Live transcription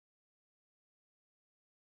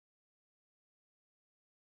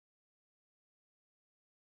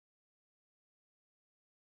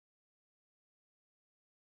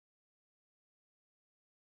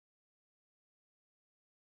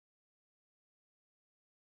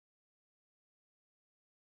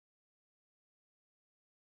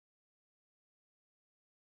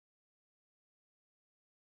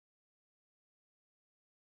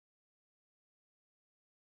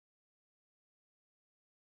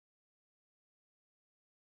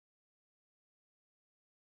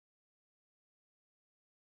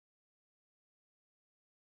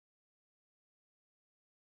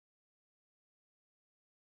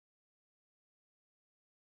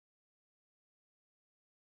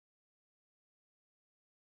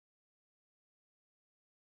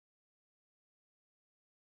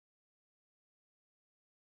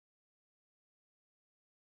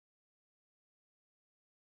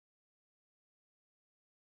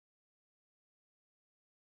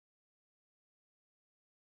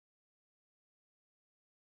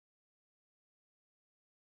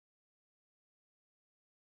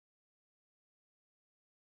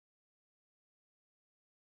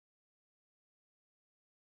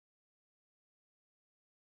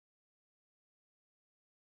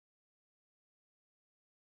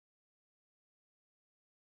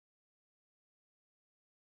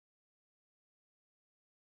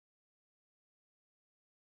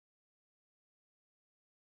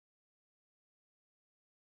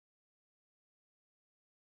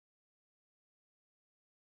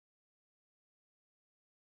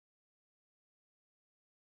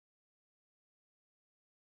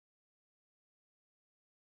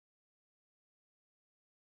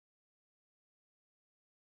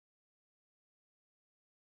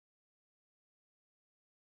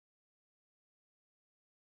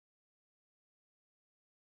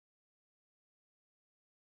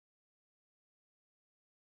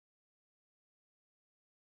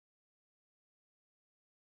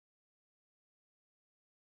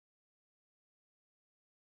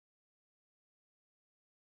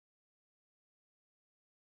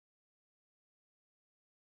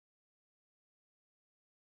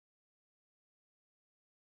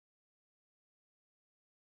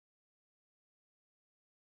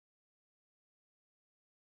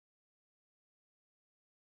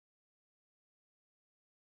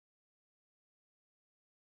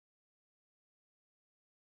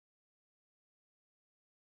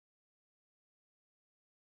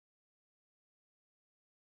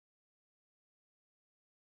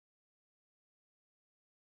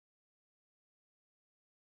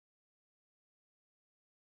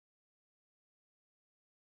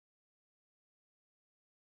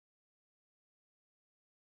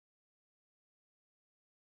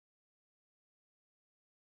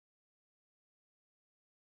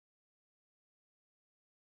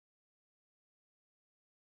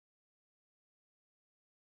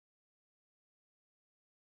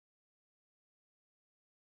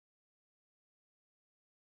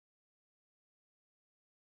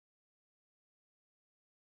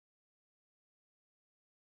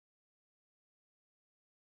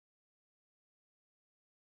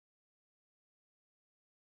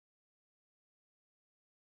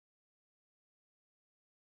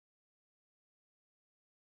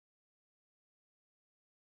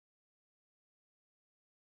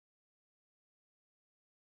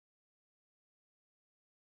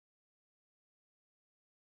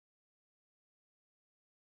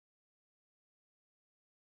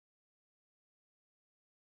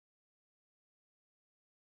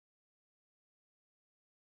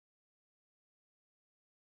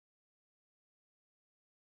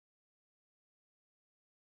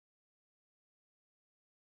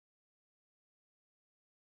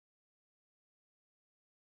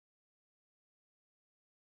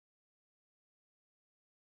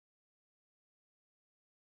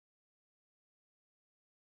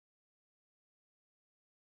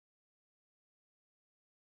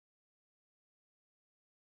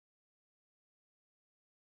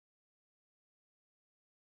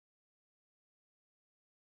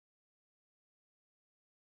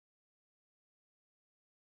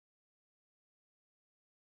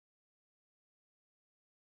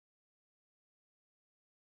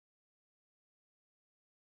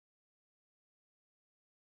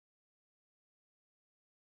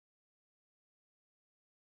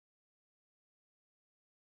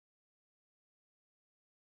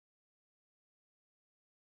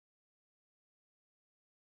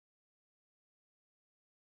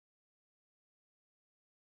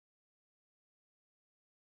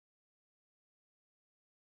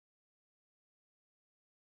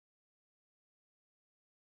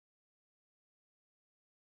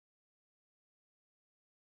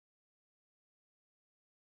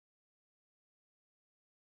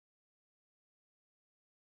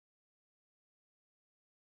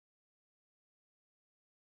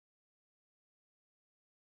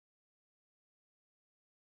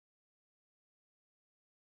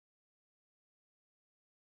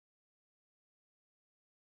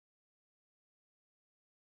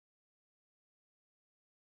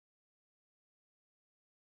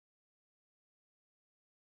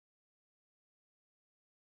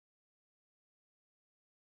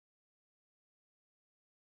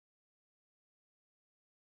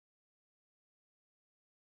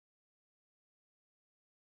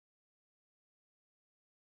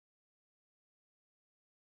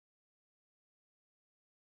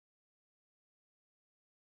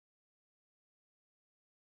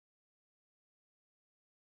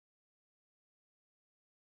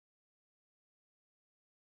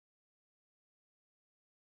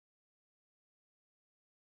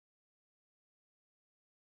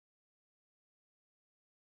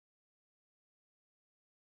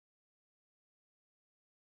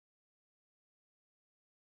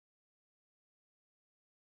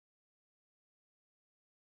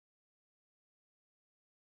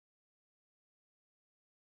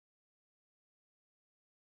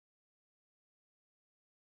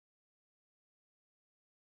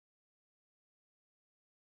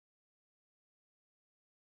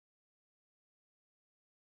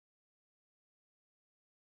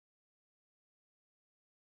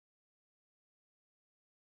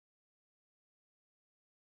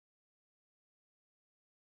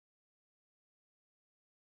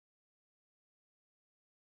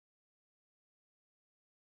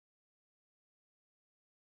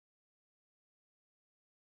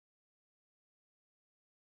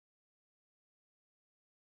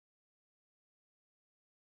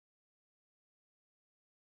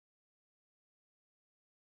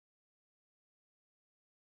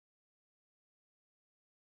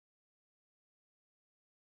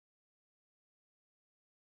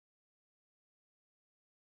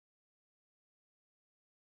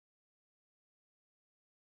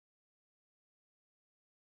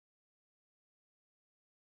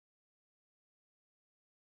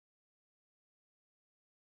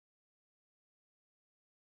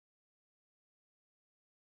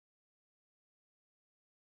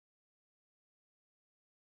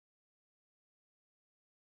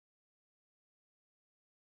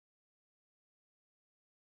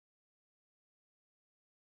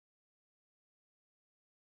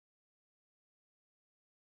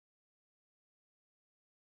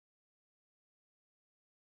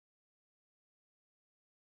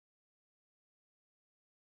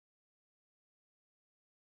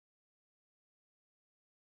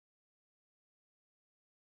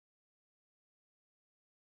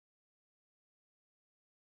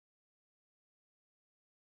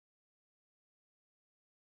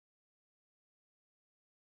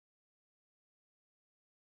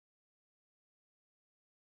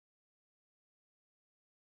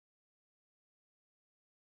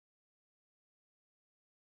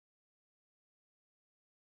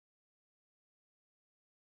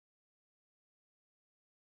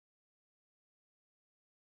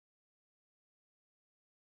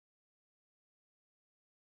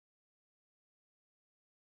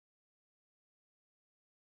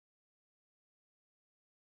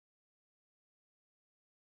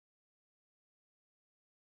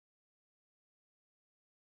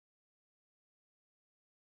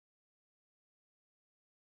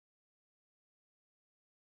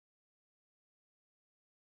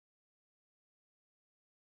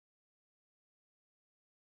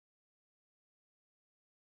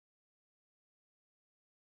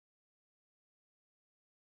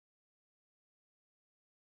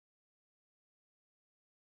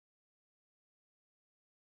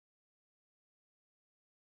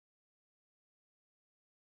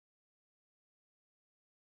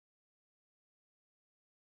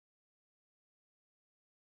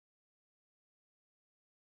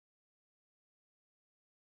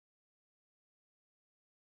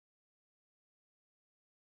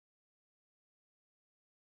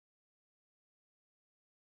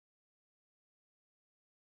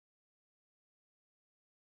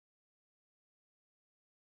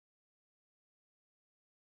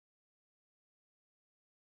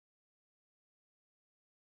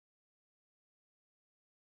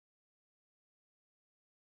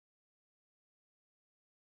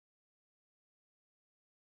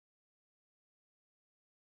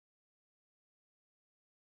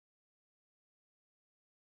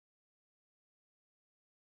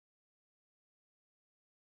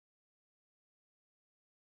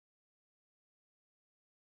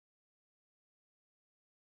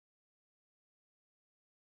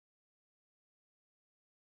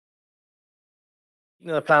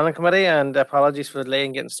the planning committee, and apologies for the delay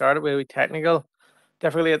in getting started. We were technical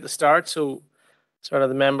difficulty at the start, so sort of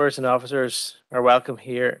the members and officers are welcome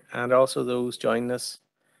here, and also those joining us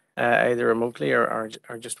either remotely or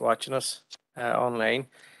just watching us online.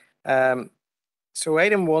 So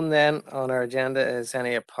item 1 then on our agenda is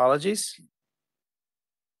any apologies.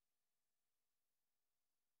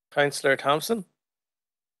 Councillor Thompson.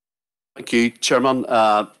 Thank you, Chairman.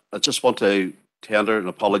 I just want to tender an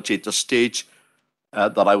apology at this stage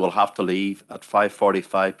that I will have to leave at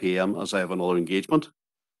 5:45 p.m. as I have another engagement.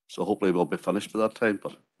 So hopefully we'll be finished by that time,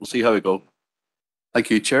 but we'll see how we go. Thank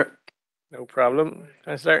you, Chair. No problem,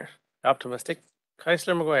 Councillor. Optimistic.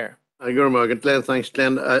 Councillor Maguire. Glenn, thanks,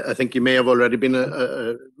 Glenn. I think you may have already been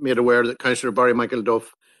made aware that Councillor Barry Michael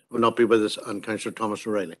Duff will not be with us, and Councillor Thomas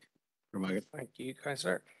O'Reilly. Thank you,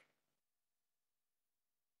 Councillor.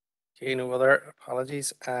 Okay, no other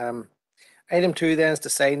apologies. Item 2 then is to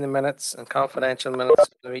sign the minutes and confidential minutes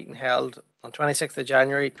of the meeting held on 26th of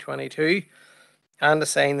January 22, and to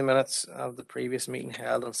sign the minutes of the previous meeting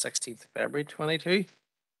held on 16th of February 22.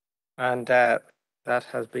 And that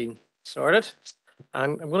has been sorted.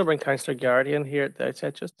 And I'm going to bring Councillor Garrity in here at the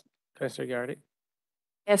outset. Just Councillor Garrity.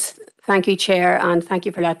 Yes, thank you, Chair, and thank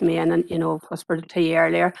you for letting me in. And whispered to you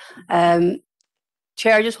earlier.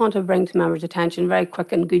 Chair, I just want to bring to members' attention very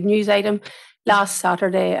quick and good news item. Last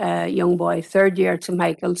Saturday, a young boy, 3rd year at St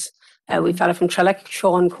Michael's, we fella from Trillick,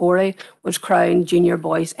 Sean Corey, was crowned Junior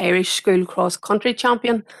Boys Irish School Cross Country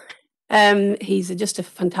Champion. He's just a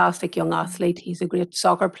fantastic young athlete. He's a great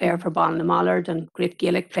soccer player for Ballinamallard and great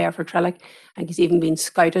Gaelic player for Trillick. I think he's even been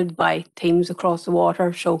scouted by teams across the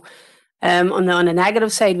water. So on the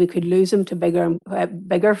negative side, we could lose him to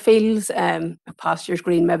bigger fields, Pastures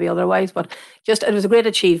Green maybe otherwise, but just it was a great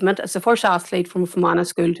achievement. It's the first athlete from Fermanagh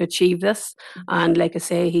School to achieve this, and like I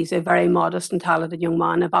say, he's a very modest and talented young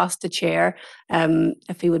man. I've asked the Chair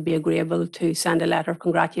if he would be agreeable to send a letter of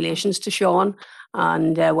congratulations to Sean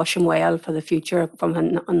and wish him well for the future from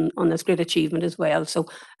him on this great achievement as well. So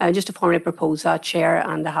just to formally propose that, Chair,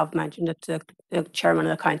 and I have mentioned it to the Chairman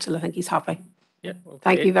of the Council. I think he's happy. Yeah, okay.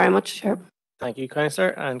 Thank you very much, Chair. Thank you,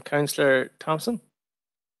 Councillor. And Councillor Thompson.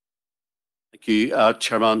 Thank you,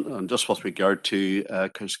 Chairman. And just with regard to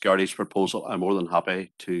Councillor Garrity's proposal, I'm more than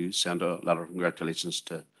happy to send a letter of congratulations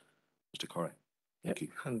to Mr. Corey. Thank you.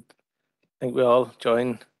 And I think we all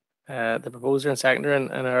join the proposer and seconder in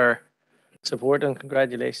our support and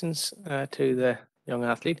congratulations to the young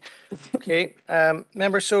athlete. Okay,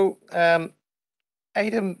 members, so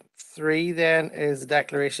item 3 then is the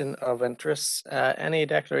declaration of interests. Any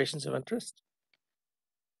declarations of interest?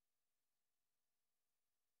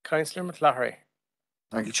 Councillor McLaughlin.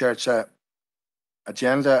 Thank you, Chair. It's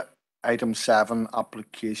agenda item 7,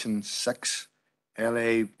 application 6,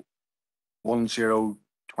 LA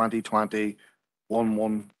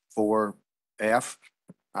 10-2020-114F.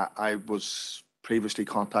 I was previously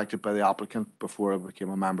contacted by the applicant before I became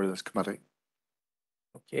a member of this committee.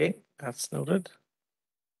 Okay, that's noted.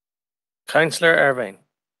 Councillor Irvine.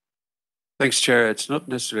 Thanks, Chair. It's not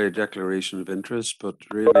necessarily a declaration of interest, but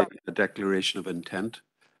really a declaration of intent.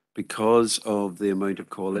 Because of the amount of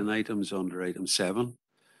call-in items under item 7,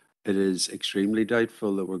 it is extremely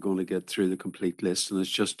doubtful that we're going to get through the complete list, and it's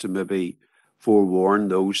just to maybe forewarn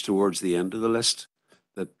those towards the end of the list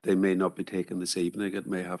that they may not be taken this evening. It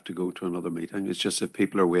may have to go to another meeting. It's just if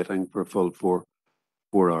people are waiting for a full four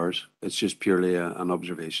hours. It's just purely an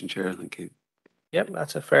observation, Chair. Thank you. Yep,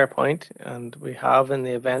 that's a fair point. And we have, in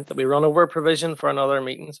the event that we run over provision for another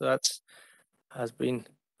meeting, so that's has been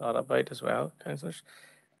thought about as well, councillors.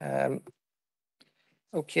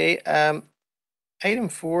 Okay, item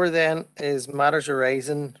 4 then is matters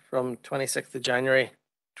arising from 26th of January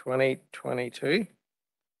 2022.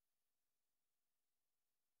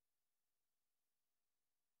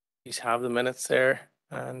 Please have the minutes there,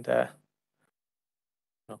 and I'm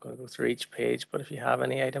not going to go through each page, but if you have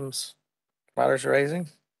any items, matters arising.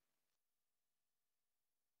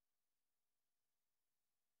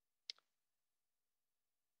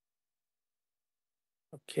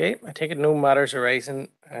 Okay, I take it no matters arising.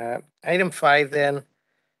 Item 5 then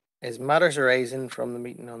is matters arising from the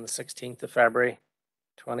meeting on the 16th of February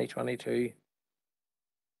 2022.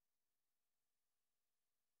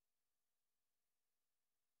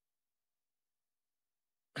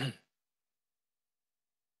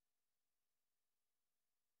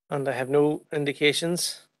 And I have no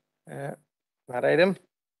indications that item.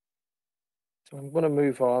 So I'm going to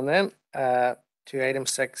move on then to item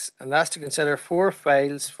 6, and that's to consider 4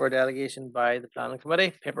 files for delegation by the Planning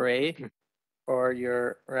Committee, paper A, for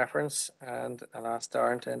your reference, and I'll ask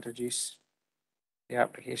Darren to introduce the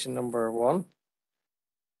application number 1.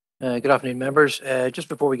 Good afternoon, members. Just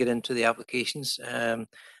before we get into the applications, there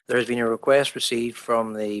has been a request received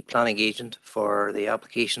from the planning agent for the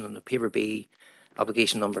application on the paper B,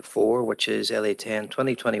 application number 4, which is LA 10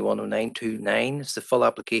 2021-0929. It's the full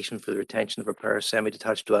application for the retention of repair of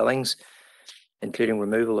semi-detached dwellings, including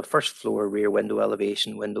removal of first floor rear window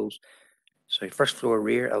elevation windows. First floor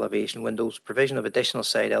rear elevation windows, provision of additional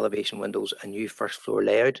side elevation windows, and new first floor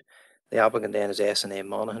layout. The applicant then is S&A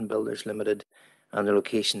Monaghan Builders Limited, and the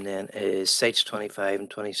location then is sites 25 and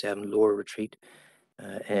 27 Lower Retreat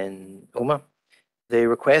in Omagh. The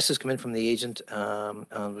request has come in from the agent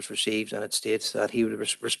and was received, and it states that he would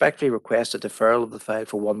respectfully request a deferral of the file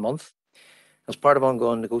for 1 month. As part of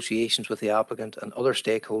ongoing negotiations with the applicant and other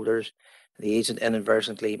stakeholders, the agent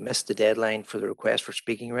inadvertently missed the deadline for the request for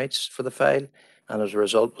speaking rights for the file, and as a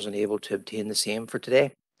result was unable to obtain the same for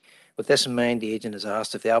today. With this in mind, the agent has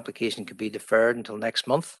asked if the application could be deferred until next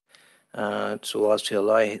month, so as to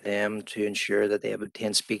allow them to ensure that they have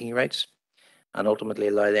obtained speaking rights and ultimately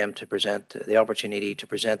allow them to present the opportunity to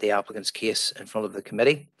present the applicant's case in front of the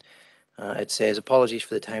committee. It says, apologies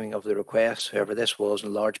for the timing of the request. However, this was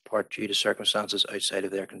in large part due to circumstances outside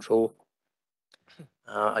of their control.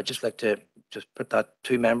 I'd just like to put that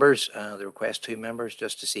 2 members, the request 2 members,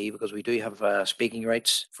 just to see, because we do have speaking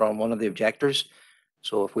rights from one of the objectors.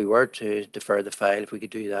 So if we were to defer the file, if we could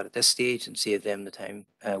do that at this stage and save them the time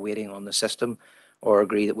waiting on the system, or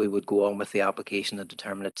agree that we would go on with the application and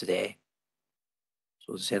determine it today.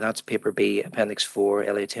 So as I say, that's paper B, appendix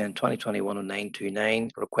 4, LA 10 2021-0929,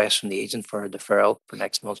 request from the agent for a deferral for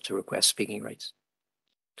next month to request speaking rights.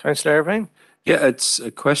 Councillor Irvine? Yeah, it's a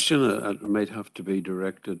question that might have to be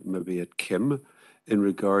directed maybe at Kim in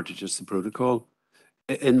regard to just the protocol.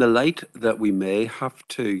 In the light that we may have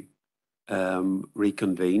to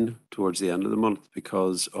reconvene towards the end of the month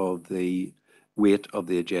because of the weight of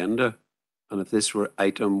the agenda, and if this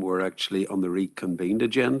item were actually on the reconvened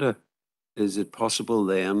agenda, is it possible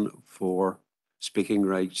then for speaking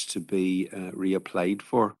rights to be reapplied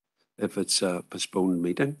for if it's a postponed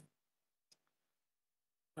meeting?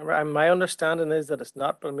 My understanding is that it's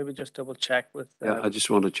not, but maybe just double check with Yeah, I just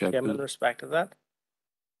want to check Kim in that. respect of that.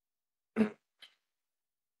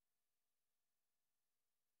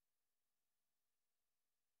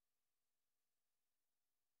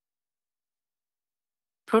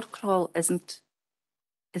 Protocol isn't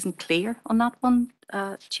clear on that one,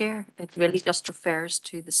 Chair. It really just refers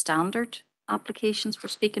to the standard applications for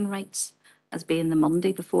speaking rights as being the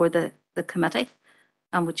Monday before the committee,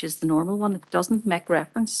 and which is the normal one. It doesn't make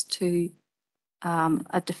reference to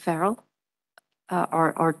a deferral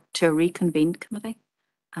or to a reconvened committee.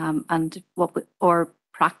 And what our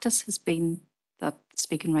practice has been that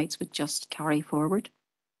speaking rights would just carry forward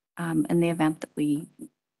in the event that we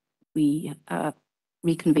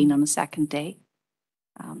reconvene on a second day.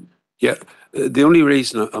 Yeah, the only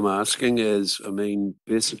reason I'm asking is, I mean,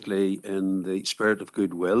 basically in the spirit of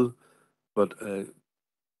goodwill, but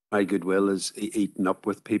my goodwill is eaten up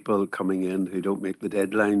with people coming in who don't make the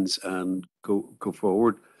deadlines and go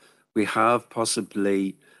forward. We have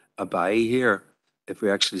possibly a buy here if we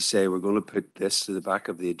actually say we're going to put this to the back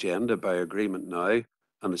of the agenda by agreement now,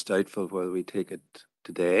 and it's doubtful whether we take it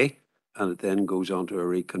today and it then goes on to a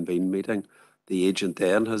reconvened meeting. The agent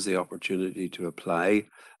then has the opportunity to apply,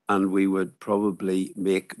 and we would probably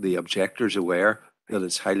make the objectors aware that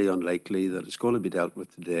it's highly unlikely that it's going to be dealt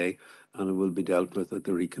with today and it will be dealt with at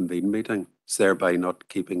the reconvened meeting. It's thereby not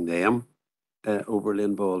keeping them overly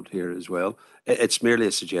involved here as well. It's merely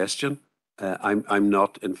a suggestion. I'm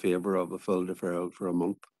not in favour of a full deferral for a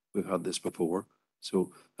month. We've had this before.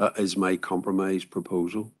 So that is my compromise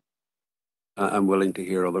proposal. I'm willing to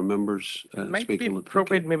hear other members It might speak be on it.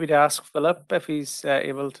 appropriate maybe to ask Philip if he's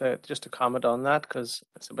able to just to comment on that, because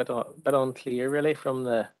it's a bit unclear really from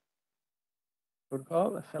the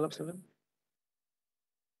protocol. If Philip's in.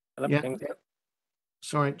 Philip Yeah. Kingsale.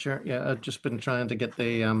 Sorry, Chair. Yeah, I've just been trying to get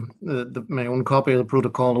my own copy of the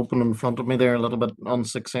protocol open in front of me there, a little bit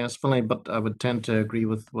unsuccessfully, but I would tend to agree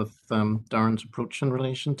with Darren's approach in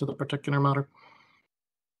relation to the particular matter.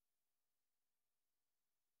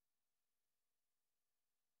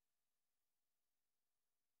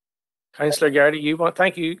 Councillor Garrity,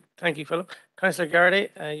 thank you, Philip. Councillor Garrity,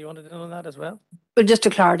 you wanted to know that as well? But just to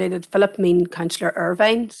clarify, did Philip mean Councillor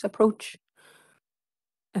Irvine's approach?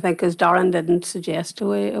 I think because Darren didn't suggest a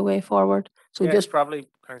way forward. So Yeah, just probably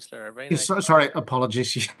Councillor Irvine. Sorry,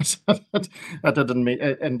 apologies. Yes, I didn't mean.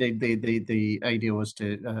 Indeed, the idea was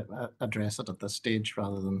to address it at this stage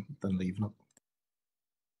rather than leaving it.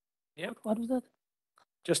 Yeah. what was it?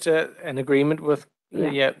 Just an agreement with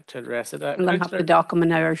Yeah, to address it. I'm going to have to Councillor, dock him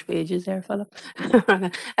in Irish wages there, Philip.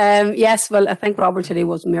 Yes, well, I think Robert said he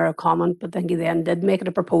was mere a comment, but I think he then did make it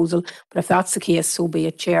a proposal. But if that's the case, so be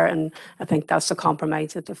it, Chair. And I think that's the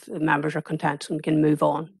compromise that if the members are content and can move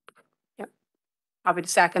on. Yep. Happy to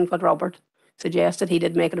second what Robert suggested. He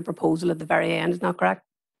did make it a proposal at the very end, isn't that correct?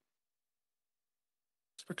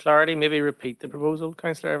 for clarity, maybe repeat the proposal,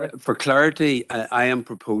 Councillor Irvine. For clarity, I am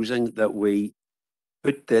proposing that we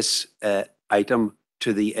put this item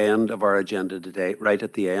to the end of our agenda today, right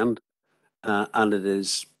at the end. And it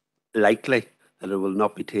is likely that it will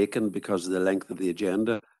not be taken because of the length of the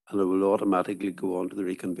agenda, and it will automatically go on to the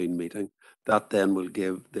reconvened meeting. That then will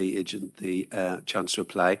give the agent the chance to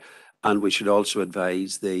apply. And we should also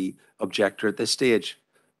advise the objector at this stage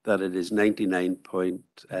that it is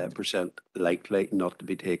 99% likely not to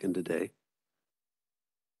be taken today.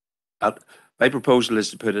 My proposal is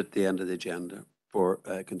to put it at the end of the agenda for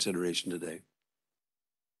consideration today.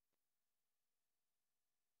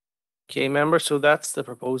 Okay, members, so that's the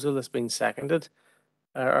proposal that's been seconded.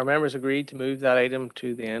 Our members agreed to move that item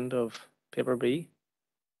to the end of paper B.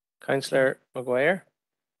 Councillor Maguire?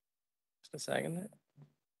 Just a second.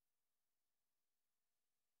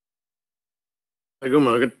 I go,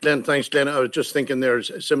 Margaret. Glenn, thanks, Glenn. I was just thinking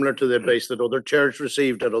there's similar to the advice that other chairs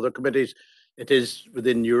received at other committees. It is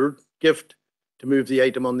within your gift to move the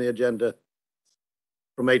item on the agenda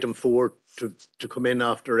from item 4 to come in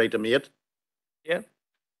after item 8. Yeah.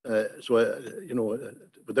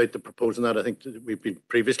 Without the proposing that, I think that we've been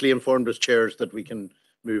previously informed as chairs that we can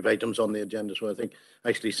move items on the agenda. So I think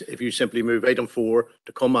actually if you simply move item 4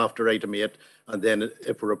 to come after item 8, and then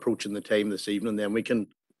if we're approaching the time this evening, then we can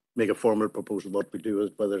make a formal proposal what we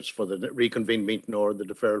do, whether it's for the reconvened meeting or the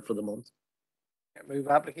deferral for the month. Move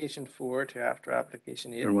application 4 to after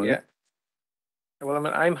application 8. You're Yeah. Well, I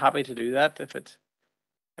mean, I'm happy to do that if it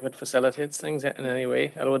facilitates things in any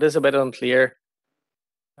way. Although it is a bit unclear.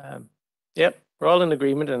 Yep, we're all in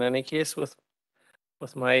agreement in any case with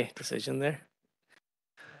my decision there.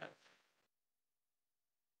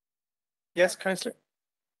 Yes, Councillor.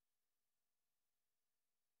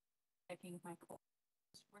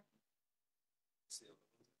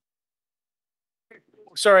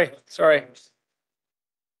 Sorry.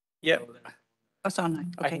 Yep. That's on now.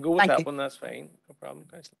 I Okay, can go with thank that you. one, that's fine. No problem,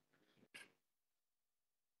 Councillor.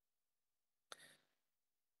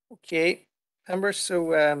 Okay, members,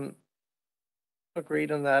 so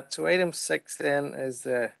agreed on that. So item 6 then is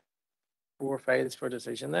the 4 files for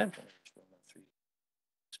decision then.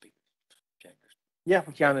 Yeah,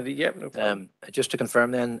 we can indeed. Yep, no problem. Just to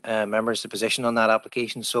confirm then, members, the position on that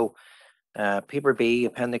application. So paper B,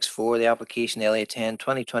 appendix 4, the application LA 10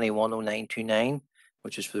 2021-0929,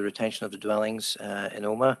 which is for the retention of the dwellings in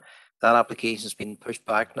Omagh. That application has been pushed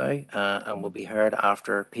back now and will be heard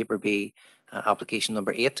after paper B, application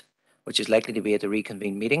number 8, which is likely to be at the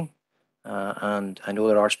reconvened meeting. And I know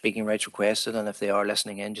there are speaking rights requested, and if they are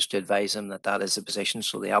listening in, just to advise them that that is the position.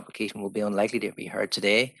 So the application will be unlikely to be heard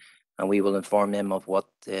today, and we will inform them of what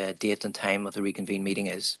the date and time of the reconvened meeting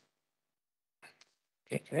is.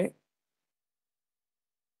 Okay.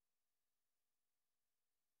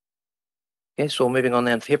 Okay, so moving on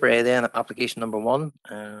then, paper A then, application number 1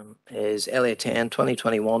 is LA 10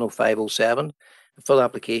 2021-0507, a full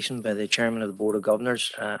application by the Chairman of the Board of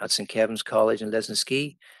Governors at St. Kevin's College in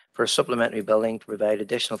Lisnaskea for a supplementary building to provide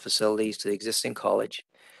additional facilities to the existing college.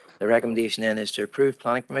 The recommendation then is to approve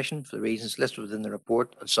planning permission for the reasons listed within the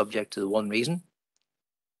report and subject to the one reason.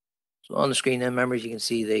 So on the screen then, members, you can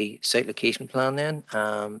see the site location plan then.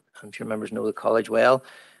 I'm sure members know the college well.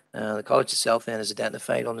 The college itself then is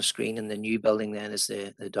identified on the screen, and the new building then is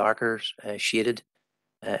the darker shaded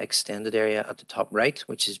extended area at the top right,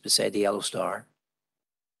 which is beside the yellow star.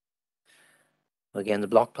 Again, the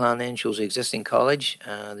block plan then shows the existing college.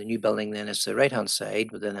 The new building then is to the right hand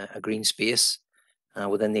side within a green space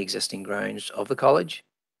within the existing grounds of the college.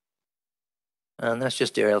 And that's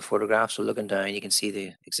just the aerial photograph. So looking down, you can see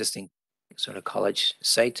the existing sort of college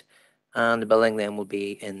site, and the building then will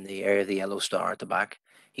be in the area of the yellow star at the back.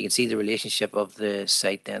 You can see the relationship of the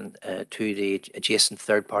site then to the adjacent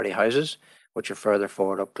third-party houses, which are further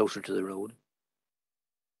forward up closer to the road.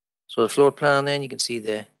 So the floor plan then, you can see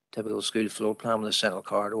the typical school floor plan with a central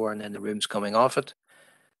corridor and then the rooms coming off it.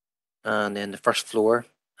 And then the first floor,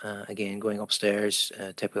 again going upstairs,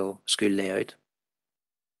 typical school layout.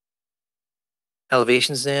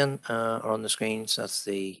 Elevations then are on the screen, so that's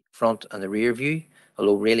the front and the rear view,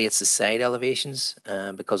 although really it's the side elevations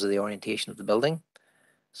because of the orientation of the building.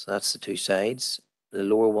 So that's the two sides. The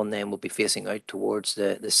lower one then will be facing out towards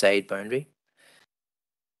the side boundary.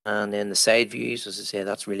 And then the side views, as I say,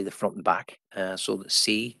 that's really the front and back. So the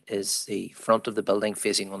C is the front of the building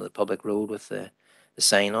facing onto the public road with the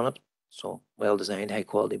sign on it. So well designed, high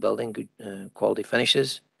quality building, good quality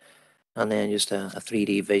finishes. And then just a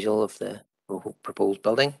 3D visual of the proposed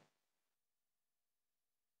building.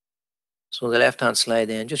 So the left-hand slide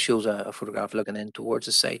then just shows a photograph looking in towards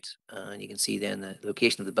the site. And you can see then the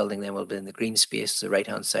location of the building then will be in the green space to the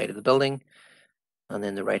right-hand side of the building. And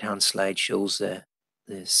then the right-hand slide shows the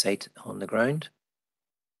site on the ground.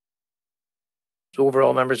 So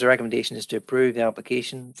overall, members, the recommendation is to approve the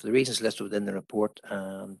application for the reasons listed within the report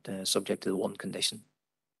and subject to the one condition.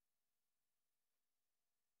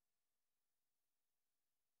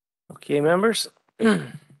 Okay, members. We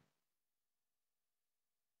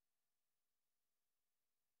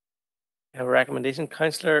have a recommendation.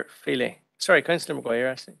 Councillor Feely. Sorry, Councillor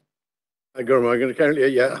McGuire, actually.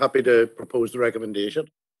 Yeah, happy to propose the recommendation.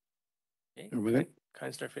 Okay.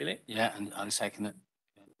 Councillor Feely. Yeah, and I'll second it.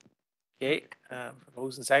 Okay,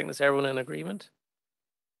 proposed and second. Is everyone in agreement?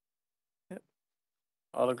 Yep.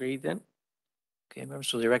 All agreed then? Okay, members,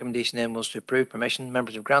 so the recommendation then was to approve permission.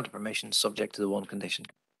 Members have granted permission subject to the one condition.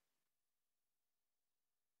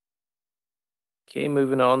 Okay,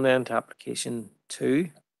 moving on then to application 2.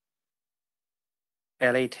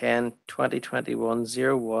 LA 10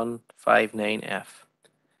 2021-0159F.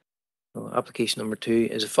 So application number 2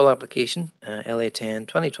 is a full application, LA 10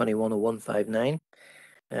 2021-0159.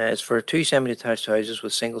 It's for 2 semi-detached houses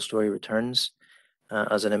with single-story returns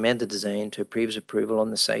as an amended design to a previous approval on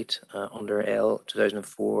the site under L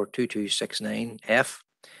 2004-2269F,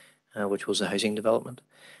 which was a housing development.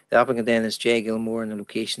 The applicant then is J. Gilmore, and the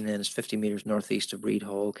location then is 50 metres northeast of Reid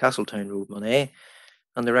Hall, Castletown Road, Monet.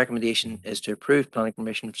 And the recommendation is to approve planning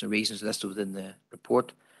permission for the reasons listed within the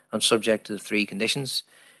report and subject to the 3 conditions.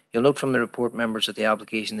 You'll note from the report, members, that the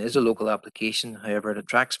application is a local application. However, it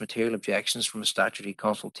attracts material objections from a statutory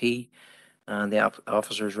consultee, and the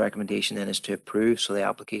officer's recommendation then is to approve, so the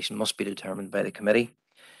application must be determined by the committee.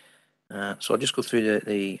 So I'll just go through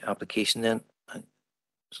the application then.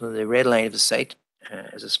 So the red line of the site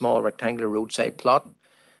is a small rectangular roadside plot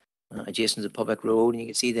adjacent to the public road, and you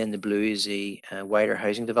can see then the blue is a wider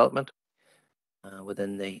housing development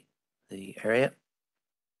within the area.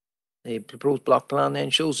 The proposed block plan then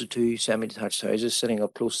shows the 2 semi-detached houses sitting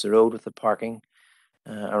up close to the road with the parking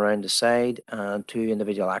around the side and 2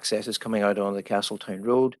 individual accesses coming out on the Castletown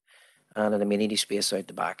Road and an amenity space out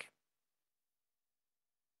the back.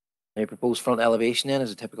 The proposed front elevation then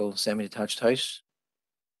is a typical semi-detached house.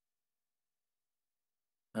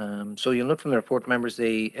 So you'll note from the report, members,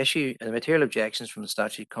 the issue and the material objections from the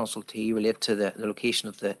statutory consultee relate to the location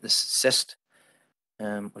of the cyst,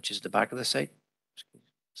 which is the back of the site.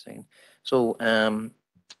 So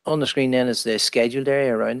on the screen then is the scheduled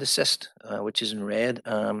area around the cyst, which is in red.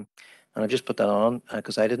 And I just put that on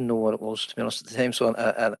because I didn't know what it was, to be honest, at the time. So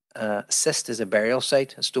a cyst is a burial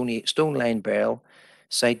site, a stone-lined burial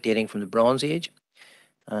site dating from the Bronze Age,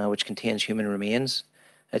 which contains human remains.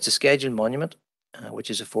 It's a scheduled monument, which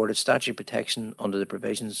is afforded statutory protection under the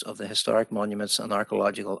provisions of the Historic Monuments and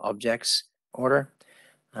Archaeological Objects Order,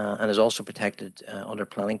 and is also protected under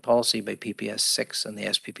planning policy by PPS 6 and the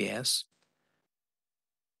SPPS.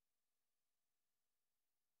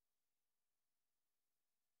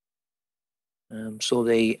 So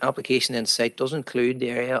the application in site does include the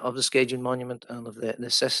area of the scheduled monument and of the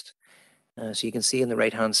cyst. So you can see on the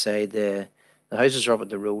right-hand side, the houses are up at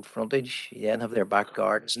the road frontage. You then have their back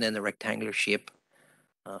gardens, and then the rectangular shape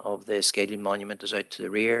of the scheduled monument is out to the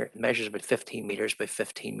rear. It measures about 15 metres by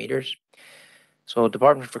 15 metres. So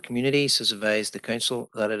Department for Communities has advised the Council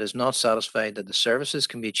that it is not satisfied that the services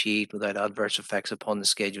can be achieved without adverse effects upon the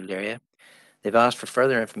scheduled area. They've asked for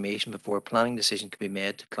further information before a planning decision can be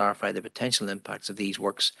made to clarify the potential impacts of these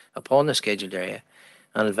works upon the scheduled area,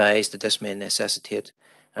 and advised that this may necessitate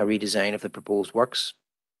a redesign of the proposed works.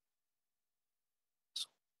 So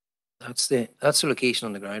that's the location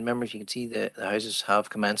on the ground, members. You can see the houses have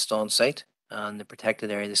commenced on site, and the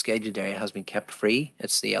protected area, the scheduled area, has been kept free.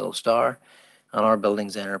 It's the yellow star, and our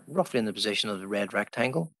buildings then are roughly in the position of the red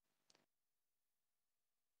rectangle.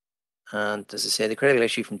 And as I say, the critical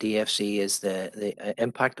issue from DFC is the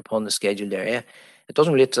impact upon the scheduled area. It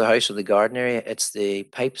doesn't relate to the house or the garden area. It's the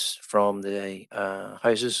pipes from the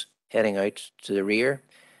houses heading out to the rear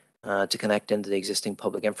to connect into the existing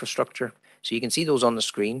public infrastructure. So you can see those on the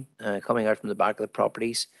screen coming out from the back of the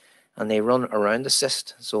properties, and they run around the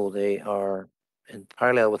cyst. So they are in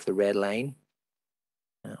parallel with the red line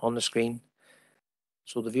on the screen.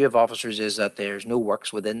 So the view of officers is that there's no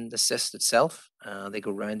works within the cyst itself. They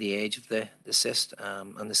go around the edge of the cyst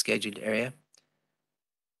and the scheduled area.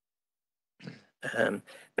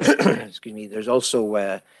 excuse me, there's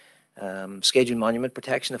also scheduled monument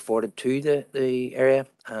protection afforded to the area.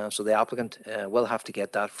 So the applicant will have to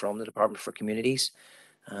get that from the Department for Communities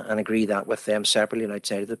and agree that with them separately and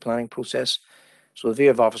outside of the planning process. So the view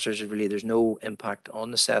of officers is really there's no impact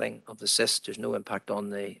on the setting of the CIST. There's no impact on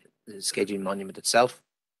the scheduled monument itself.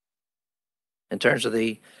 In terms of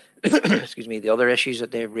the excuse me, the other issues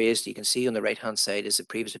that they've raised, you can see on the right-hand side is the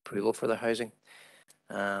previous approval for the housing.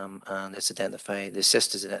 And it's identified, the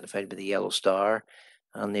CIST is identified by the yellow star,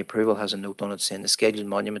 and the approval has a note on it saying the scheduled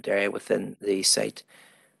monument area within the site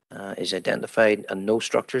is identified and no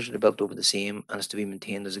structures are built over the same and is to be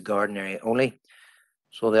maintained as a garden area only.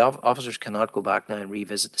 So the officers cannot go back now and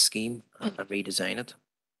revisit the scheme and redesign it.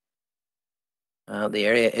 The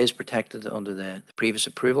area is protected under the previous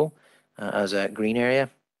approval as a green area,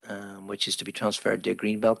 which is to be transferred to a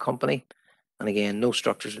greenbelt company. And again, no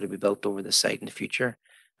structures are to be built over the site in the future,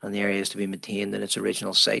 and the area is to be maintained in its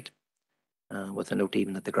original site, with a note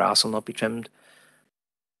even that the grass will not be trimmed.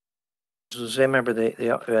 So as I remember,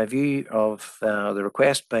 the view of the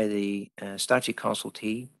request by the statute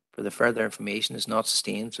consultee for the further information is not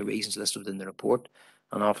sustained for reasons listed within the report,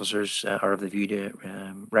 and officers are of the view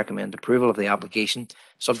to recommend approval of the application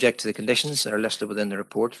subject to the conditions that are listed within the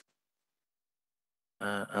report.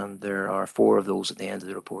 And there are 4 of those at the end of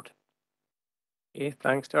the report. Okay,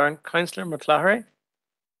 thanks, Darren. Councillor McClahary.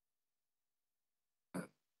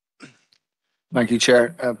 Thank you,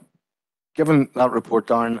 Chair. Given that report,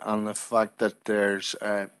 Darren, and the fact that there's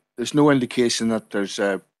no indication that there's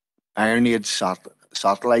Iron Age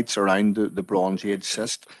satellites around the Bronze Age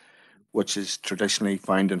CIST, which is traditionally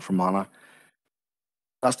found in Fermanagh,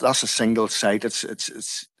 that's a single site.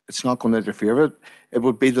 It's not going to interfere with it. It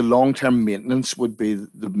would be the long-term maintenance would be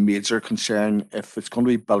the major concern. If it's going to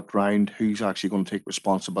be built round, who's actually going to take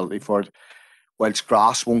responsibility for it? Whilst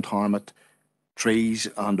grass won't harm it, trees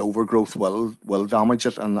and overgrowth will damage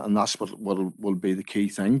it, and that's what will be the key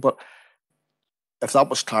thing. But if that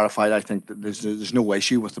was clarified, I think that there's no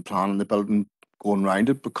issue with the plan and the building going round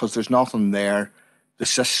it, because there's nothing there. The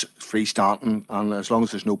CIS freestanding, and as long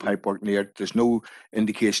as there's no pipework near it, there's no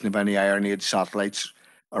indication of any Iron Age satellites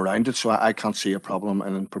around it. So I can't see a problem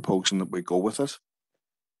in proposing that we go with it.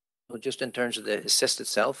 Well, just in terms of the CIST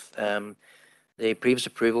itself, the previous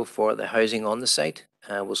approval for the housing on the site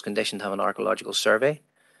was conditioned to have an archaeological survey,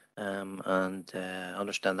 and I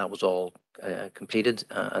understand that was all completed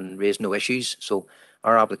and raised no issues. So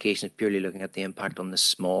our application is purely looking at the impact on the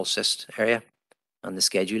small CIST area and the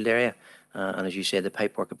scheduled area. And as you say, the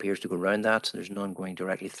pipework appears to go around that. So there's none going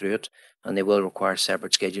directly through it, and they will require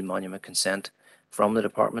separate scheduled monument consent from the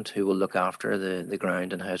department, who will look after the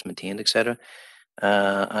ground and how it's maintained, etc.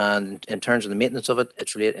 And in terms of the maintenance of it,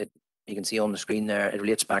 it's related. You can see on the screen there, it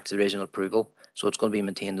relates back to the original approval. So it's going to be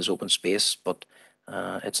maintained as open space, but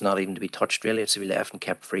it's not even to be touched really. It's to be left and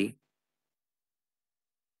kept free.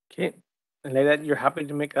 Okay. And like that, you're happy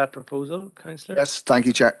to make that proposal, Councillor? Yes, thank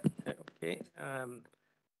you, Chair. Okay.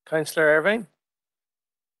 Councillor Irvine?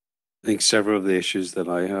 I think several of the issues that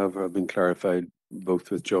I have been clarified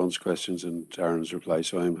both with John's questions and Darren's reply,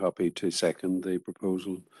 so I'm happy to second the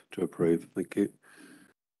proposal to approve. Thank you.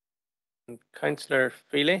 Councillor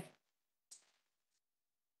Feely?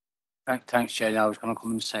 Thanks, Chair. I was going to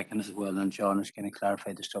come in second as well, and John is going to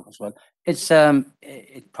clarify the stuff as well. It's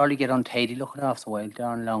it probably get untidy looking after a while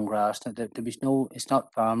down long grass. There be no, it's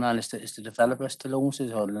not farmland. It's the developer still owns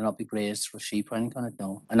it, or will not be grazed for sheep or anything on it.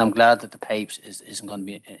 No, and I'm glad that the pipes isn't going to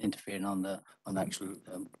be interfering on the actual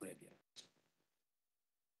graveyard.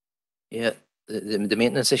 Yeah, the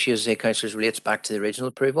maintenance issue, as I say, councillors, relates back to the original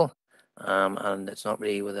approval, and it's not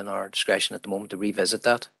really within our discretion at the moment to revisit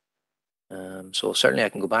that. So certainly I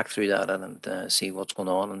can go back through that and see what's going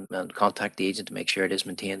on and contact the agent to make sure it is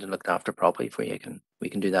maintained and looked after properly for you. We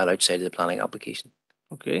can do that outside of the planning application.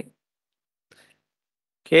 Okay.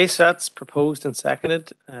 Okay, so that's proposed and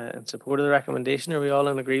seconded in support of the recommendation. Are we all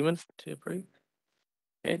in agreement to approve?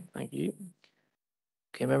 Okay, thank you.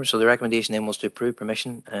 Okay, members, so the recommendation then was to approve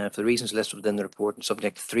permission for the reasons listed within the report and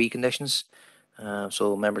subject to 3 conditions.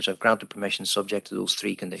 So members have granted permission subject to those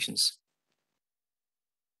 3 conditions.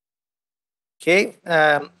 Okay,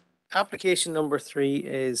 application number 3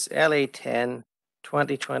 is LA 10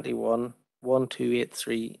 2021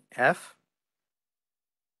 1283F.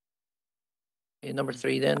 Okay, number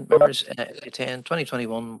 3 then, members, LA 10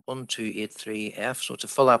 2021 1283F. So it's a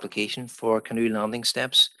full application for canoe landing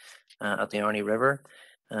steps at the Arnie River,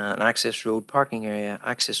 an access road, parking area,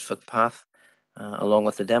 access footpath, along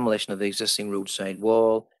with the demolition of the existing roadside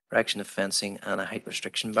wall, erection of fencing, and a height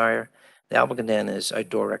restriction barrier. The applicant then is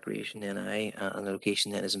Outdoor Recreation NI, and the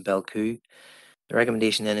location then is in Belcoo. The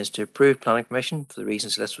recommendation then is to approve planning permission for the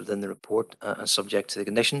reasons listed within the report and subject to the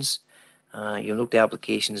conditions. You'll note the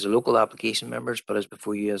application is a local application, members, but as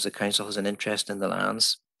before you as the council has an interest in the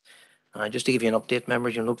lands. Just to give you an update,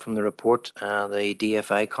 members, you'll note from the report the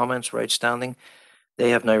DFI comments were outstanding. They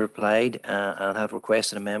have now replied and have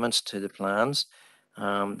requested amendments to the plans.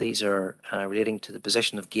 These are relating to the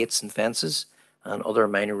position of gates and fences and other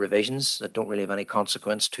minor revisions that don't really have any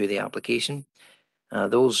consequence to the application.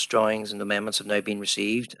 Those drawings and amendments have now been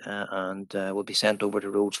received and will be sent over to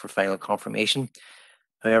Roads for final confirmation.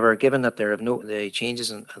 However, given that the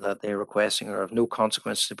changes that they're requesting are of no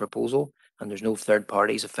consequence to the proposal and there's no third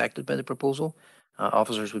parties affected by the proposal,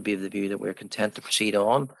 officers would be of the view that we're content to proceed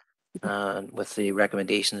on with the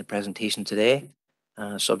recommendation and presentation today,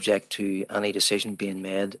 subject to any decision being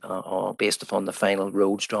made based upon the final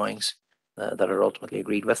roads drawings that are ultimately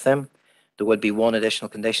agreed with them. There would be one additional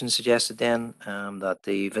condition suggested then, that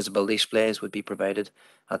the visibility displays would be provided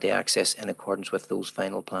at the access in accordance with those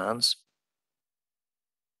final plans.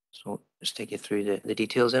 So just take you through the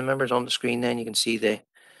details then, members. On the screen then you can see the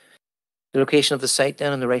location of the site.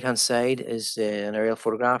 Then on the right hand side is an aerial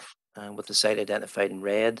photograph with the site identified in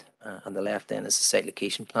red. On the left then is the site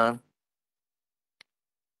location plan.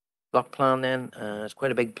 Block plan then, it's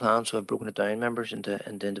quite a big plan, so I've broken it down, members, into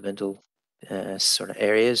individual sort of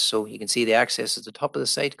areas. So you can see the access at the top of the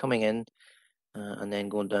site coming in and then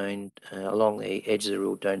going down along the edge of the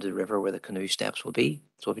road down to the river where the canoe steps will be.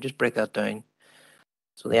 So if you just break that down,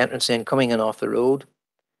 so the entrance in coming in off the road,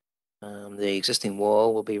 the existing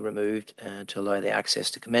wall will be removed to allow the access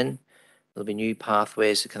to come in. There'll be new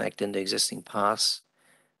pathways to connect into existing paths,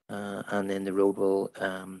 and then the road will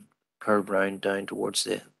curve round down towards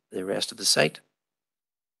the rest of the site.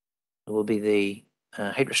 There will be the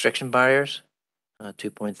height restriction barriers,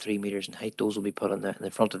 2.3 meters in height. Those will be put on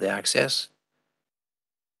the front of the access.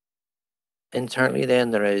 Internally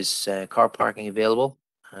then there is car parking available.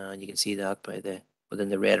 You can see that within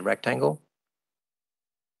the red rectangle.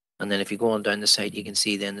 And then if you go on down the site, you can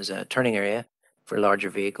see then there's a turning area for larger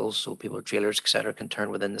vehicles, so people, trailers, etc., can turn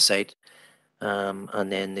within the site. And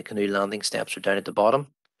then the canoe landing steps are down at the bottom,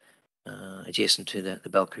 adjacent to the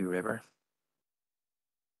Belcoo River.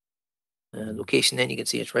 Location then you can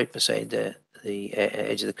see it's right beside the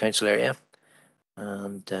edge of the council area,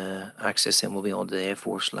 and access then will be onto the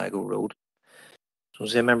A4 Sligo Road. So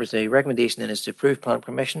as I members, the recommendation then is to approve plan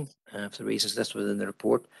permission for the reasons listed within the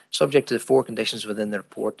report, subject to the 4 conditions within the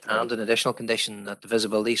report and an additional condition that the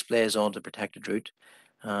visibility displays on the protected route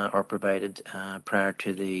are provided prior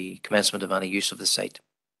to the commencement of any use of the site.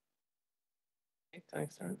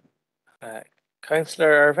 Thanks, Darren.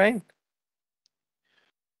 Councillor Irvine?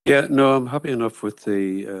 Yeah, no, I'm happy enough with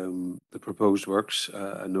the proposed works.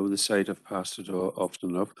 I know the site, I've passed it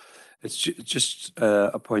often enough. It's just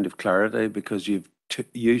a point of clarity because you've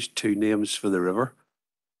used 2 names for the river.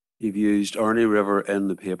 You've used Arnie River in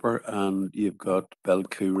the paper and you've got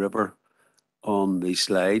Belcoo River on the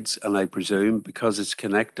slides. And I presume because it's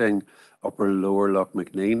connecting Upper and Lower Loch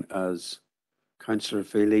McNean, as Councillor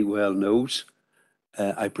Feely well knows,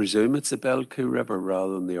 I presume it's the Belcoo River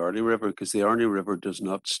rather than the Arnie River, because the Arnie River does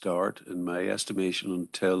not start, in my estimation,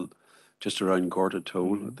 until just around Gorta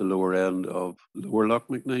Toll at the lower end of Lower Loch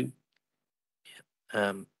McNean.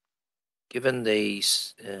 Given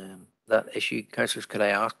that issue, councillors, could I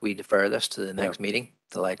ask we defer this to the next meeting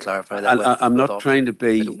till I clarify that? I'm not trying to I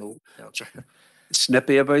be don't know the answer.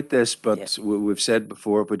 snippy about this, but Yeah. we've said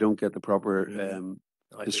before, if we don't get the proper I agree.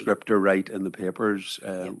 descriptor right in the papers,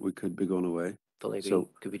 we could be going away. Fully agree. So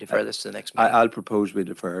could we defer this to the next meeting? I'll propose we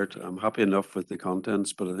defer it. I'm happy enough with the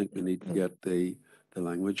contents, but I think we need to get the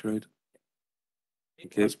language right.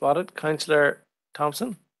 Okay. Spotted. Councillor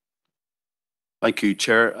Thompson? Thank you,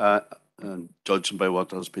 Chair. And judging by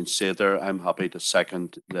what has been said there, I'm happy to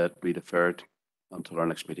second that we defer it until our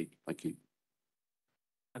next meeting. Thank you.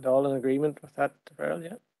 And all in agreement with that deferral,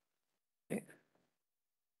 yeah? Okay.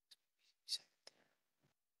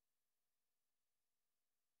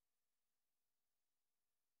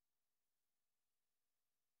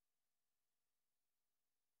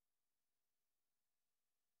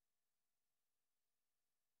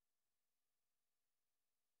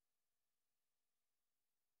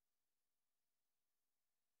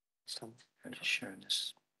 I'm just sharing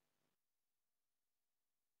this.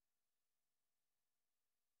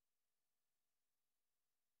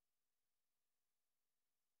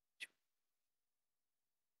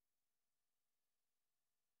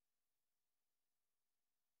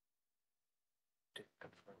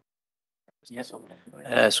 Yes.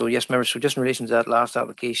 So yes, members, so just in relation to that last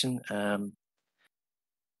application,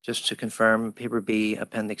 Just to confirm, paper B,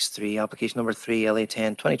 appendix 3, application number 3, LA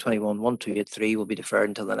 10 2021-1283 will be deferred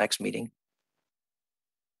until the next meeting.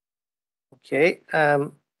 Okay,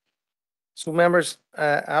 so members,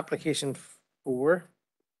 application 4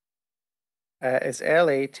 is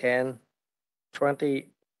LA 10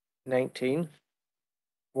 2019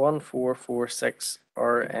 1446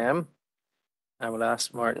 RM. I will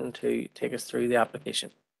ask Martin to take us through the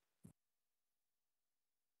application.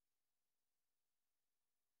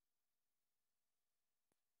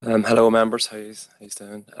 Hello members, how you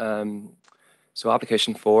doing? So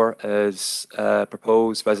application 4 is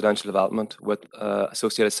proposed residential development with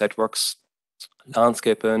associated site works,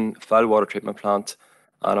 landscaping, foul water treatment plant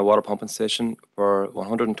and a water pumping station for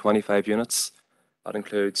 125 units. That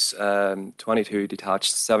includes 22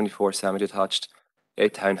 detached, 74 semi-detached,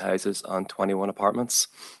 8 townhouses and 21 apartments.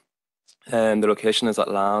 The location is at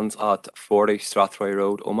lands at 40 Strathroy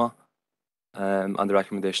Road, Omagh, and the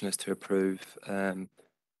recommendation is to approve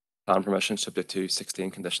plan permission subject to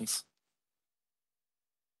 16 conditions.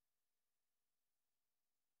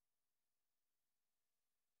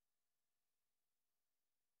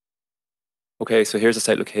 Okay, so here's the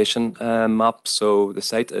site location map. So the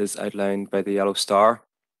site is outlined by the yellow star.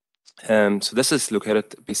 So this is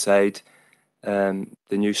located beside the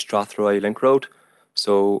new Strathroy Link Road.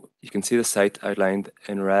 So you can see the site outlined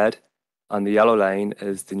in red, and the yellow line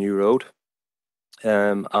is the new road.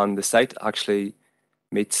 And the site actually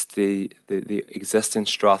meets the existing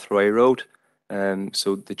Strathroy Road.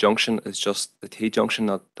 So the junction is just the T junction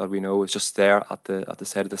that we know is just there at the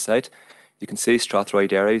side of the site. You can see Strathroy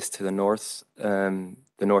Dairies to the north, the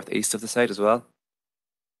northeast of the site as well.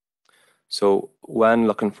 So when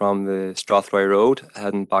looking from the Strathroy Road,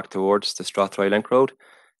 heading back towards the Strathroy Link Road,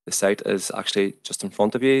 the site is actually just in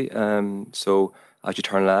front of you. So as you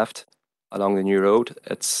turn left along the new road,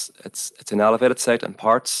 it's an elevated site in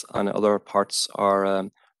parts, and other parts are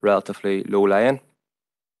relatively low lying.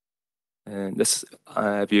 And this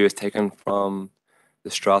view is taken from the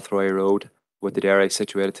Strathroy Road, with the dairy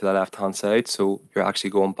situated to the left hand side. So you're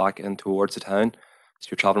actually going back in towards the town. So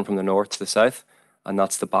you're traveling from the north to the south, and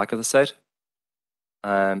that's the back of the site.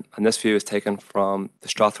 And this view is taken from the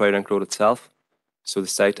Strathroy Link Road itself. So the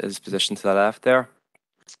site is positioned to the left there.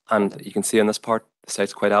 And you can see in this part, the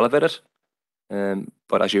site's quite elevated.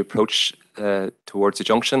 But as you approach towards the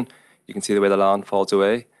junction, you can see the way the land falls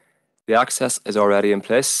away. The access is already in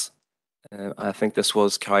place. I think this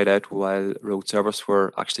was carried out while road service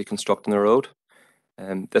were actually constructing the road.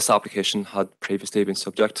 This application had previously been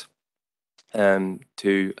subject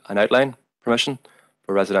to an outline permission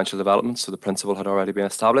for residential development, so the principle had already been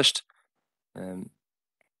established.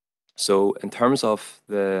 So in terms of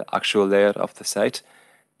the actual layout of the site,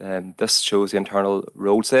 this shows the internal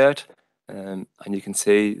roads layout, and you can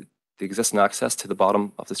see the existing access to the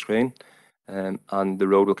bottom of the screen, and the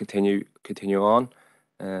road will continue on.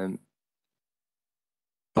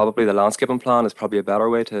 Probably the landscaping plan is probably a better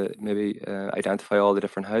way to maybe identify all the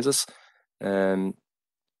different houses.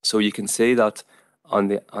 So you can see that on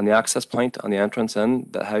the access point, on the entrance in,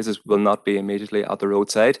 the houses will not be immediately at the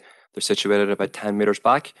roadside. They're situated about 10 metres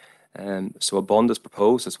back. So a bund is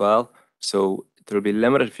proposed as well. So there will be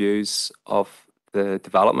limited views of the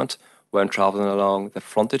development when travelling along the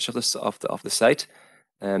frontage of the site.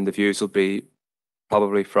 And the views will be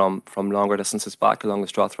probably from longer distances back along the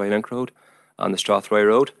Strathroy Link Road and the Strathroy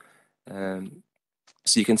Road.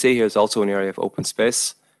 So you can see here is also an area of open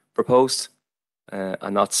space proposed,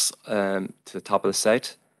 and that's to the top of the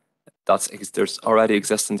site. There's already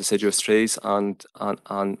existing deciduous trees and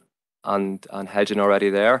hedging already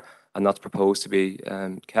there, and that's proposed to be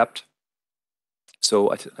kept.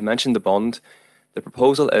 So I mentioned the bund. The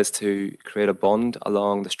proposal is to create a bund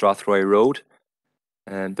along the Strathroy Road,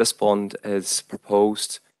 and this bund is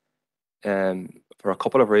proposed for a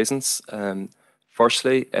couple of reasons.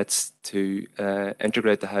 Firstly, it's to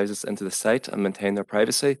integrate the houses into the site and maintain their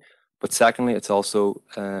privacy. But secondly, it's also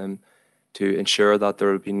to ensure that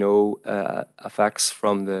there will be no effects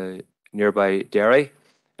from the nearby dairy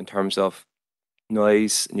in terms of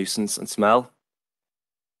noise, nuisance and smell.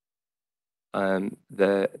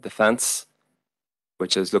 The fence,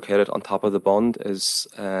 which is located on top of the bund, is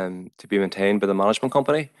to be maintained by the management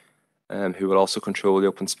company, who will also control the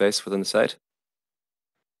open space within the site.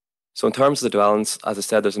 So in terms of the dwellings, as I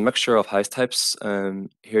said, there's a mixture of house types.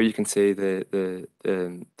 Here you can see the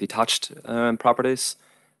detached properties,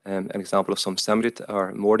 an example of some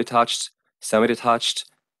or more detached, semi-detached,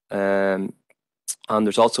 and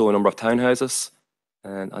there's also a number of townhouses,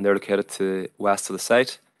 and they're located to the west of the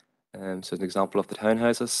site. So an example of the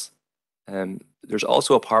townhouses. There's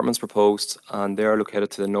also apartments proposed, and they are located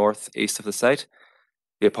to the northeast of the site.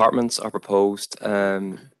 The apartments are proposed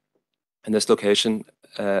in this location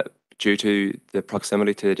due to the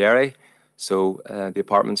proximity to the dairy. So the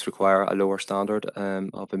apartments require a lower standard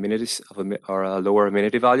of amenities or a lower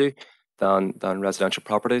amenity value than residential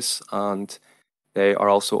properties, and they are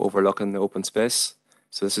also overlooking the open space.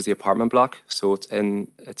 So this is the apartment block. So it's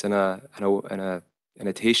in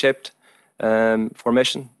a T-shaped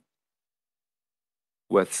formation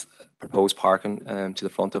with proposed parking to the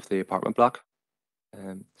front of the apartment block.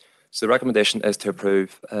 So the recommendation is to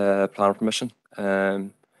approve plan permission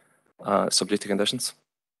subject to conditions.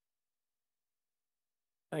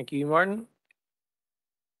 Thank you, Martin.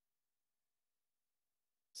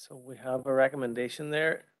 So we have a recommendation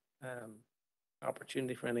there.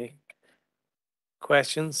 Opportunity for any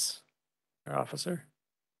questions, our officer.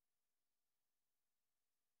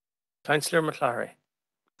 Councillor McClary.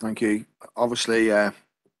 Thank you. Obviously, a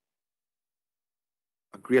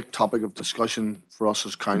great topic of discussion for us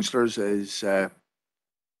as councillors is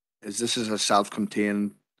this is a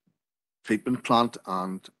self-contained treatment plant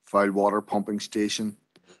and foul water pumping station,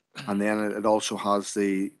 and then it also has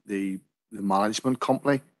the management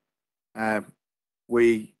company.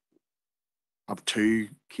 We have 2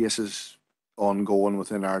 cases ongoing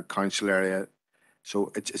within our council area,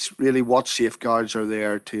 so it's really what safeguards are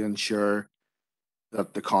there to ensure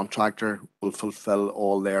that the contractor will fulfill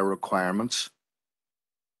all their requirements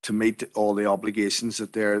to meet all the obligations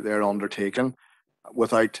that they're undertaking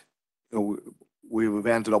without, we've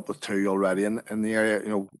ended up with 2 already in the area,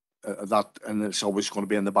 and it's always going to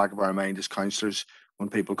be in the back of our mind as councillors when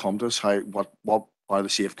people come to us, what are the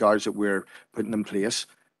safeguards that we're putting in place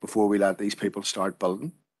before we let these people start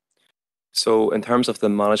building. So in terms of the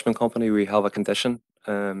management company, we have a condition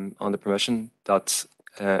on the permission that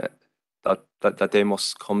they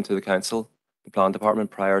must come to the council, the plan department,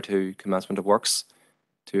 prior to commencement of works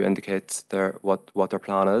to indicate what their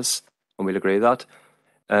plan is, and we'll agree that.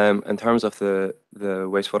 In terms of the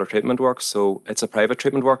wastewater treatment works, so it's a private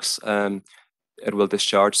treatment works. It will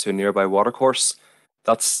discharge to a nearby watercourse.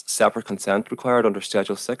 That's separate consent required under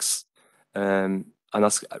Schedule 6, and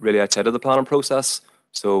that's really outside of the planning process.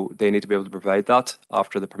 So they need to be able to provide that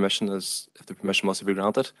after the permission if the permission must be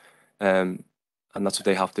granted, and that's what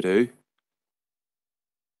they have to do.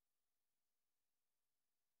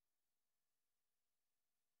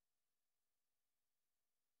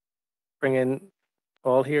 Bring in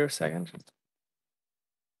Paul here a second.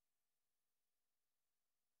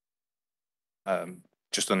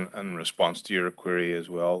 Just in response to your query as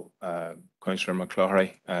well, Councillor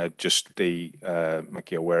McClary, just to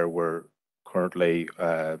make you aware, we're currently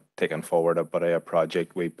taking forward a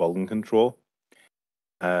project with building control.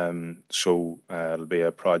 So it'll be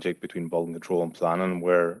a project between building control and planning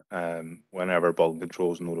where whenever building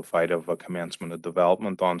control is notified of a commencement of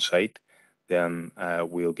development on site, then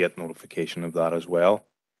we'll get notification of that as well.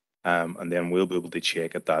 And then we'll be able to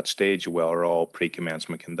check at that stage whether all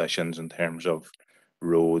pre-commencement conditions in terms of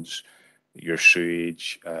roads, your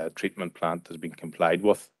sewage, treatment plant has been complied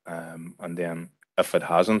with. And then if it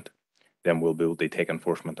hasn't, then we'll be able to take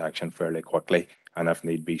enforcement action fairly quickly, and if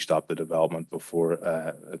need be, stop the development before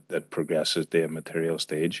it progresses to a material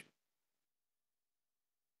stage.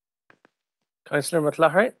 Councillor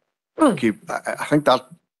McClary. Thank you. I think that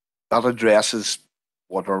addresses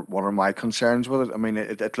what are my concerns with it. I mean,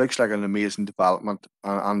 it looks like an amazing development,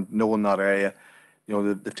 and knowing that area,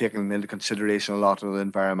 they've taken into consideration a lot of the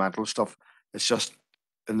environmental stuff. It's just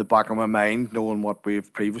in the back of my mind, knowing what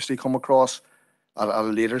we've previously come across at a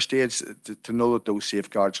later stage, to know that those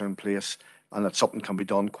safeguards are in place and that something can be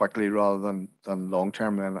done quickly rather than long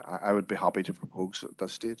term, then I would be happy to propose at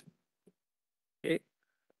this stage. Okay.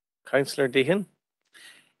 Councillor Deehan.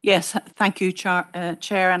 Yes, thank you, Chair,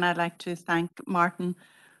 and I'd like to thank Martin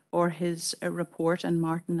for his report, and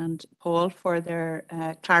Martin and Paul for their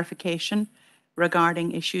clarification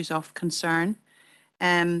regarding issues of concern.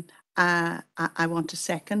 I want to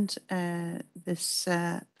second this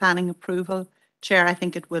planning approval. Chair, I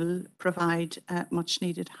think it will provide much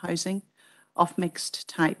needed housing of mixed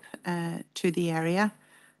type to the area,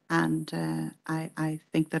 and I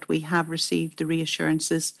think that we have received the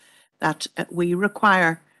reassurances that we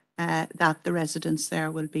require that the residents there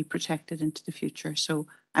will be protected into the future. So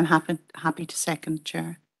I'm happy to second,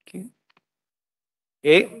 Chair. Thank you.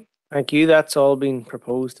 Okay, thank you. That's all been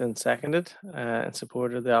proposed and seconded in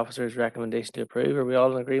support of the officer's recommendation to approve. Are we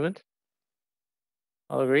all in agreement?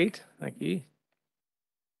 All agreed? Thank you.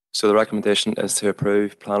 So the recommendation is to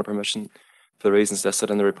approve plan permission for the reasons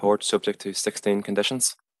listed in the report, subject to 16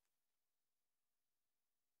 conditions.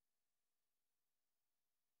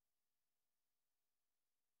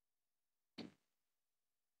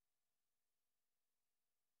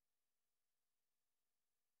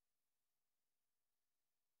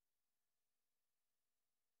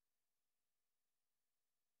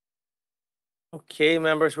 Okay,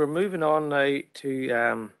 members, we're moving on now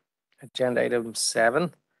to agenda item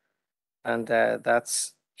 7, and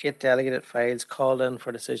that's 8 delegated files called in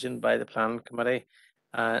for decision by the planning committee,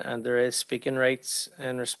 and there is speaking rights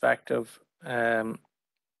in respect of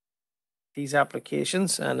these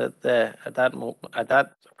applications. And at that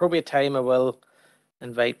appropriate time, I will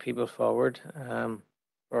invite people forward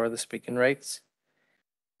for the speaking rights.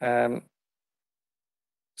 So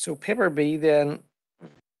paper B then,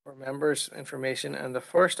 for members' information, and the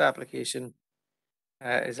first application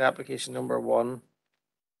is application number 1,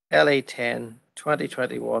 LA10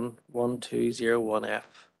 2021 1201F.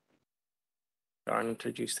 Darren,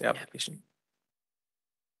 introduce the application.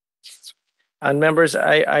 And members,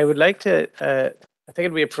 I would like to, I think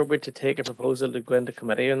it'd be appropriate to take a proposal to go into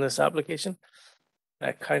committee on this application.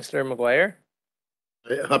 Councillor Maguire.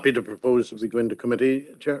 Happy to propose that we go into committee,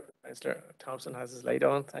 Chair. Councillor Thompson has his light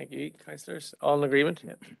on. Thank you, councillors. All in agreement?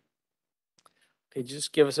 Yeah. Okay,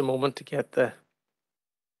 just give us a moment to get the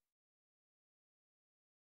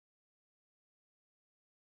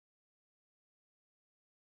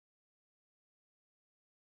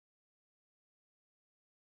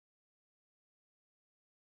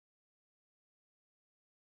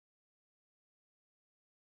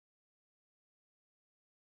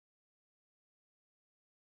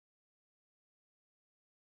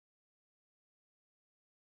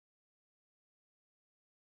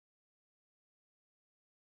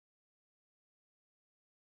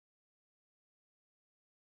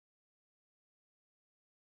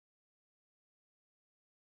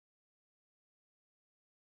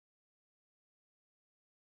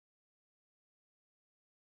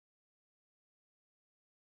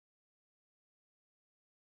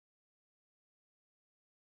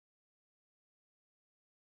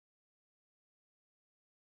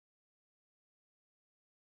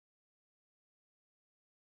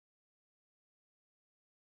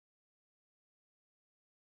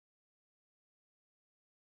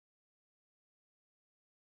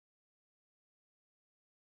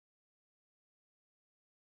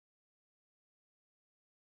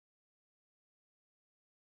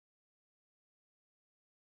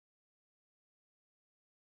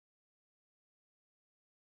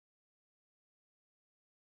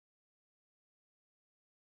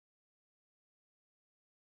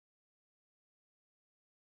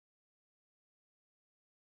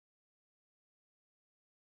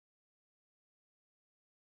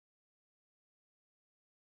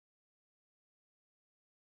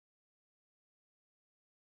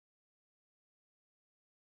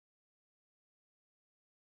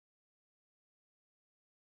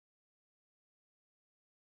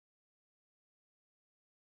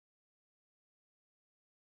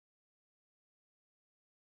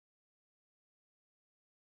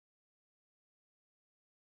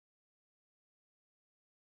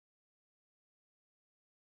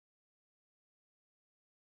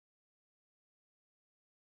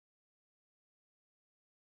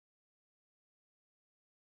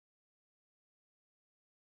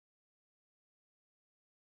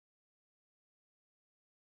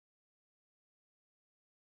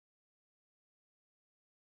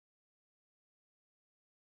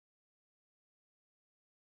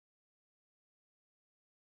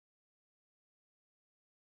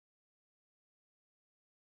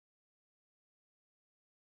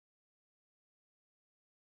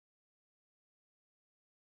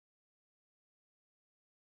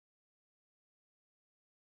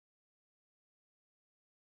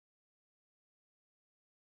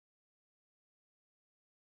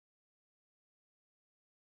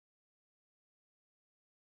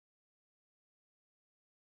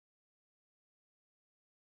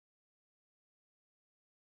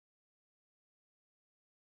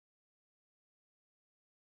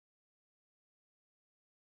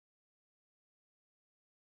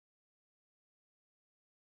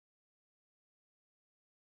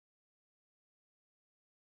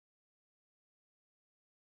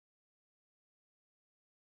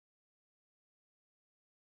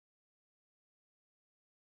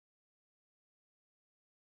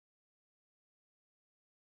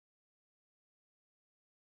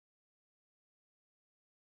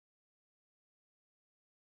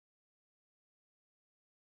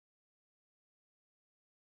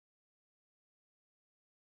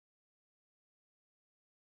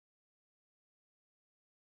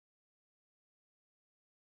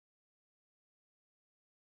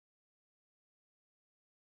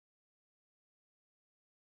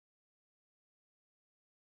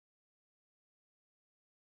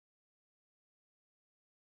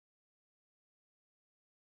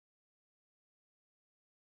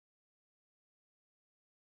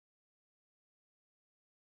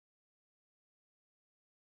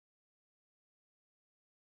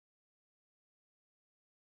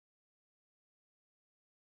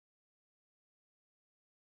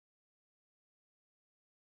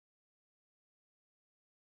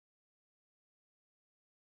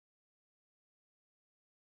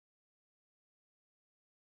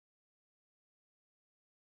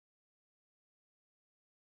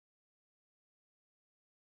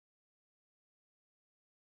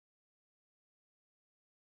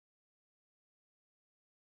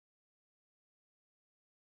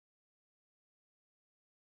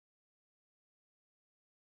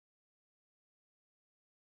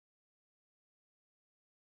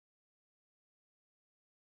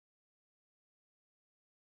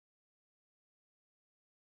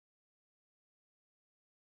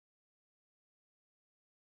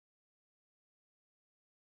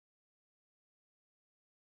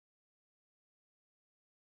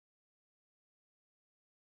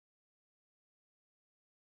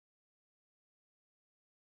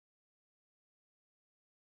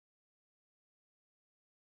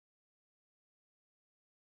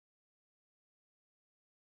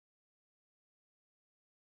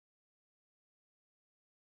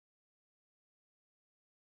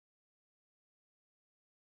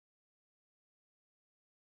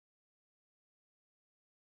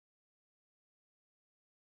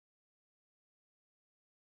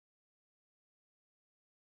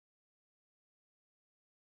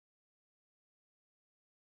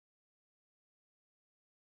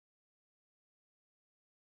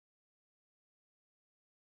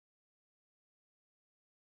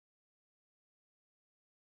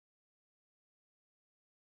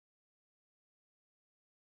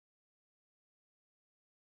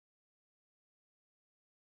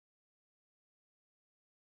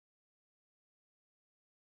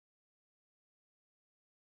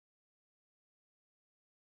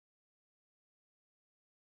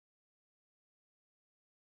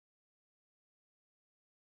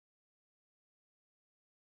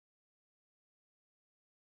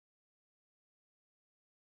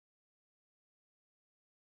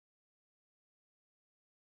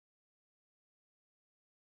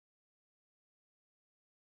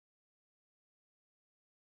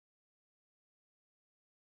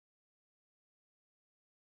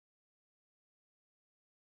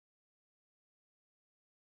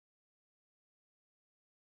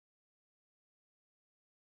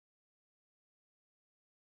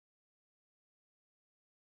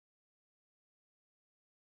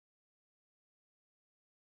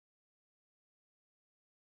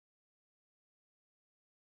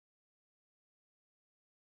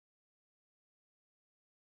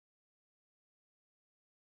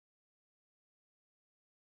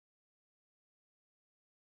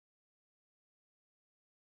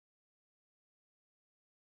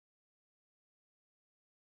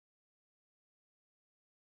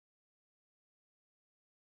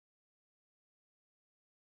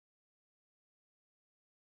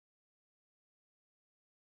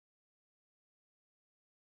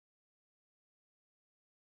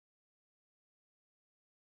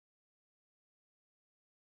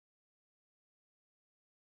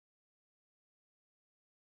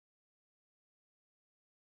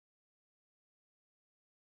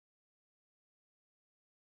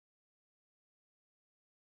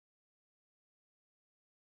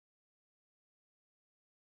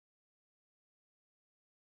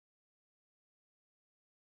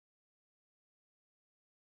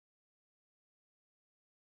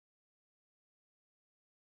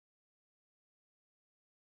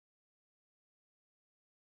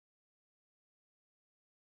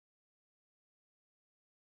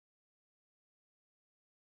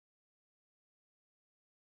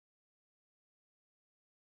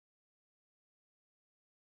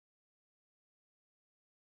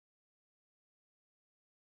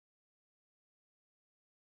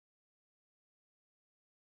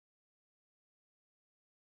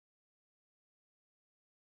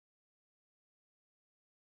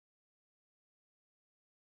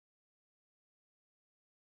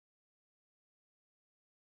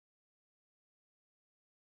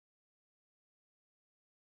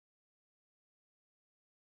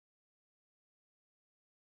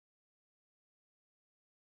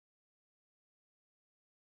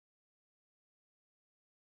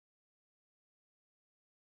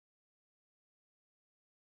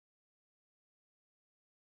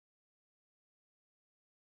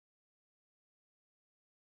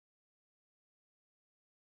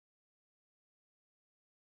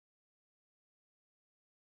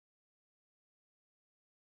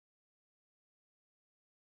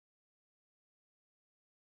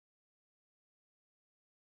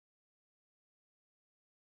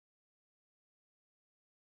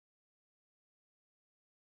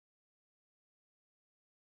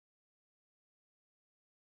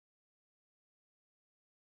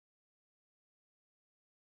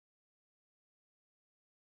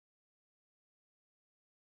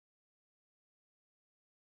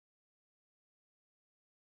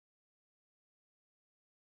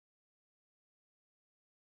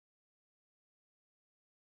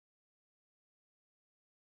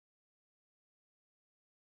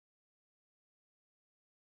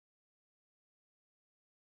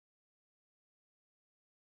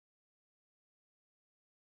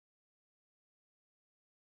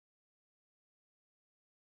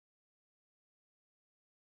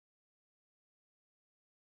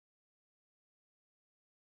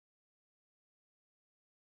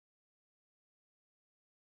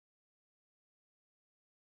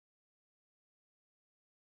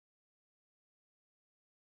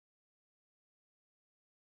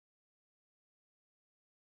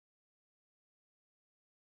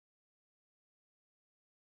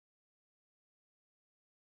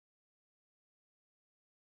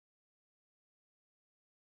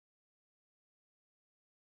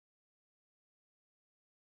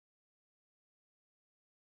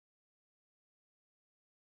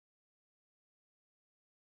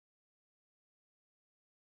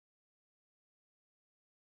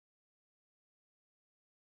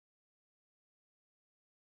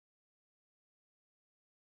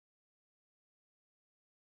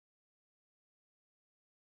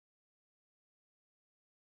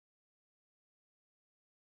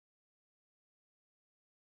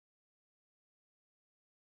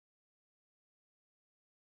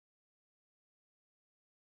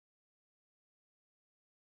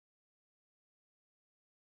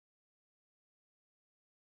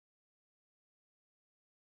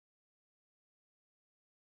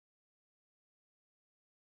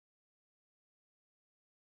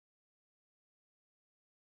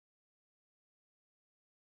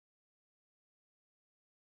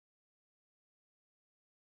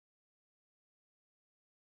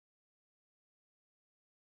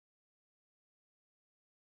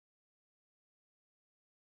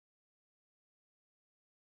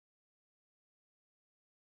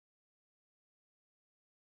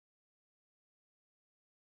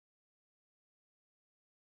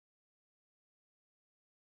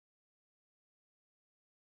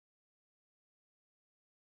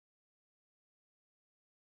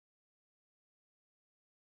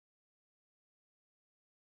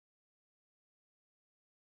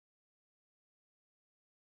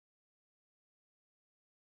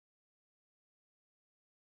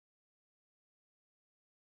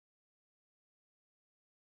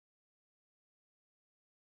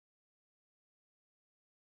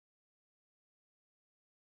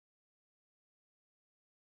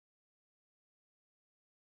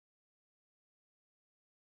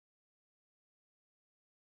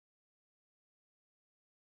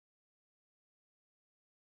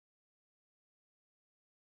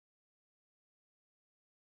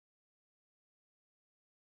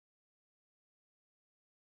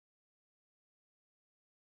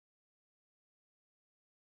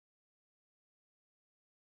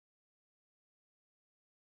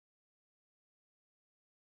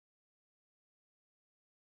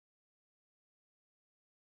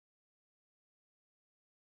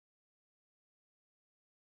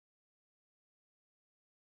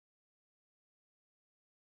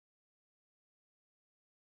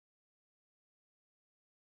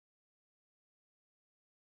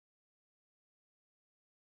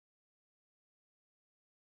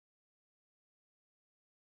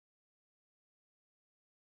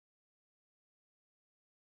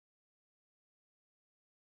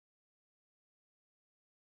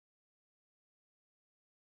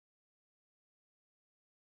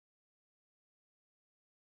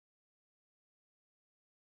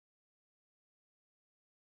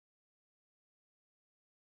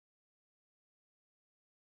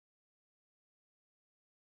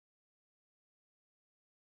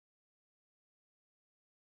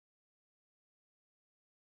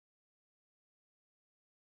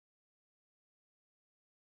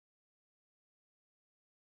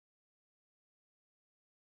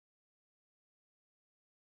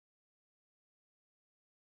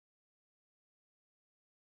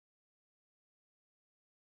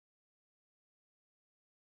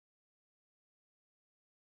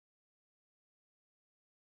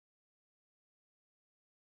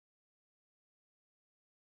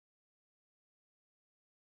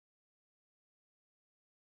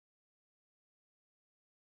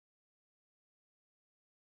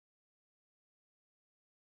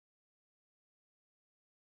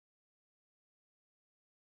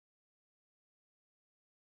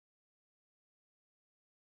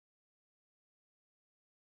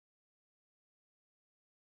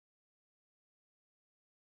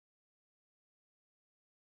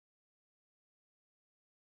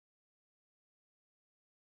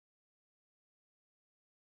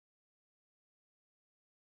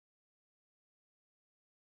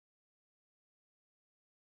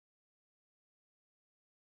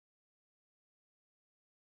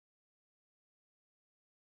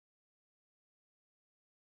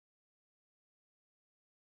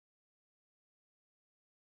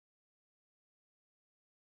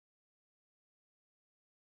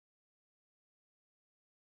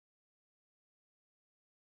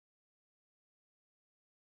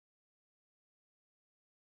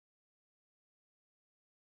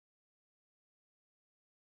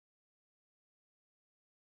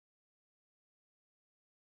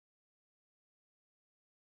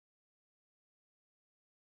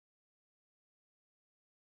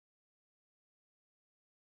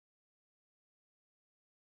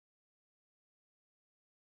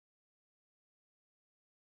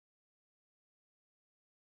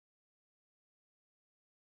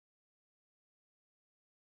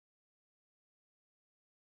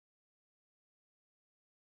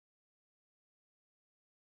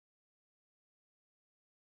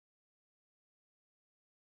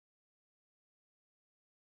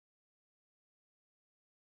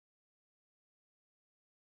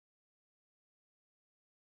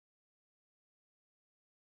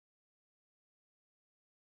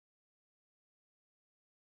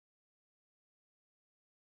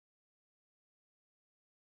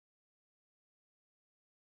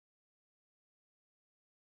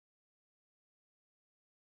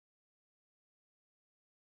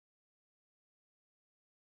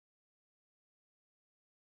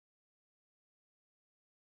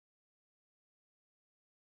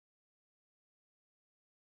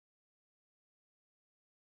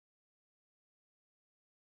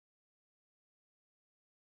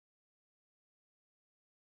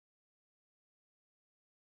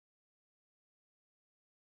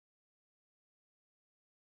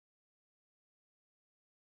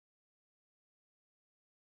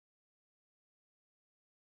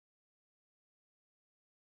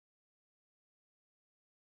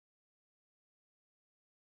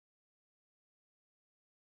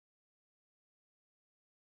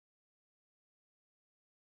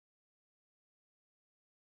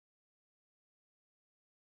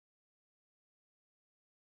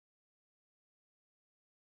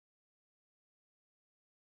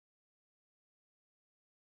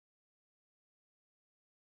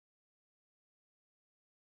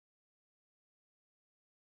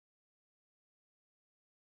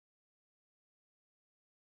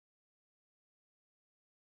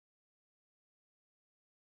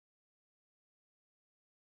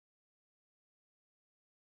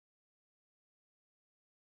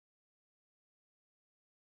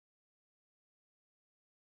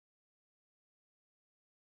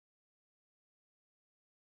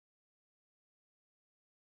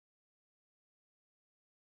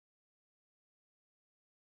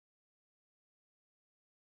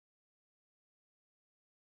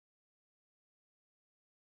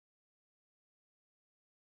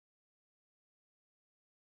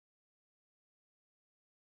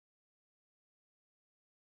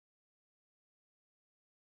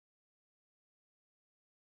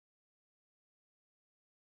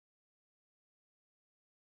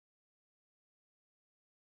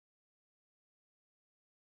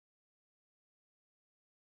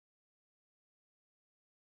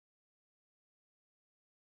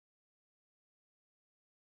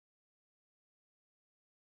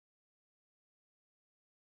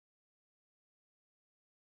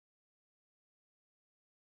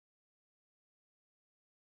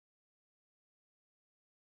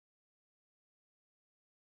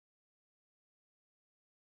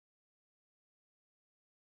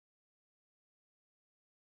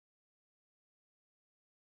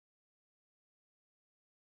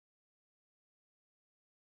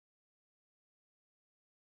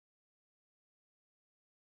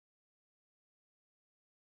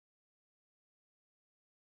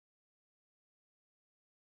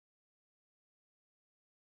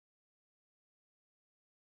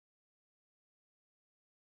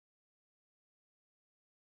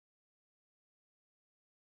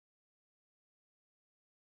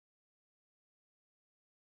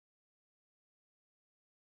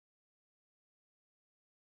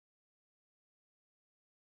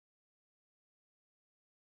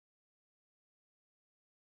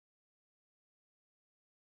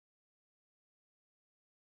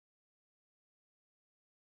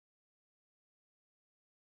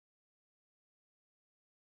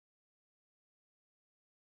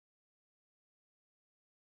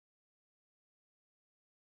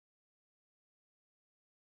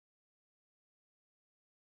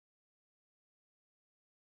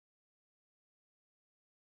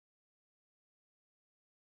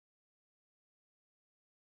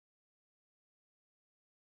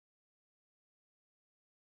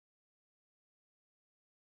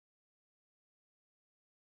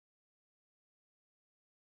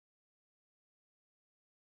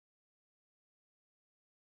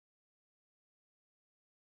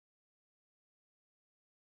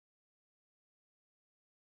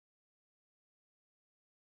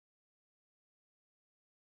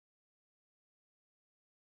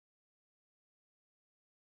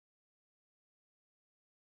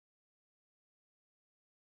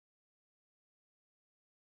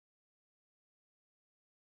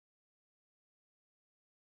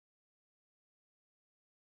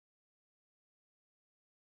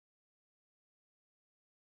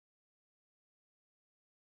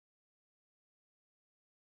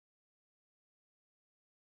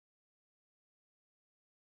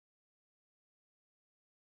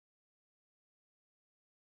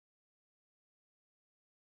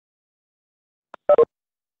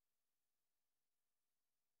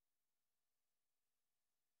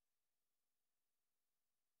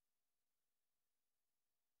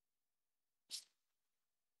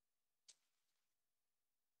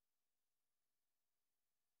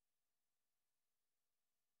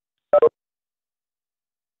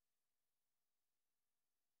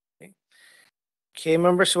Okay,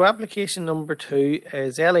 members, so application number 2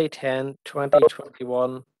 is LA 10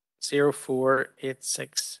 2021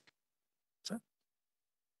 0486.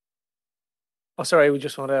 Oh, sorry, we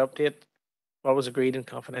just want to update what was agreed in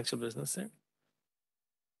confidential business there.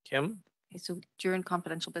 Kim? Okay, so during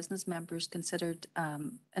confidential business, members considered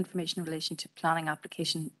information in relation to planning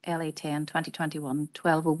application LA 10 2021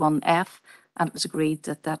 1201F, and it was agreed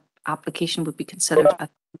that that application would be considered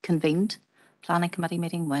at convened planning committee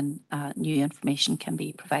meeting when new information can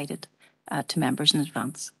be provided to members in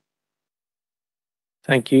advance.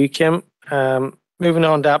 Thank you, Kim. Moving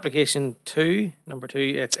on to application 2, number 2,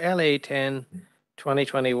 it's LA 10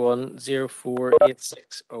 2021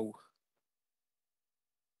 0486.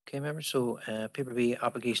 Okay, members, so paper B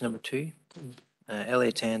application number 2,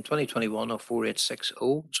 LA 10 2021 04860.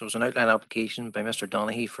 So it's an outline application by Mr.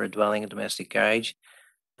 Donaghy for a dwelling and domestic garage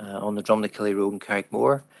on the Drumnakilly Road in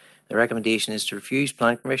Carrickmore. The recommendation is to refuse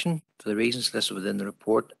planning permission for the reasons listed within the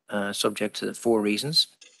report, subject to the 4 reasons.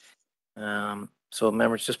 So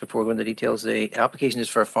members, just before we go into details, the application is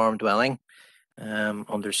for a farm dwelling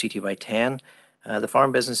under CTY 10. The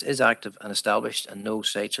farm business is active and established, and no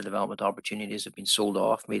sites or development opportunities have been sold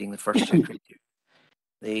off, meeting the first 2 criteria.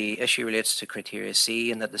 The issue relates to criteria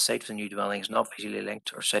C, in that the site for the new dwelling is not visually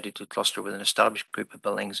linked or sited to cluster with an established group of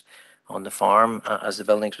buildings on the farm, as the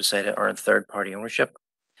buildings beside it are in third-party ownership.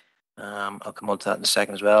 I'll come on to that in a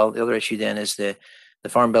second as well. The other issue then is the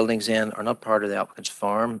farm buildings then are not part of the applicant's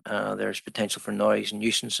farm. There's potential for noise,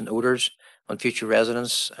 nuisance and odours on future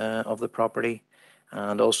residents of the property,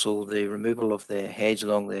 and also the removal of the hedge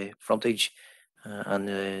along the frontage and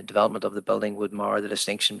the development of the building would mar the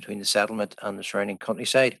distinction between the settlement and the surrounding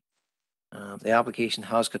countryside. The application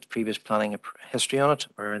has got previous planning history on it,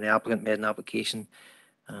 where the applicant made an application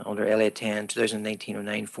under LA 10 2019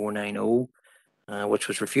 9490, which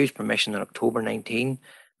was refused permission in October 19,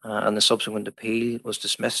 and the subsequent appeal was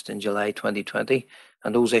dismissed in July 2020.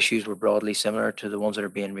 And those issues were broadly similar to the ones that are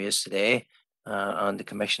being raised today, and the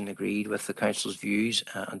Commission agreed with the Council's views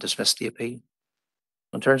and dismissed the appeal.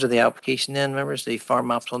 In terms of the application then, members, the farm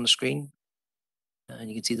map's on the screen, and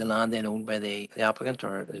you can see the land then owned by the applicant,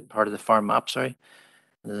 or part of the farm map, sorry,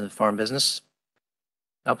 the farm business.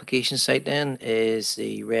 Application site then is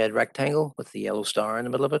the red rectangle with the yellow star in the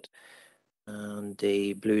middle of it. And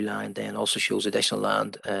the blue line then also shows additional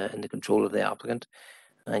land in the control of the applicant.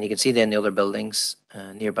 And you can see then the other buildings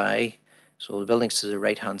nearby. So the buildings to the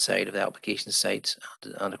right-hand side of the application site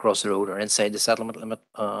and across the road are inside the settlement limit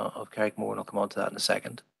of Carrickmore, and I'll come on to that in a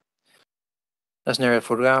second. That's an aerial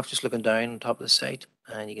photograph just looking down on top of the site,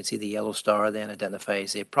 and you can see the yellow star then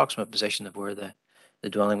identifies the approximate position of where the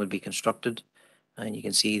dwelling would be constructed. And you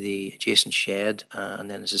can see the adjacent shed, and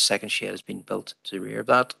then there's a second shed has been built to the rear of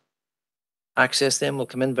that. Access then will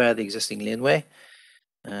come in via the existing laneway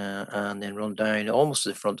and then run down almost to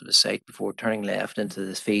the front of the site before turning left into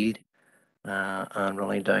this field and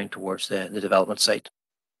running down towards the development site.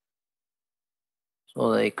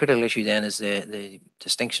 So the critical issue then is the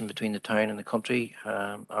distinction between the town and the country,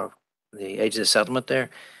 or the edge of the settlement there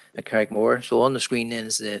at Carrickmore. So on the screen then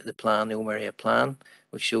is the plan, the home area plan,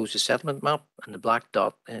 which shows the settlement map, and the black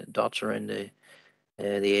dots around the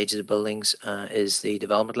edge of the buildings is the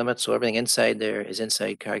development limit. So everything inside there is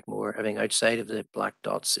inside Carrickmore. Everything outside of the black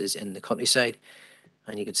dots is in the countryside.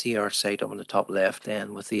 And you can see our site up on the top left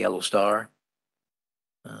then with the yellow star.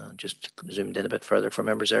 Just zoomed in a bit further for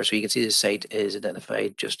members there. So you can see the site is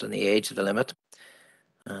identified just on the edge of the limit,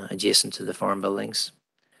 adjacent to the farm buildings.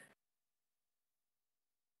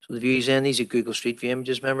 So the views then, these are Google Street View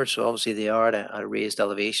images, members. So obviously they are at a raised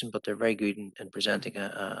elevation, but they're very good in presenting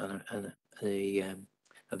a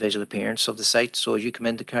visual appearance of the site. So as you come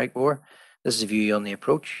into Carrickmore, this is a view on the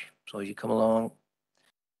approach. So as you come along,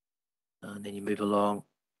 and then you move along,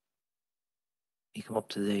 you come up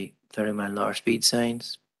to the 30-mile-an-hour speed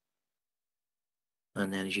signs.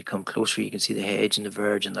 And then as you come closer, you can see the hedge and the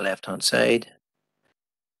verge on the left-hand side.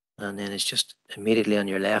 And then it's just immediately on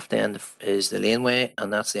your left end is the laneway,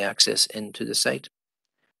 and that's the access into the site.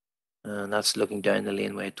 And that's looking down the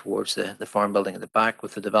laneway towards the farm building at the back,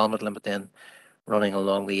 with the development limit then running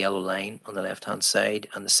along the yellow line on the left-hand side,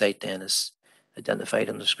 and the site then is identified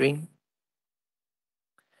on the screen.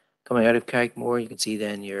 Coming out of Carrickmore, you can see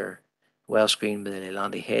then your well screen with the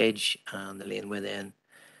Landy hedge and the laneway then,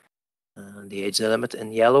 and the edge of the limit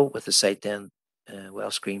in yellow, with the site then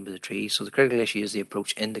well screened by the trees. So the critical issue is the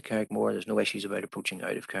approach into Carrickmore. There's no issues about approaching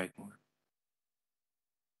out of Carrickmore.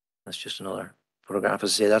 That's just another photograph.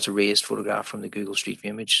 As I say, that's a raised photograph from the Google Street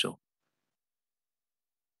View image. So,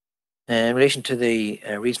 in relation to the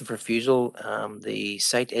reason for refusal, the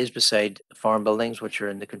site is beside farm buildings which are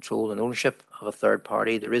in the control and ownership of a third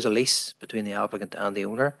party. There is a lease between the applicant and the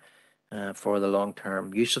owner for the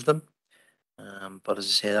long-term use of them. But as I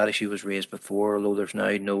say, that issue was raised before, although there's now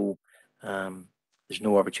there's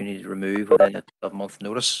no opportunity to remove within a 12-month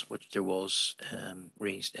notice, which there was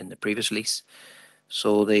raised in the previous lease.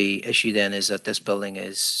 So the issue then is that this building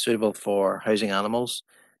is suitable for housing animals,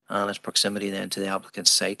 and its proximity then to the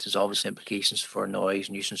applicant's site has obvious implications for noise,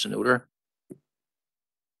 nuisance and odour.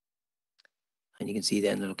 And you can see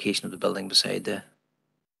then the location of the building beside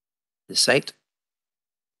the site.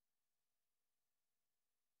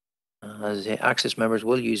 As I say, access members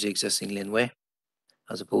will use the existing laneway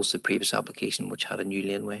as opposed to the previous application which had a new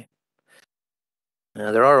laneway.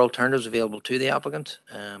 There are alternatives available to the applicant,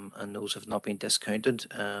 and those have not been discounted.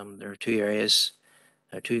 There are two areas,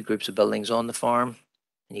 two groups of buildings on the farm,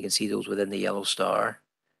 and you can see those within the yellow star,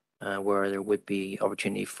 where there would be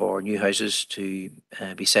opportunity for new houses to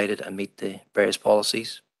be sited and meet the various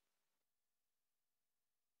policies.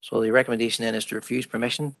 So the recommendation then is to refuse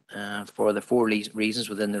permission for the 4 reasons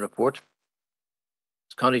within the report.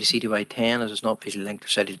 It's contrary to CTY 10 as it's not visually linked or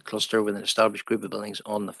sited to cluster with an established group of buildings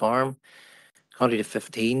on the farm. Contrary to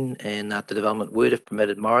 15 in that the development would have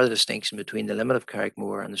permitted more the distinction between the limit of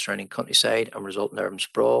Carrickmore and the surrounding countryside and result in urban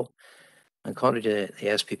sprawl. And contrary to the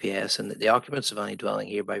SPPS, and that the occupants of any dwelling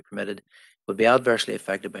hereby permitted would be adversely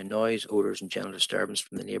affected by noise, odours and general disturbance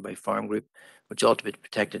from the nearby farm group, which ought to be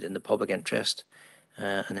protected in the public interest.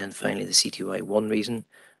 And then finally the CTY 1 reason,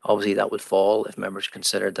 obviously that would fall if members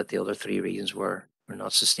considered that the other 3 reasons were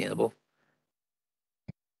not sustainable.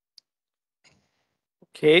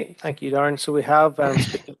 Okay, thank you, Darren. So we have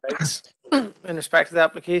speaking rights in respect to the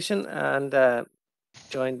application, and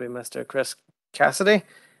joined by Mr. Chris Cassidy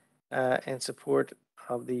in support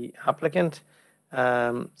of the applicant.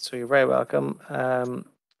 So you're very welcome,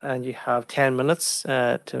 and you have 10 minutes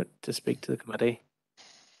to speak to the committee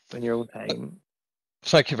in your own time.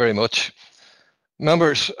 Thank you very much.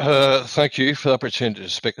 Members, thank you for the opportunity to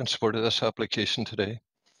speak in support of this application today.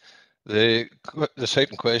 The site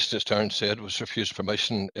in question, as Darren said, was refused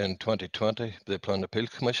permission in 2020 by the Plan Appeal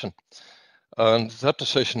Commission. And that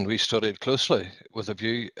decision we studied closely with a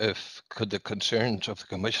view if could the concerns of the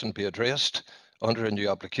Commission be addressed under a new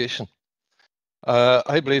application.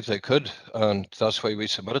 I believe they could, and that's why we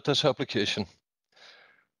submitted this application.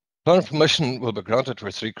 Planning permission will be granted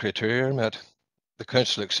where 3 criteria are met. The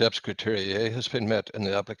Council accepts criteria A has been met and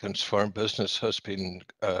the applicant's farm business has been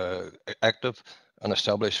active and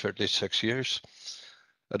established for at least 6 years.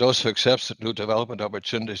 It also accepts that no development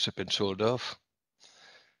opportunities have been sold off.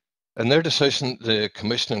 In their decision, the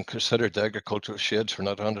Commission considered the agricultural sheds were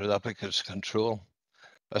not under the applicant's control,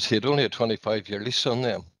 as he had only a 25-year lease on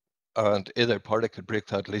them, and either party could break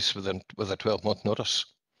that lease with a 12-month notice.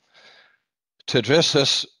 To address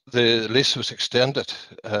this, the lease was extended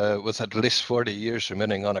with at least 40 years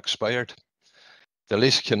remaining unexpired. The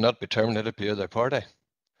lease cannot be terminated by either party.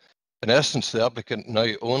 In essence, the applicant now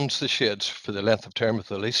owns the sheds for the length of term of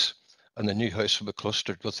the lease, and the new house will be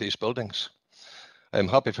clustered with these buildings. I'm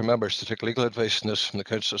happy for members to take legal advice on this from the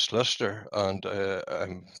Council solicitor, and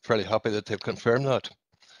I'm fairly happy that they've confirmed that.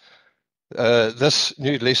 This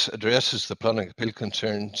new lease addresses the planning appeal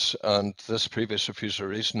concerns, and this previous refusal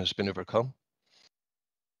reason has been overcome.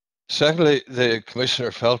 Secondly, the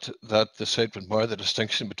Commissioner felt that the site would mar the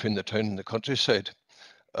distinction between the town and the countryside,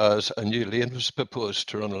 as a new lane was proposed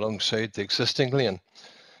to run alongside the existing lane,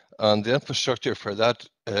 and the infrastructure for that,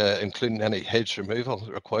 including any hedge removal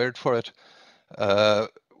required for it,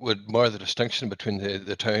 would mar the distinction between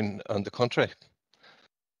the town and the country.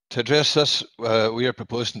 To address this, we are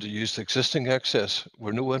proposing to use the existing access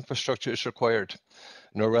where no infrastructure is required,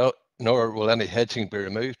 nor will any hedging be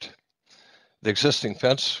removed. The existing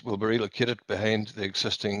fence will be relocated behind the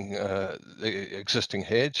existing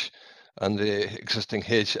hedge, and the existing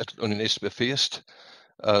hedge only needs to be faced.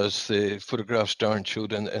 As the photographs Darren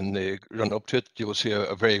showed in the run up to it, you will see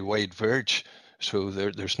a very wide verge, so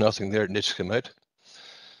there's nothing there that needs to come out.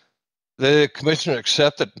 The Commissioner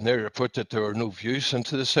accepted in their report that there were no views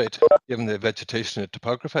into the site, given the vegetation and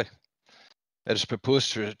topography. It is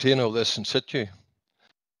proposed to retain all this in situ.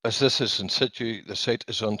 As this is in situ, the site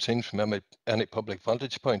is unseen from any public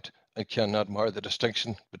vantage point and cannot mar the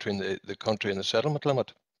distinction between the country and the settlement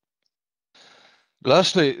limit.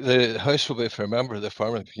 Lastly, the house will be for a member of the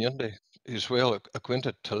farming community who is well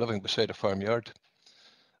acquainted to living beside a farmyard.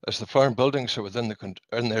 As the farm buildings are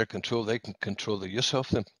in their control, they can control the use of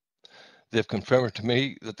them. They've confirmed to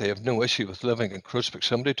me that they have no issue with living in close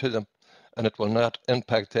proximity to them, and it will not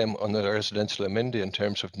impact them on their residential amenity in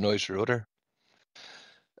terms of noise or odour.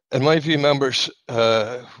 In my view, members,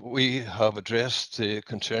 we have addressed the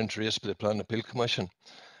concerns raised by the Planning Appeal Commission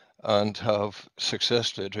and have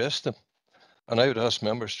successfully addressed them. And I would ask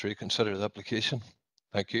members to reconsider the application.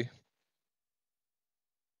 Thank you.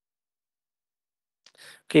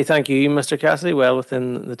 Okay, thank you, Mr. Cassidy. Well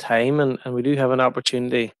within the time, and we do have an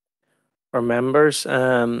opportunity for members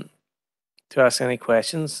to ask any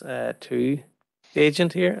questions to the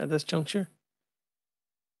agent here at this juncture.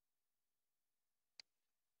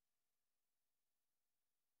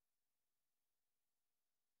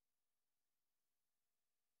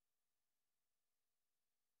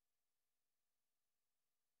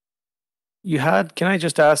 You had, can I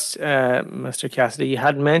just ask, Mr. Cassidy, you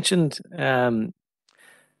had mentioned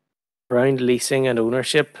around leasing and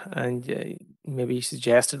ownership, and maybe you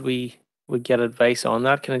suggested we would get advice on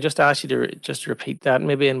that. Can I just ask you to just repeat that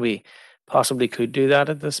maybe, and we possibly could do that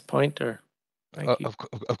at this point, or? Thank you.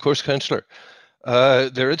 Of course, Councillor.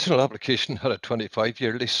 The original application had a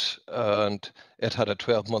 25-year lease and it had a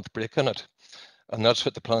 12-month break in it. And that's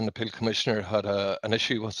what the Planning Appeal Commissioner had an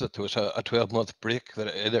issue with, that there was a 12-month break,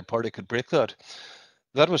 that either party could break that.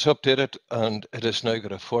 That was updated and it has now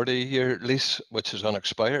got a 40-year lease, which is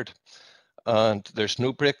unexpired. And there's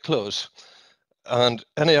no break clause. And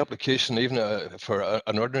any application, even for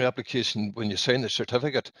an ordinary application, when you sign the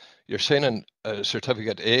certificate, you're signing a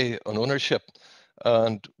certificate A on ownership.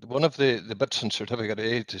 And one of the bits in certificate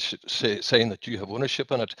A to saying that you have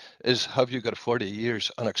ownership in it is, have you got 40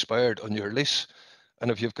 years unexpired on your lease? And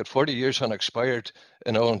if you've got 40 years unexpired,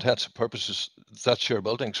 in all intents and purposes, that's your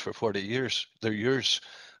buildings for 40 years. They're yours.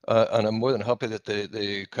 And I'm more than happy that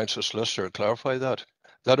the council solicitor clarify that.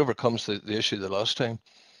 That overcomes the issue the last time.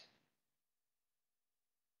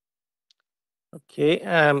 Okay,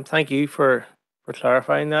 thank you for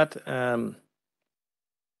clarifying that.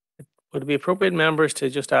 Would it be appropriate, members, to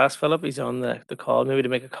just ask Philip, he's on the call, maybe to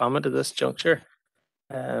make a comment at this juncture?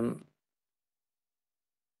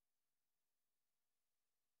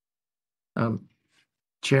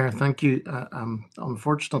 Chair, thank you.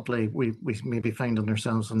 Unfortunately, we may be finding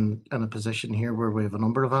ourselves in a position here where we have a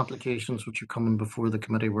number of applications which are coming before the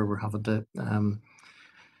committee, where we're having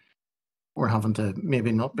to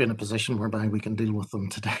maybe not be in a position whereby we can deal with them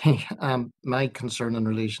today. My concern in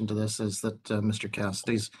relation to this is that Mr.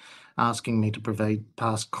 Cassidy's asking me to provide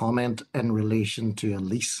past comment in relation to a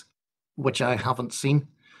lease, which I haven't seen.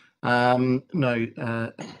 Now,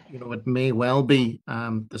 it may well be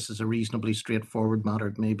this is a reasonably straightforward matter.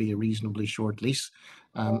 It may be a reasonably short lease.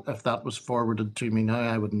 If that was forwarded to me now,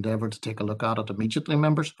 I would endeavour to take a look at it immediately,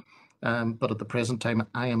 members. But at the present time,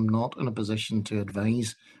 I am not in a position to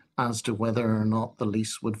advise as to whether or not the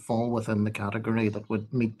lease would fall within the category that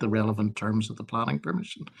would meet the relevant terms of the planning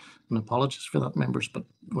permission. And apologies for that, members, but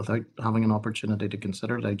without having an opportunity to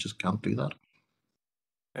consider it, I just can't do that.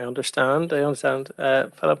 I understand,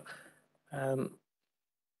 Philip.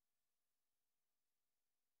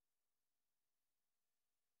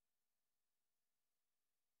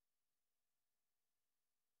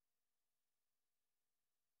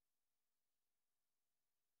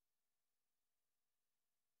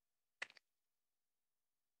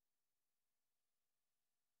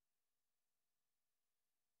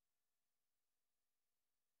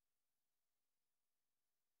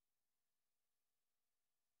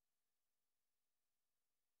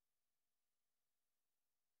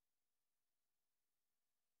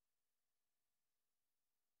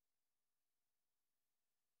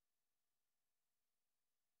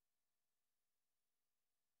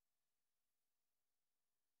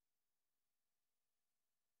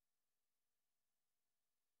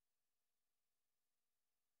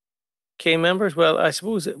 Okay, members. Well, I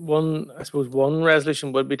suppose one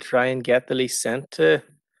resolution would be to try and get the lease sent to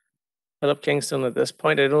Philip Kingston at this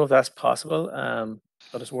point. I don't know if that's possible,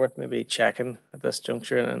 but it's worth maybe checking at this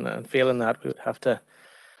juncture, and failing that, we'd have to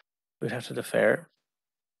defer.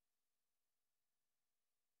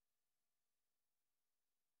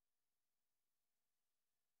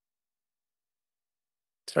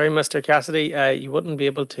 Sorry, Mr. Cassidy, you wouldn't be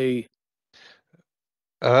able to.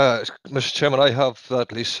 Mr. Chairman, I have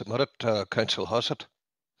that lease submitted. Council has it.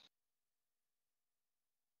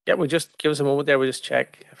 Yeah, we'll just give us a moment there. We'll just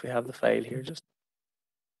check if we have the file here. Just.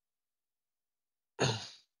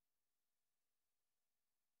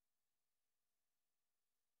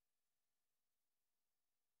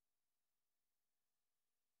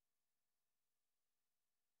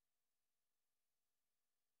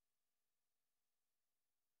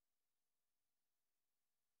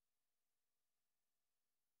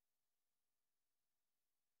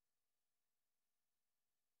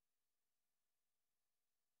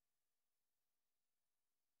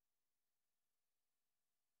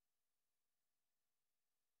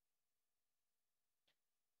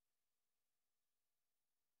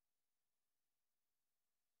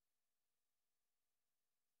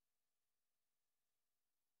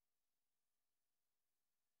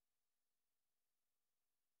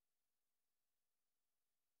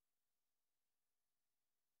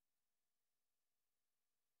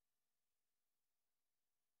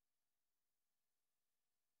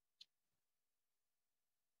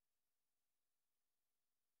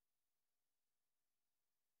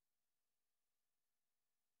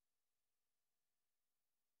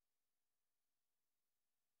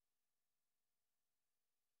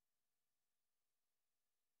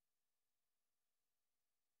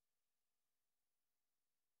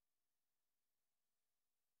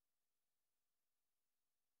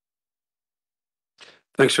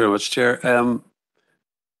 Thanks very much, Chair.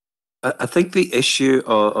 I think the issue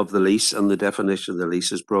of the lease and the definition of the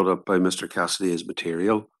lease is brought up by Mr. Cassidy as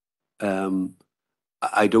material.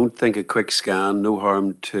 I don't think a quick scan, no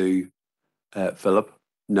harm to Philip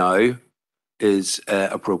now, is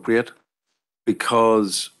appropriate,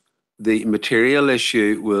 because the material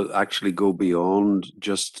issue will actually go beyond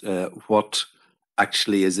just what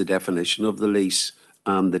actually is the definition of the lease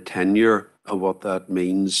and the tenure and what that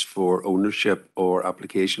means for ownership or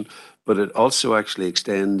application, but it also actually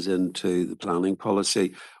extends into the planning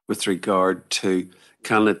policy with regard to,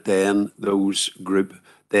 can it then, those group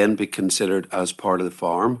then be considered as part of the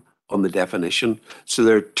farm on the definition? So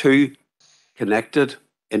they're two connected,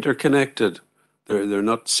 interconnected. They're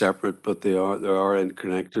not separate, but they are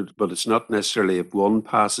interconnected. But it's not necessarily if one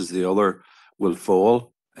passes, the other will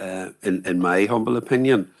fall, in my humble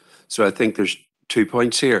opinion. So I think there's 2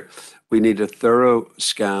 points here. We need a thorough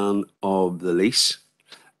scan of the lease,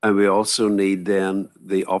 and we also need then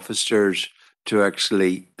the officers to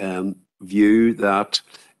actually view that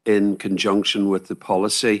in conjunction with the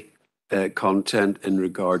policy content in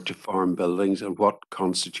regard to farm buildings and what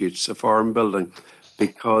constitutes a farm building,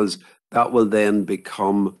 because that will then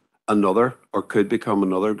become another, or could become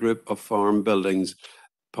another, group of farm buildings,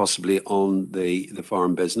 possibly on the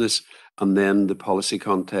farm business. And then the policy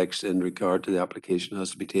context in regard to the application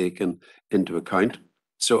has to be taken into account.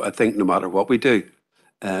 So I think no matter what we do,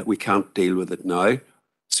 we can't deal with it now.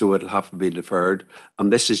 So it'll have to be deferred.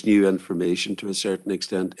 And this is new information to a certain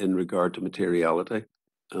extent in regard to materiality.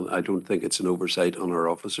 And I don't think it's an oversight on our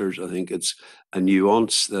officers. I think it's a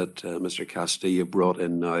nuance that Mr. Cassidy brought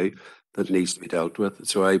in now that needs to be dealt with.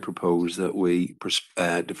 So I propose that we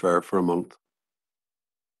defer for a month.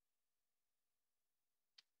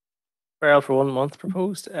 Deferral for 1 month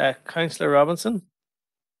proposed. Councillor Robinson?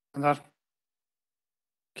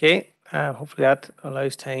 Okay, hopefully that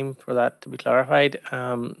allows time for that to be clarified.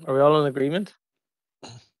 Are we all in agreement?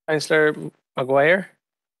 Councillor Maguire?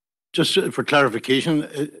 Just for clarification,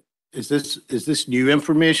 is this new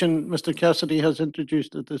information Mr. Cassidy has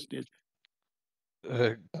introduced at this stage?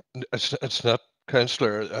 It's not,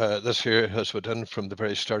 Councillor. This here has been in from the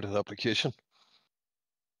very start of the application.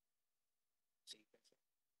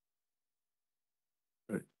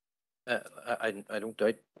 I don't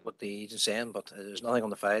doubt what the agent's saying, but there's nothing on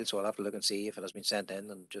the file, so I'll have to look and see if it has been sent in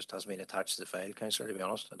and just hasn't been attached to the file, Councillor, to be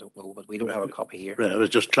honest. I don't know, but we don't have a copy here. Right, I was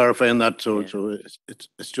just clarifying that, so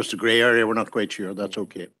it's just a grey area, we're not quite sure, that's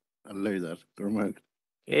okay. I'll allow that, never mind.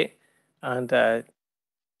 Okay, and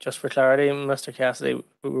just for clarity, Mr. Cassidy,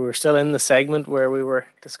 we were still in the segment where we were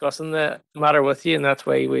discussing the matter with you, and that's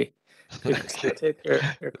why we could facilitate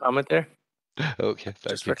your comment there. Okay,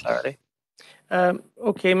 just for clarity.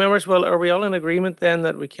 Okay, members, well, are we all in agreement then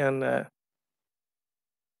that we can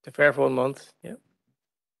defer for 1 month? Yeah.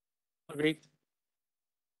 Agreed.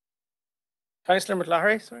 Councillor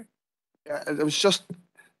McLahry, sorry. Yeah, it was just,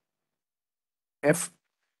 if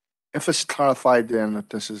it's clarified then that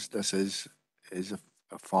this is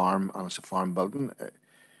a farm and it's a farm building,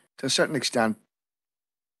 to a certain extent,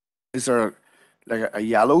 is there like a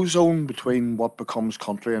yellow zone between what becomes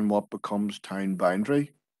country and what becomes town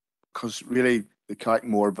boundary? Because really, the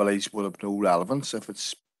Carrickmore village would have no relevance if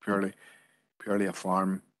it's purely a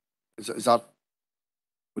farm. Would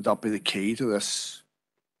that be the key to this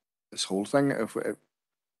whole thing? If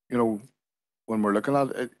you know, when we're looking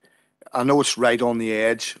at it, I know it's right on the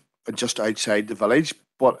edge, just outside the village.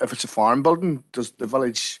 But if it's a farm building, does the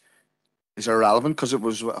village, is there relevant? Because it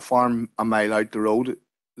was a farm a mile out the road,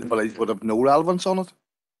 the village would have no relevance on it.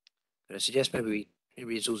 I suggest maybe we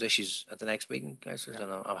raise those issues at the next meeting, councillors,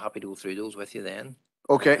 and I'm happy to go through those with you then.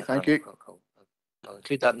 Okay, thank you. I'll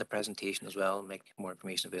include that in the presentation as well and make more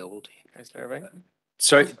information available to you. Councillor Irving?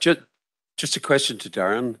 Sorry, just a question to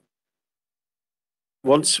Darren.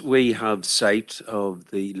 Once we have sight of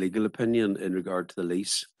the legal opinion in regard to the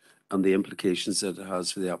lease and the implications that it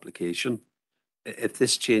has for the application, if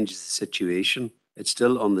this changes the situation, it's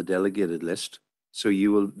still on the delegated list. So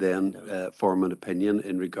you will then form an opinion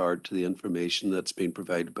in regard to the information that's been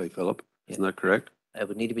provided by Philip. Isn't that correct? It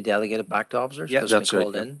would need to be delegated back to officers. Yeah, because it's that's been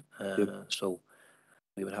right. called in. So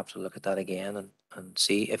we would have to look at that again and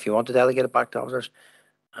see if you want to delegate it back to officers.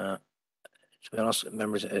 To be honest,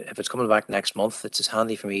 members, if it's coming back next month, it's as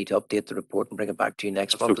handy for me to update the report and bring it back to you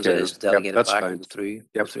next month as it is to delegate it back and go through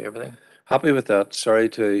everything. Happy with that. Sorry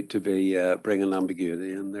to be bringing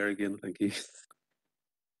ambiguity in there again. Thank you.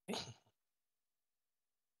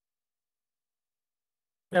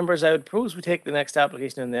 Members, I would propose we take the next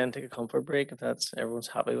application and then take a comfort break if that's everyone's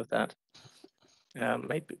happy with that.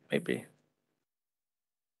 Might be.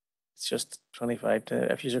 It's just 25 to,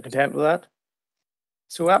 if you're content with that.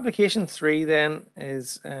 So application 3 then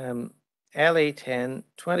is LA 10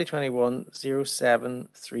 2021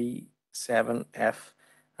 0737F,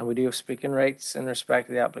 and we do have speaking rights in respect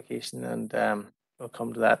to the application, and we'll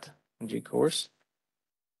come to that in due course.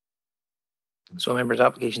 So members,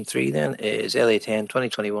 application 3 then is LA 10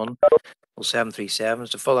 2021 0737.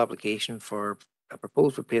 It's a full application for a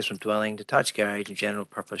proposed replacement dwelling, detached garage and general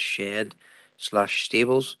purpose shed /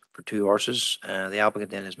 stables for 2 horses. The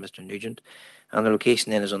applicant then is Mr. Nugent, and the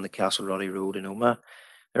location then is on the Castle Roddy Road in Omagh.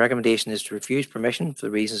 The recommendation is to refuse permission for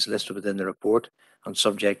the reasons listed within the report and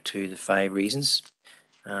subject to the 5 reasons.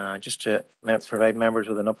 Just to provide members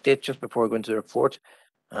with an update just before we go into the report,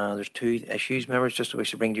 there's 2 issues, members, just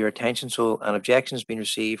wish to bring to your attention. So an objection has been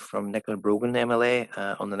received from Nicola Brogan, MLA,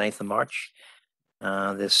 on the 9th of March.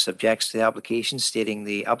 This objects to the application, stating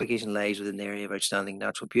the application lies within the area of outstanding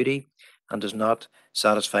natural beauty and does not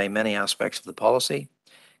satisfy many aspects of the policy.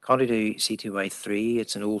 Contrary to CTY 3,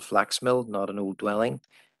 it's an old flax mill, not an old dwelling,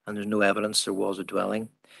 and there's no evidence there was a dwelling.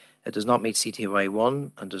 It does not meet CTY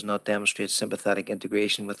 1 and does not demonstrate sympathetic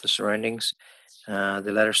integration with the surroundings. The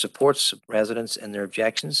letter supports residents in their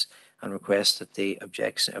objections and requests that the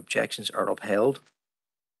objections are upheld.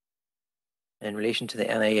 In relation to the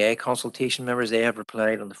NIA consultation, members, they have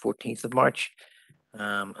replied on the 14th of March.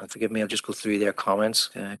 And forgive me, I'll just go through their comments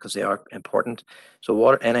because they are important.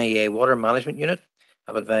 So NIA Water Management Unit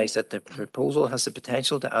have advised that the proposal has the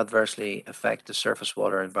potential to adversely affect the surface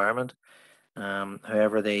water environment.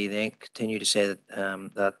 However, they then continue to say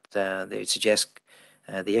that they suggest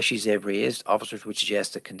the issues they've raised. Officers would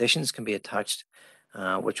suggest that conditions can be attached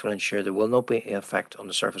which will ensure there will not be an effect on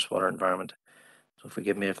the surface water environment. So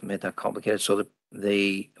forgive me if I made that complicated. So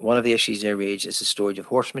one of the issues they raised is the storage of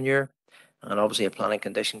horse manure, and obviously a planning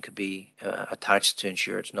condition could be attached to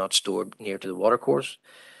ensure it's not stored near to the watercourse.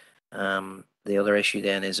 The other issue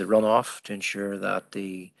then is a runoff to ensure that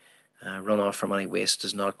the runoff from any waste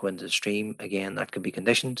does not go into the stream. Again, that could be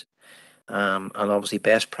conditioned. And obviously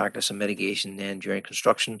best practice and mitigation then during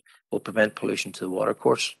construction will prevent pollution to the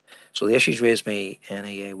watercourse. So the issues raised by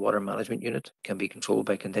NIA Water Management Unit can be controlled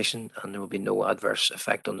by condition, and there will be no adverse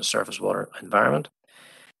effect on the surface water environment.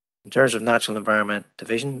 In terms of Natural Environment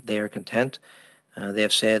Division, they are content. They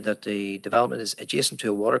have said that the development is adjacent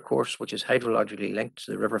to a watercourse which is hydrologically linked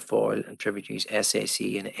to the River Foyle and tributaries SAC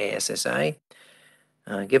and ASSI.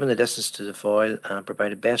 Given the distance to the Foyle and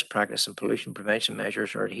provided best practice and pollution prevention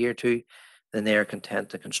measures are adhered to, then they are content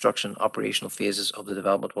the construction operational phases of the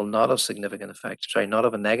development will not have not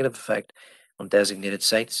have a negative effect on designated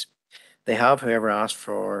sites. They have, however, asked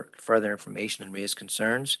for further information and raised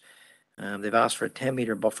concerns. They've asked for a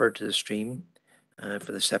 10-metre buffer to the stream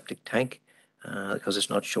for the septic tank because it's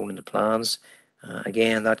not shown in the plans.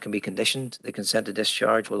 Again, that can be conditioned. The consent to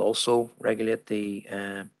discharge will also regulate the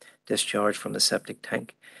discharge from the septic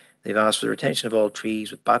tank. They've asked for the retention of all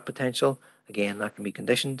trees with bat potential. Again, that can be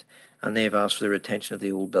conditioned. And they've asked for the retention of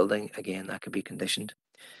the old building. Again, that could be conditioned.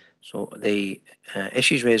 So the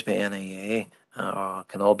issues raised by NIA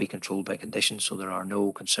can all be controlled by conditions, so there are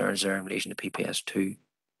no concerns there in relation to PPS 2.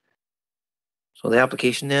 So the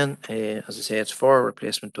application then, as I say, it's for a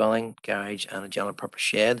replacement dwelling, garage and a general purpose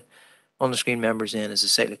shed. On the screen, members, then is the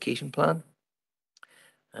site location plan.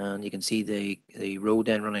 And you can see the road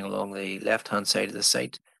then running along the left-hand side of the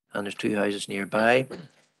site, and there's 2 houses nearby.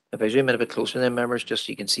 If I zoom in a bit closer then, members, just so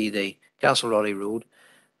you can see the Castle Roddy Road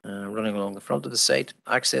running along the front of the site,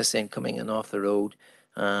 access then coming in off the road,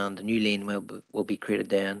 and the new lane will be created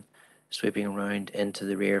then, sweeping around into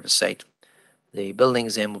the rear of the site. The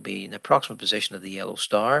buildings then will be in the approximate position of the yellow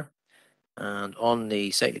star. And on the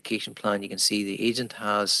site location plan, you can see the agent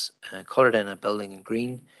has coloured in a building in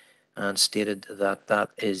green and stated that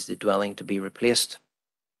that is the dwelling to be replaced.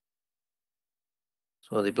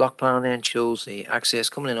 So the block plan then shows the access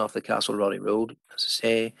coming in off the Castle Roddy Road, as I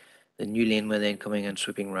say, the new laneway then coming in,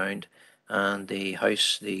 sweeping round, and the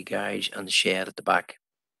house, the garage and the shed at the back.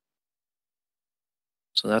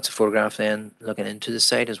 So that's a photograph then looking into the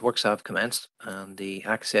site as works have commenced, and the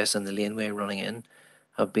access and the laneway running in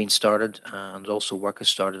have been started, and also work has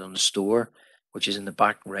started on the store, which is in the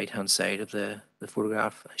back right hand side of the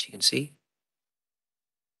photograph, as you can see.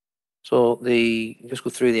 So just go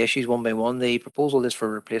through the issues one by one. The proposal is for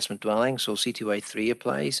replacement dwelling, so CTY 3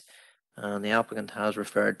 applies, and the applicant has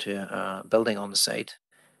referred to a building on the site,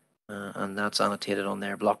 and that's annotated on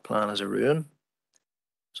their block plan as a ruin.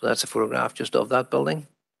 So that's a photograph just of that building,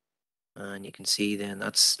 and you can see then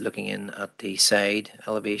that's looking in at the side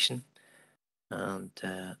elevation and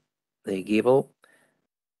the gable.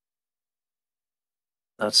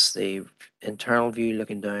 That's the internal view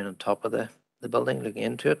looking down on top of the building, looking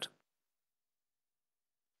into it.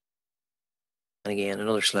 And again,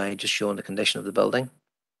 another slide just showing the condition of the building.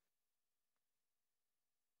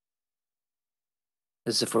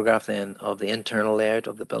 This is a photograph then of the internal layout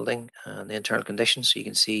of the building and the internal conditions. So you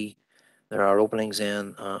can see there are openings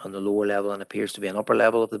in on the lower level and appears to be an upper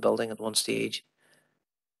level of the building at one stage.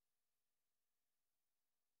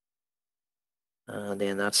 And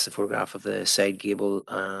then that's the photograph of the side gable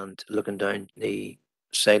and looking down the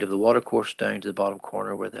side of the watercourse down to the bottom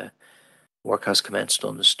corner where the work has commenced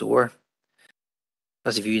on the store.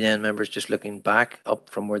 That's a view then, members, just looking back up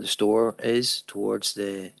from where the store is towards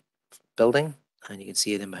the building, and you can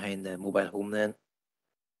see it in behind the mobile home then.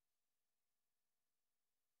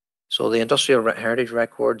 So the Industrial Heritage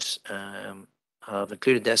Records have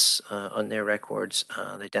included this on their records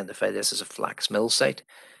and identified this as a flax mill site,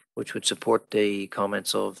 which would support the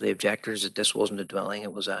comments of the objectors that this wasn't a dwelling,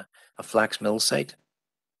 it was a flax mill site.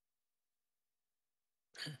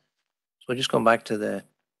 So just going back to the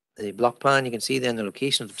block plan, you can see then the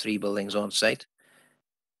location of the 3 buildings on site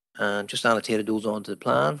and just annotated those onto the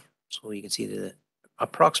plan. So you can see the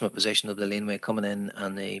approximate position of the laneway coming in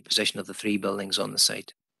and the position of the 3 buildings on the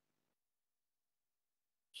site.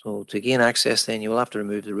 So to gain access then you will have to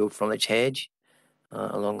remove the road frontage hedge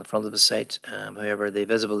along the front of the site. However, the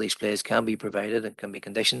visible displays can be provided and can be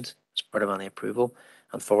conditioned as part of any approval,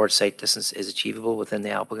 and forward site distance is achievable within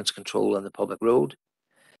the applicant's control on the public road.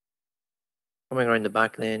 Coming around the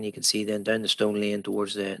back then, you can see then down the stone lane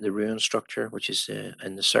towards the ruin structure, which is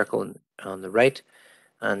in the circle on the right.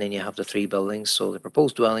 And then you have the 3 buildings. So the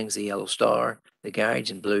proposed dwellings, the yellow star, the garage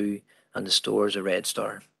in blue, and the stores, a red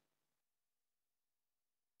star.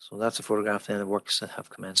 So that's a photograph then of works that have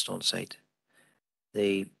commenced on site.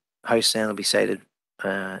 The house then will be sited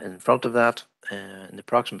in front of that, in the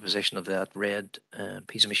proximate position of that red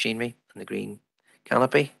piece of machinery and the green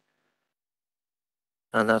canopy.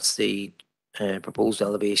 And that's the proposed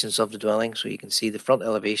elevations of the dwelling. So you can see the front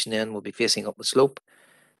elevation then will be facing up the slope,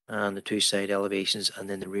 and the 2 side elevations, and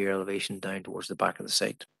then the rear elevation down towards the back of the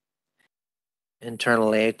site. Internal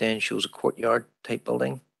layout then shows a courtyard type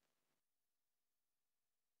building.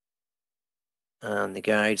 And the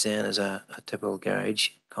garage then is a typical garage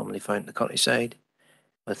commonly found in the countryside,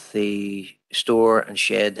 with the store and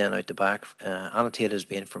shed then out the back, annotated as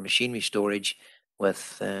being for machinery storage,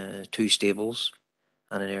 with 2 stables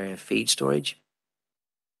and an area of feed storage.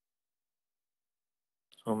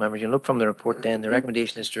 So remember, you can look from the report then, the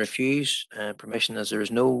recommendation is to refuse permission as there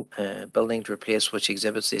is no building to replace which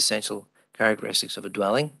exhibits the essential characteristics of a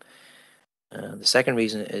dwelling. The second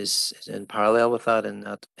reason is in parallel with that, in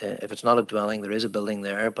that if it's not a dwelling, there is a building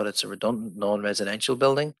there, but it's a redundant non-residential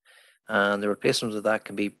building, and the replacement of that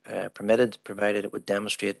can be permitted, provided it would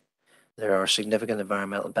demonstrate there are significant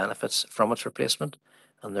environmental benefits from its replacement,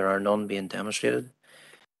 and there are none being demonstrated.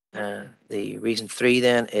 The reason 3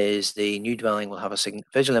 then is the new dwelling will have a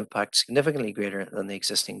visual impact significantly greater than the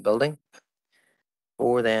existing building.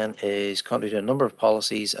 4 then is contrary to a number of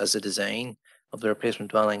policies, as the design of the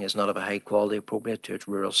replacement dwelling is not of a high quality appropriate to its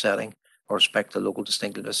rural setting or respect the local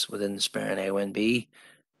distinctiveness within the Sperrin AONB.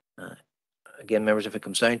 Again, members, if it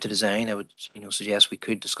comes down to design, I would suggest we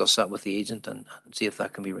could discuss that with the agent and see if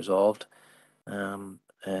that can be resolved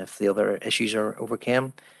if the other issues are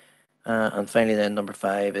overcome. And finally then, number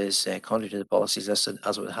 5 is contrary to the policies listed,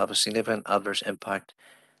 as it would have a significant adverse impact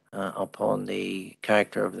upon the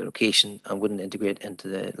character of the location and wouldn't integrate into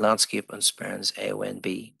the landscape and Sperrin's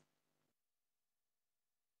AONB.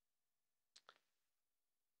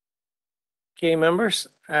 Okay, members,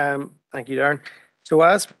 thank you, Darren. So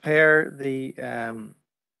as per the plan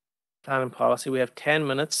and policy, we have 10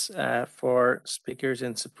 minutes for speakers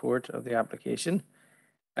in support of the application.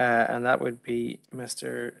 And that would be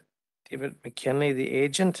Mr. David McKinley, the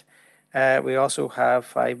agent. We also have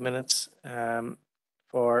 5 minutes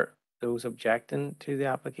for those objecting to the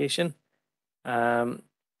application. And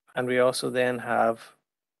we also then have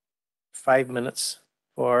 5 minutes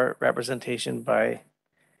for representation by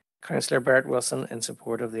Councillor Bert Wilson in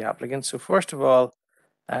support of the applicant. So first of all,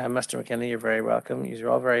 Mr. McKinley, you're very welcome.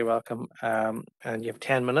 You're all very welcome. And you have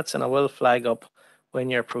 10 minutes, and I will flag up when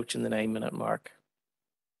you're approaching the 9-minute mark.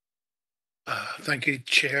 Thank you,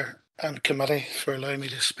 Chair and Committee, for allowing me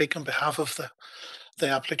to speak on behalf of the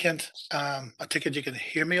applicant. I take it you can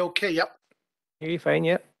hear me okay? Yep. Hear you fine,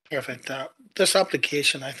 yep. Perfect. This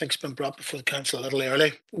application, I think, has been brought before the council a little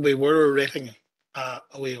early. We were awaiting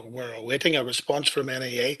a response from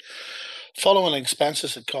NEA following an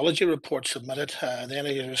expenses ecology report submitted. The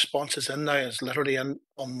NEA response is in now, is literally in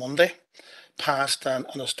on Monday past, and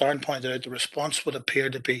as Darren pointed out, the response would appear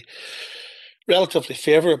to be relatively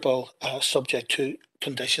favourable, subject to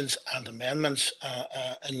conditions and amendments.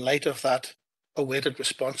 In light of that awaited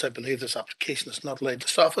response. I believe this application is not allowed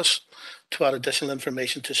this office to add additional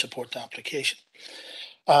information to support the application.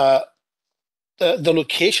 The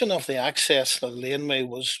location of the access, the laneway,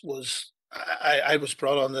 I was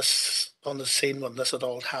brought on the scene when this had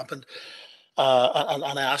all happened, and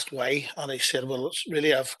I asked why, and he said, well, it's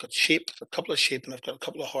really, I've got sheep, a couple of sheep, and I've got a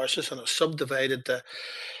couple of horses, and I've subdivided the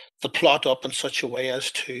plot up in such a way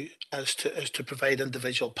as to provide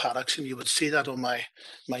individual paddocks, and you would see that on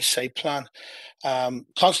my site plan.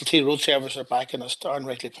 Constantine Road Service are back, and as Darren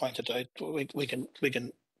rightly pointed out, we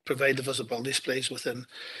can provide the visibility displays within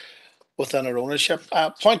our ownership.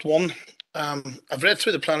 Point one, I've read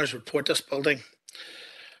through the planner's report. This building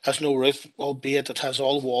has no roof, albeit it has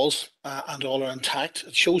all walls and all are intact.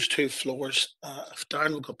 It shows 2 floors. If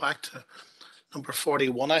Darren will go back to number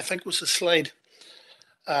 41, I think was the slide.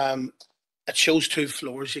 It shows 2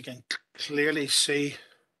 floors. You can clearly see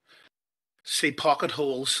pocket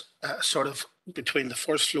holes sort of between the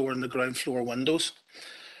first floor and the ground floor windows.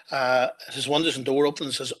 It has windows and door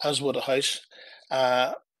openings as would a house.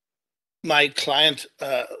 My client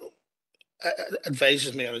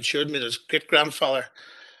advises me or assured me that his great grandfather,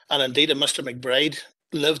 and indeed a Mr. McBride,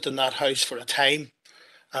 lived in that house for a time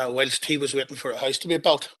whilst he was waiting for a house to be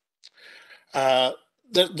built.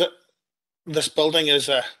 This building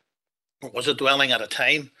was a dwelling at a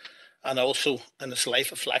time, and also in its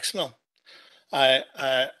life a flex mill. I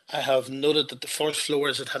have noted that the first floor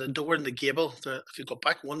it had a door in the gable. If you go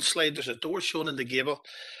back one slide, there's a door shown in the gable,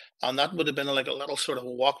 and that would have been like a little sort of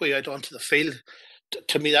a walkway out onto the field.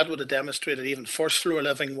 To me, that would have demonstrated even first floor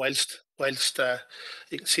living, whilst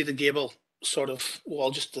you can see the gable sort of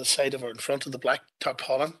wall just to the side of or in front of the black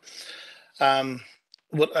tarpaulin.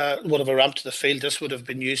 Would have a ramp to the field. This would have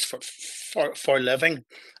been used for living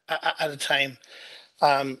at a time.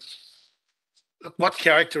 What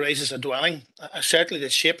characterises a dwelling? Certainly the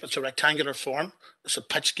shape. It's a rectangular form. It's a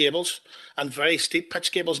pitched gables, and very steep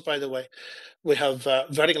pitched gables, by the way. We have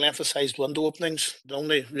vertical emphasised window openings. The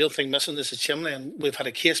only real thing missing is a chimney, and we've had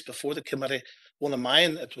a case before the committee, one of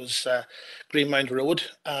mine, it was Greenmount Road,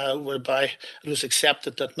 whereby it was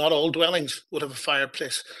accepted that not all dwellings would have a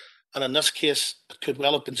fireplace. And in this case, it could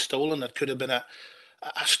well have been stolen. It could have been a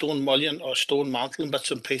stone mullion or stone mantle in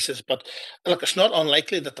bits and pieces. But look, it's not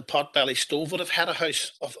unlikely that the potbelly stove would have had a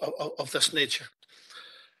house of this nature.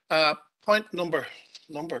 Point number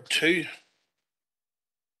 2.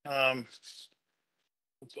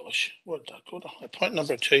 Gosh, where'd that go to? Point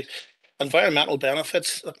number 2, environmental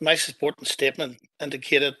benefits. My supporting statement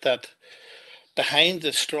indicated that behind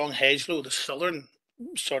the strong hedgerow, the southern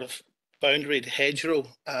sort of boundary hedgerow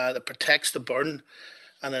that protects the burn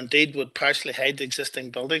and indeed would partially hide the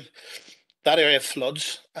existing building, that area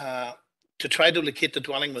floods. To try to locate the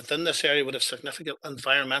dwelling within this area would have significant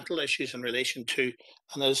environmental issues in relation to,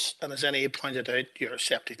 and as NEA pointed out, your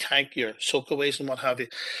septic tank, your soakaways and what have you.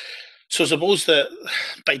 So I suppose that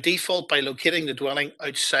by default, by locating the dwelling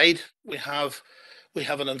outside, we have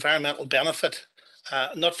an environmental benefit.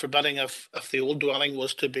 Not forbidding if the old dwelling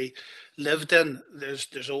was to be lived in.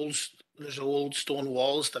 There's old stone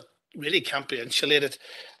walls that really can't be insulated,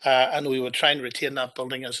 and we would try and retain that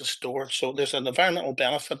building as a store. So there's an environmental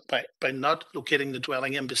benefit by not locating the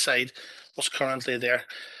dwelling in beside what's currently there.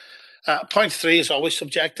 Point 3 is always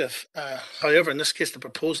subjective. However, in this case, the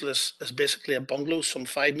proposal is basically a bungalow some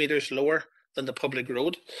 5 metres lower than the public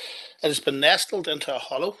road. It has been nestled into a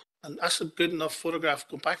hollow, and that's a good enough photograph.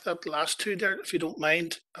 Go back that last 2 there, if you don't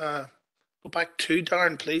mind. Go back 2,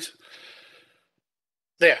 Darren, please.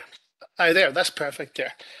 There. There, that's perfect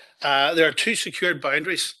there. There are 2 secured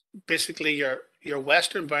boundaries. Basically, your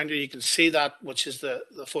western boundary, you can see that, which is the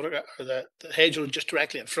photograph or the hedgerow just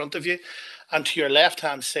directly in front of you. And to your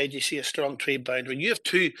left-hand side, you see a strong tree boundary. You have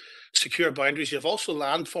 2 secure boundaries. You have also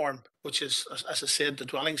landform, which is, as I said, the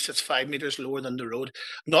dwelling sits 5 metres lower than the road.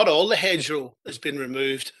 Not all the hedgerow has been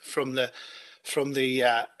removed from the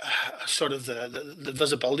sort of the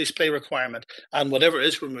visibility display requirement, and whatever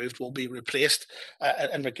is removed will be replaced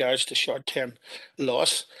in regards to short-term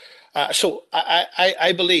loss. So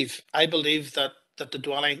I believe that the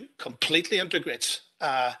dwelling completely integrates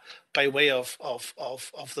by way of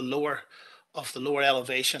the lower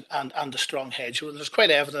elevation and the strong hedgerow. And it's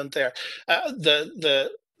quite evident there. The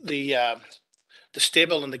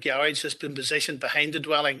stable and the garage has been positioned behind the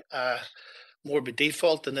dwelling, more by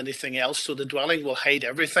default than anything else. So the dwelling will hide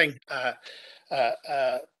everything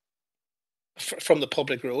from the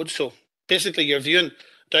public road. So basically, you're viewing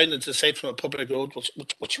down into the site from a public road,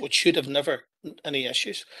 which should have never any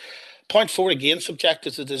issues. Point 4, again,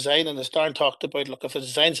 subjective to design, and as Darren talked about, look, if the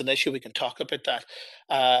design's an issue, we can talk about that.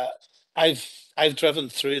 I've driven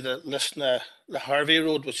through the Harvey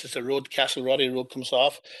Road, which is the road Castle Roddy Road comes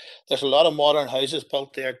off. There's a lot of modern houses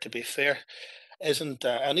built there, to be fair, isn't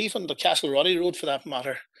and even the Castle Roddy Road for that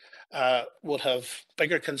matter would have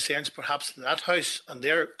bigger concerns perhaps than that house, and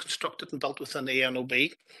they're constructed and built within the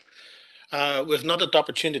ANOB. We've not had the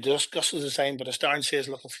opportunity to discuss the design, but as Darren says,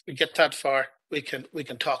 look, if we get that far, we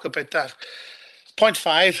can talk about that. Point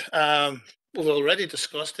 5, we've already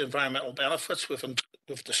discussed the environmental benefits.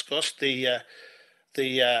 We've discussed the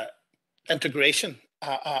integration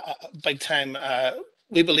big time.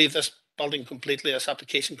 We believe this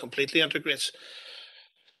application completely integrates.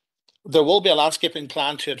 There will be a landscaping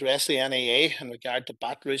plan to address the NAA in regard to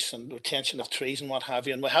bat roots and retention of trees and what have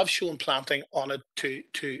you. And we have shown planting on it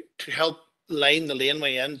to help line the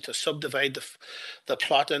laneway in, to subdivide the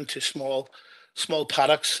plot into small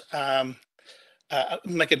paddocks,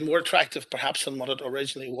 make it more attractive perhaps than what it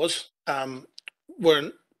originally was. And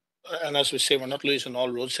as we say, we're not losing all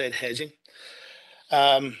roadside hedging.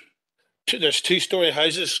 There's 2-story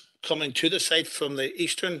houses coming to the site from the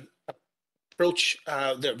eastern approach.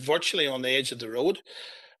 They're virtually on the edge of the road.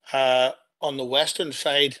 On the western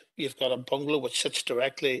side, you've got a bungalow which sits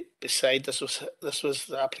directly beside. This was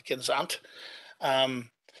the applicant's aunt.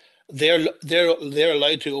 They're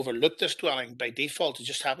allowed to overlook this dwelling by default. It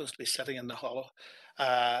just happens to be sitting in the hollow.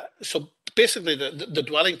 So basically, the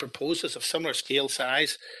dwelling proposes of similar scale,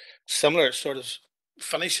 size, similar sort of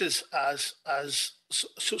finishes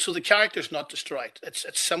so the character's not destroyed. It's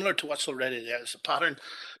similar to what's already there. There's a pattern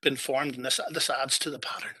been formed, and this adds to the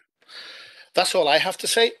pattern. That's all I have to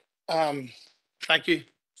say. Thank you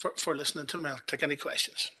for listening to me. I'll take any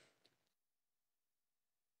questions.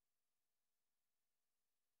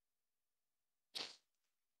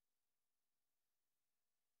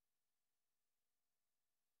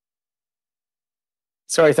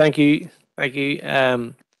 Sorry, thank you. Thank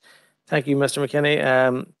you, Mr.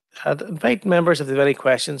 McKinney. I'd invite members if they have any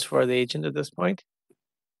questions for the agent at this point.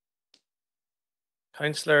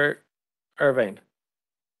 Councillor Irvine.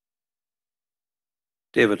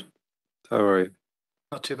 David, how are you?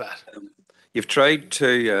 Not too bad. You've tried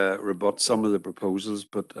to rebut some of the proposals,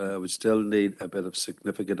 but we still need a bit of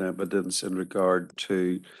significant evidence in regard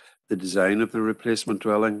to the design of the replacement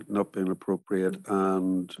dwelling not being appropriate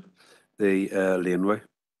and the laneway.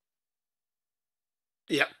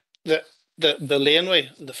 Yeah, the laneway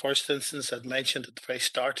in the first instance I'd mentioned at the very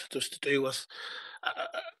start, it was to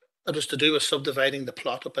do with subdividing the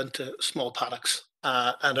plot up into small paddocks,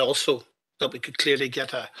 and also that we could clearly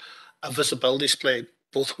get a visibility display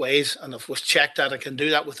both ways. And if we've checked that, I can do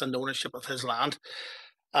that within the ownership of his land.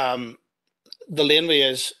 The laneway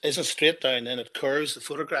isn't straight down and it curves. The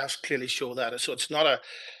photographs clearly show that. So it's not a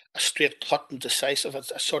straight cut and decisive.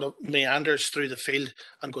 It sort of meanders through the field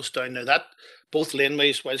and goes down. Now that both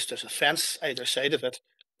laneways, whilst there's a fence either side of it,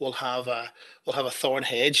 will have a thorn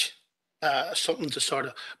hedge, something to sort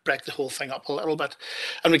of break the whole thing up a little bit.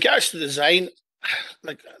 In regards to design,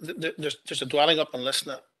 like there's a dwelling up in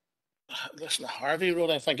Lisna Harvey Road,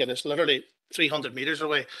 I think it is, literally 300 meters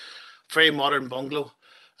away. Very modern bungalow.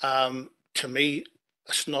 To me,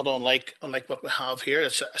 it's not unlike what we have here.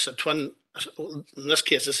 It's a twin. In this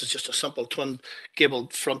case, this is just a simple twin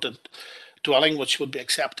gabled fronted dwelling, which would be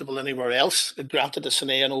acceptable anywhere else. Granted, it's an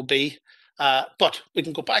ANOB, but we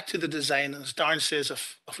can go back to the design. And as Darren says,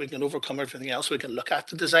 if we can overcome everything else, we can look at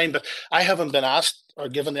the design. But I haven't been asked or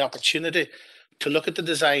given the opportunity to look at the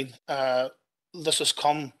design. This has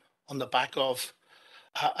come on the back of.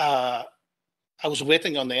 I was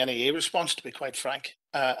waiting on the NEA response, to be quite frank,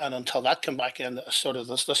 and until that came back in, sort of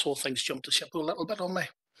this whole thing's jumped the ship a little bit on me.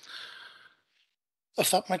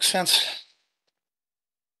 If that makes sense.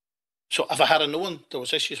 So if I had known there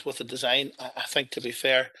was issues with the design, I think, to be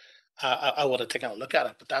fair, I would have taken a look at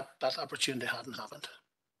it, but that opportunity hadn't happened.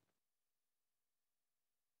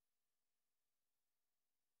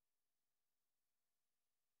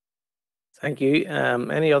 Thank you.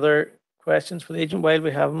 Any other questions for the agent while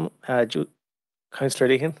we have him? Councillor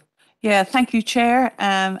Deacon. Yeah, thank you, Chair,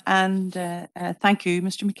 and thank you,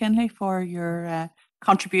 Mr. McKinley, for your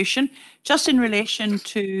contribution. Just in relation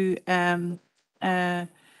to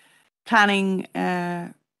planning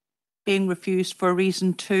being refused for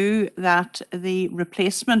reason 2, that the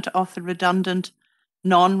replacement of the redundant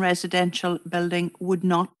non-residential building would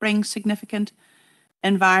not bring significant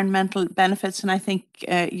environmental benefits. And I think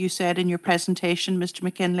you said in your presentation, Mr.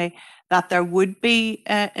 McKinley, that there would be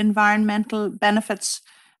environmental benefits,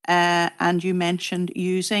 and you mentioned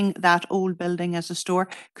using that old building as a store.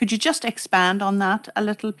 Could you just expand on that a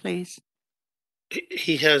little, please?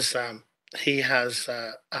 He has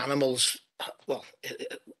animals. Well,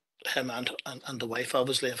 him and the wife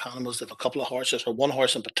obviously have animals. They have a couple of horses, or one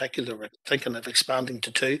horse in particular. We're thinking of expanding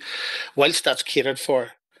to 2. Whilst that's catered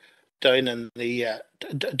for down in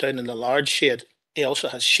the large shed, he also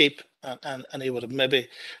has sheep, and he would have maybe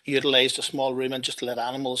utilised a small room and just to let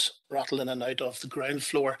animals rattle in and out of the ground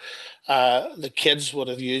floor. The kids would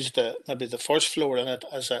have used maybe the first floor in it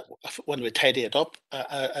as when we tidy it up,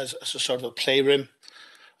 as a sort of a playroom.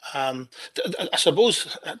 I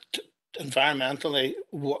suppose environmentally,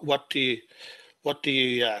 what do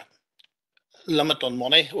you limit on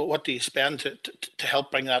money? What do you spend to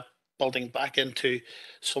help bring that building back into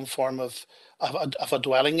some form of a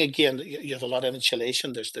dwelling again? You have a lot of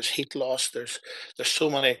insulation. There's heat loss. There's so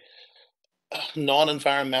many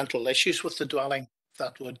non-environmental issues with the dwelling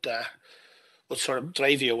that would sort of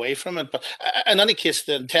drive you away from it. But in any case,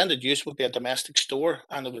 the intended use would be a domestic store,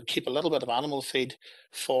 and it would keep a little bit of animal feed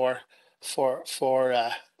for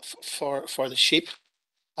the sheep.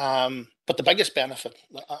 But the biggest benefit,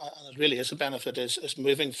 and it really is a benefit, is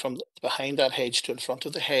moving from behind that hedge to in front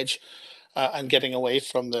of the hedge, and getting away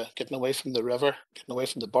from the river, getting away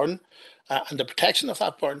from the burn, and the protection of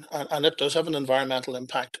that burn. And it does have an environmental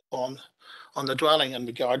impact on the dwelling in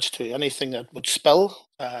regards to anything that would spill,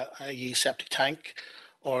 i.e. septic tank,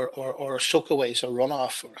 or soakaways or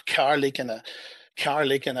runoff, or a car leaking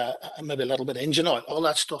maybe a little bit of engine oil. All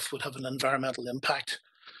that stuff would have an environmental impact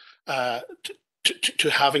to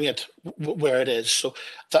having it where it is. So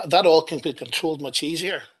that all can be controlled much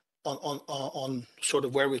easier on sort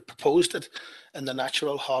of where we proposed it in the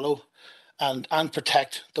natural hollow, and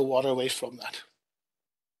protect the waterway from that.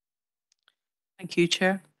 Thank you,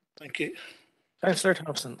 Chair. Thank you. Councillor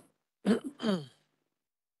Thompson.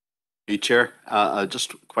 Hey, Chair.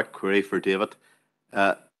 Just a quick query for David.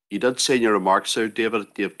 You did say in your remarks there, David,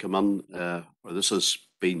 you've come in, or this has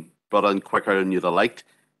been brought in quicker than you'd have liked.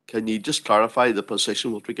 Can you just clarify the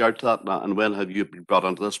position with regard to that, and when have you been brought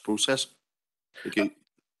into this process? Thank you.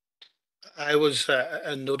 I was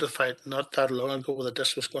notified not that long ago that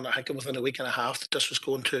this was going to, I think within a week and a half, that this was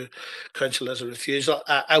going to council as a refusal.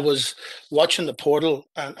 I was watching the portal,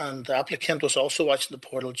 and the applicant was also watching the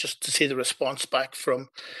portal, just to see the response back from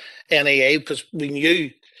NAA, because we knew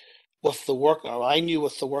with the work, or I knew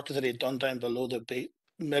with the work that he'd done down below, there'd be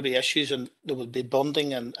maybe issues, and there would be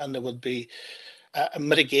bonding, and there would be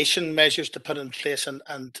mitigation measures to put in place, and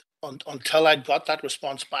until I got that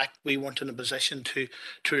response back, we weren't in a position to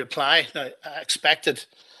reply. Now, I expected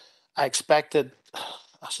the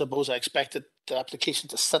application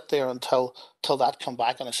to sit there until that come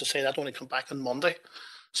back, and as I say, that only come back on Monday,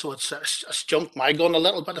 so it's jumped my gun a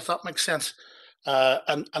little bit, if that makes sense.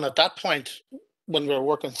 And at that point, when we were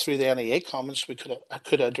working through the NEA comments, I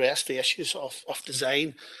could address the issues of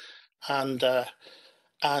design, and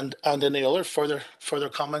any other further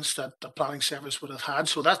comments that the planning service would have had.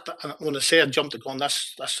 So that, when I say I jumped the gun,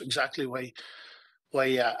 that's exactly why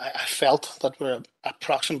I felt that we're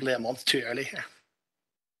approximately a month too early here.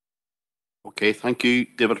 Okay, thank you,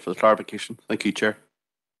 David, for the clarification. Thank you, Chair.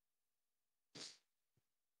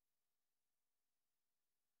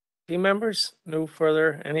 Team members,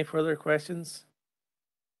 any further questions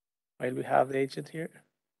while we have the agent here?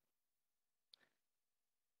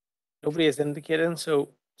 Nobody is indicating, so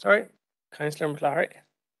sorry, Councillor McLary.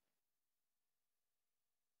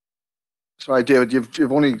 Sorry, David,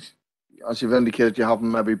 you've only, as you've indicated, you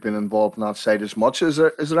haven't maybe been involved in that site as much. Is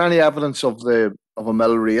there any evidence of a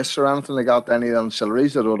mill race or anything like that? Any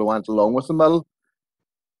ancillaries that would have went along with the mill?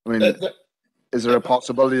 I mean, is there a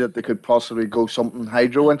possibility that they could possibly go something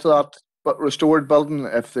hydro into that but restored building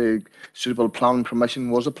if the suitable planning permission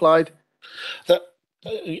was applied?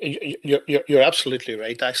 You're absolutely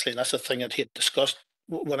right, actually, and that's the thing that he had discussed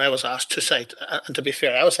when I was asked to cite. And to be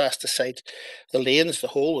fair, I was asked to cite the lanes, the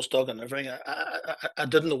hole was dug and everything. I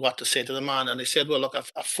didn't know what to say to the man, and he said, well, look,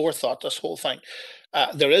 I've forethought this whole thing.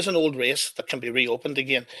 There is an old race that can be reopened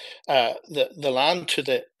again. The land to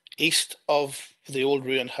the east of the old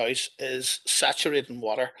ruined house is saturated in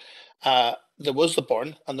water. There was the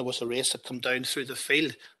burn, and there was a race that come down through the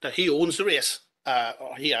field. Now, he owns the race.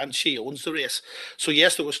 Or he and she owns the race. So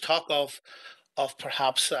yes, there was talk of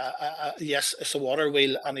perhaps yes, it's a water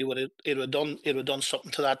wheel, and he would have done something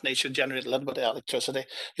to that nature, generate a little bit of electricity.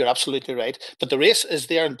 You're absolutely right. But the race is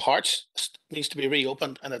there in parts, needs to be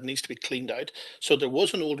reopened, and it needs to be cleaned out. So there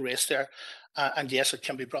was an old race there, and yes, it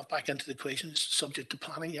can be brought back into the equation, subject to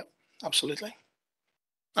planning. Yep, absolutely.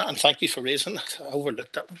 And thank you for raising that. I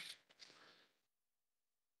overlooked that one.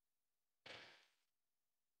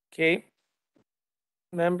 Okay.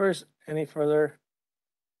 Members, any further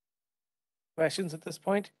questions at this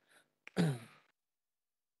point? And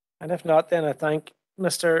if not, then I thank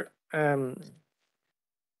Mr.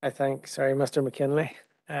 I thank, sorry, Mr. McKinley,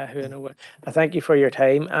 who I know. I thank you for your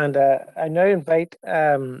time, and I now invite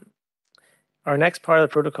our next part of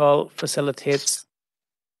the protocol facilitates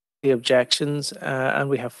the objections, and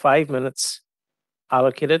we have 5 minutes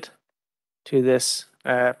allocated to this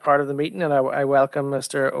part of the meeting, and I welcome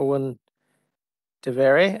Mr. Owen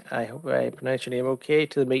DeVere, I hope I pronounced your name okay,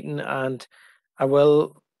 to the meeting, and I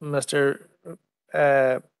will, Mr.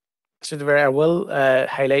 DeVere, I will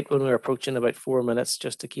highlight when we're approaching about 4 minutes,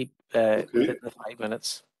 just to keep within the 5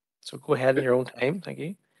 minutes. So go ahead in your own time, thank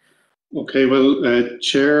you. Okay, well,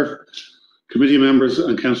 Chair, committee members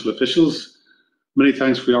and council officials, many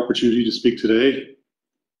thanks for the opportunity to speak today.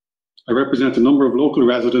 I represent a number of local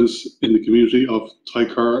residents in the community of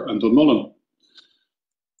Tygher and Dunmullen.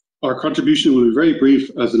 Our contribution will be very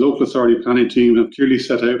brief, as the local authority planning team have clearly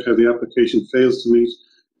set out how the application fails to meet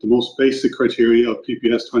the most basic criteria of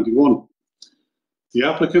PPS 21. The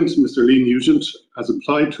applicant, Mr. Lee Nugent, has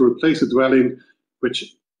applied to replace a dwelling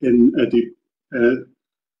which, in the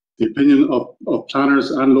opinion of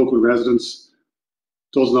planners and local residents,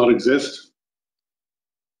 does not exist.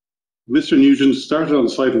 Mr. Nugent started on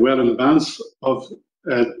site well in advance of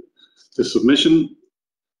the submission.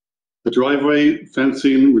 The driveway,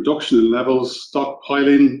 fencing, reduction in levels,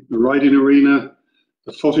 stockpiling, the riding arena,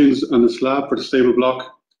 the footings and the slab for the stable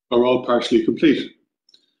block are all partially complete.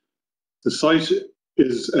 The site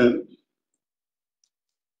is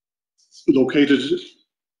located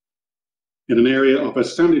in an area of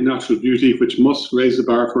outstanding natural beauty which must raise the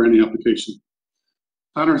bar for any application.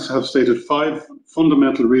 Planners have stated 5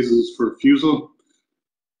 fundamental reasons for refusal,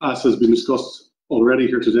 as has been discussed already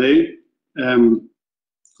here today.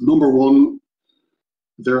 Number 1,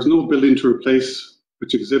 there is no building to replace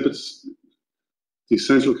which exhibits the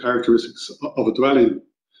essential characteristics of a dwelling.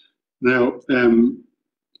 Now,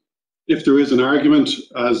 if there is an argument,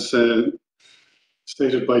 as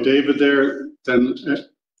stated by David there, then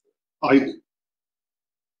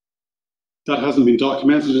that hasn't been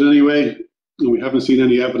documented in any way, and we haven't seen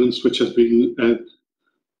any evidence which has been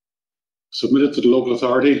submitted to the local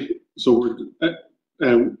authority. So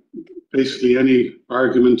we're basically any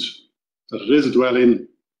argument that it is a dwelling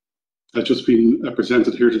has just been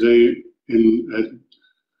presented here today in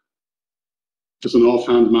just an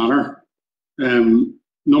offhand manner.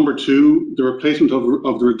 Number 2, the replacement of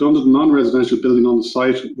the redundant non-residential building on the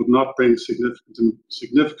site would not bring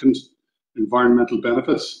significant environmental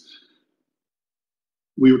benefits.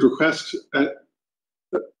 We would request,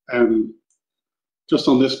 just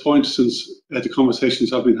on this point, since the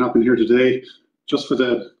conversations have been happening here today, just for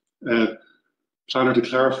the planner to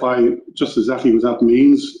clarify just exactly what that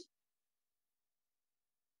means.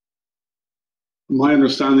 My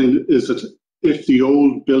understanding is that if the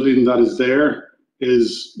old building that is there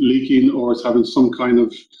is leaking or is having some kind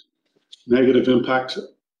of negative impact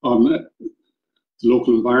on the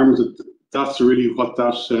local environment, that's really what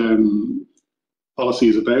that policy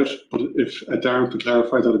is about. But if Darren could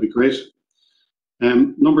clarify, that would be great.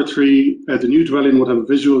 Number 3, the new dwelling would have a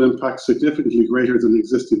visual impact significantly greater than the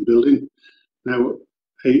existing building. Now,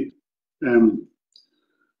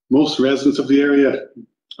 most residents of the area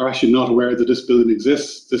are actually not aware that this building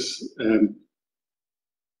exists, this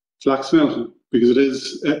flax mill, because it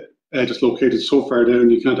is just located so far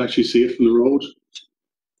down you can't actually see it from the road.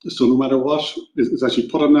 So no matter what is actually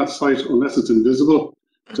put on that site, unless it's invisible,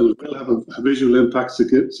 then it will have a visual impact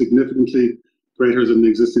significantly greater than the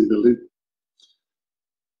existing building.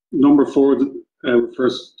 Number 4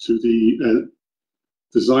 refers to the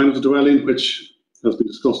design of the dwelling, which has been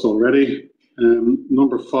discussed already.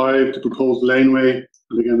 Number 5, the proposed laneway,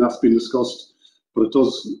 and again that's been discussed, but it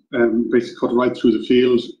does basically cut right through the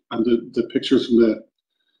field, and the pictures from the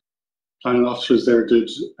planning officers there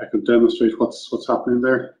I can demonstrate what's happening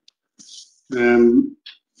there. The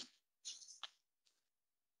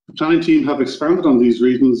planning team have expanded on these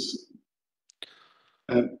reasons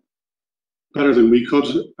better than we could,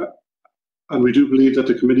 and we do believe that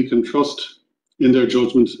the committee can trust in their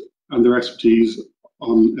judgment and their expertise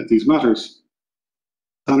on these matters.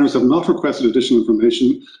 Planners have not requested additional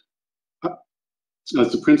information,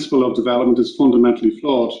 as the principle of development is fundamentally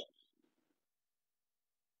flawed.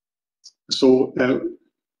 So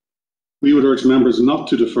we would urge members not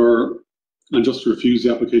to defer and just to refuse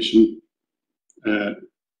the application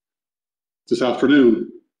this afternoon.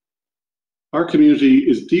 Our community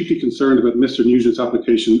is deeply concerned about Mr. Nugent's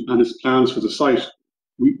application and his plans for the site.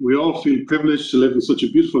 We all feel privileged to live in such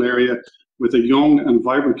a beautiful area with a young and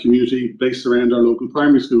vibrant community based around our local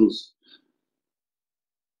primary schools.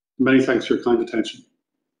 Many thanks for your kind attention.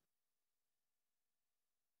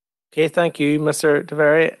 Okay, thank you, Mr.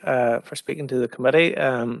 DeVere, for speaking to the committee.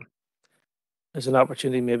 there's an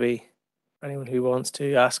opportunity maybe for anyone who wants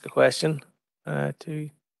to ask a question to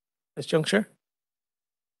this juncture.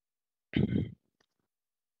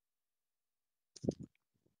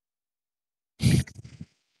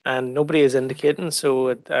 And nobody is indicating,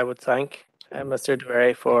 so I would thank Mr.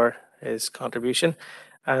 DeVere for his contribution.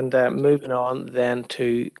 And moving on then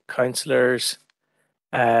to councillors'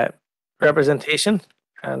 representation,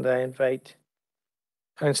 and I invite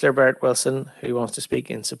Councillor Bert Wilson, who wants to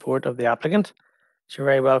speak in support of the applicant. You're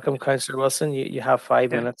very welcome, Councillor Wilson. You have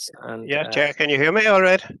 5 minutes. And yeah, Chair, can you hear me all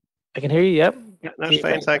right? I can hear you, yep. Yeah, that's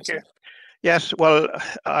fine, thank you. Yes, well,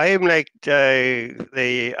 I'm like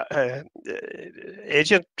the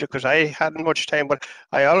agent because I hadn't much time, but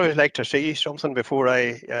I always like to see something before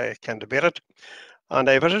I can debate it. And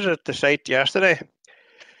I visited the site yesterday.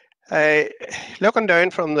 Looking down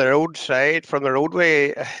from the roadside, from the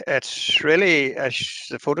roadway, it's really, as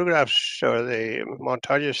the photographs or the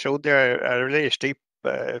montages showed there, a really steep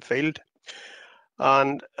field.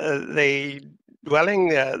 And the dwelling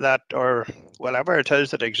that, or whatever it is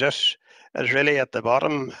that exists, is really at the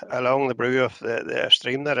bottom along the brew of the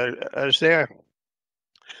stream that is there.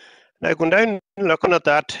 Now, going down and looking at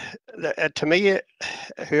that, to me,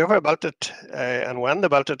 whoever built it and when they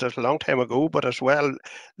built it is a long time ago, but as well,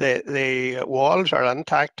 the walls are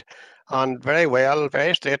intact and very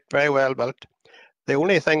straight, very well built. The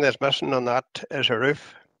only thing that's missing on that is a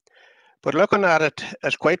roof. But looking at it,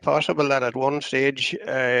 it's quite possible that at one stage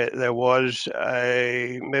there was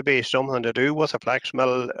maybe something to do with a flax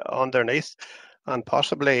mill underneath and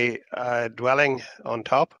possibly a dwelling on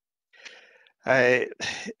top.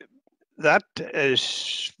 That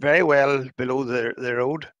is very well below the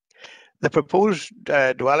road. The proposed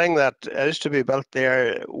dwelling that is to be built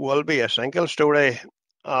there will be a single story,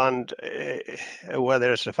 and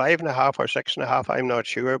whether it's a 5.5 or 6.5, I'm not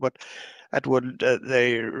sure, but it would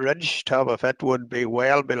the ridge top of it would be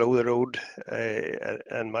well below the road,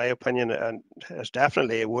 in my opinion, and it's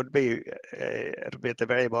definitely it would be at the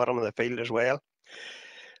very bottom of the field as well.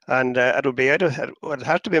 And it'll be it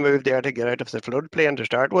has to be moved there to get out of the floodplain to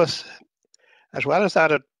start with. As well as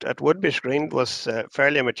that, it would be screened with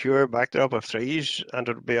fairly mature backdrop of trees, and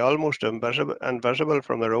it would be almost invisible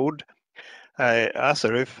from the road, as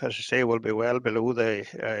the roof, as I say, will be well below the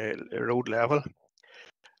road level.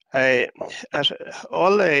 As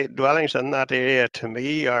all the dwellings in that area, to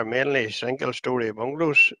me, are mainly single-story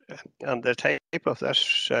bungalows, and the type of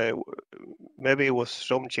this, maybe with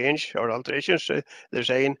some change or alterations to the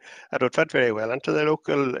design, it would fit very well into the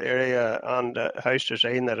local area and house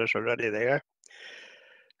design that is already there.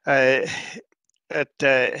 And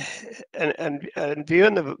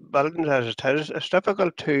viewing the buildings as it is, it's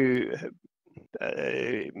difficult to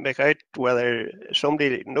make out whether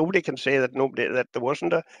nobody can say that there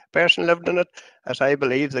wasn't a person lived in it, as I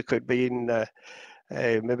believe there could be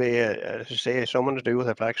maybe as I say someone to do with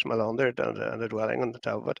a flax mill under it and a dwelling on the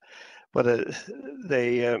top of it. But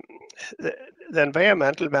the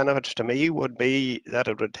environmental benefits to me would be that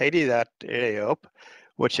it would tidy that area up,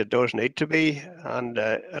 which it does need to be, and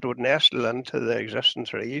it would nestle into the existing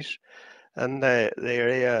trees in the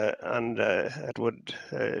area, and it would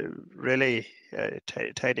really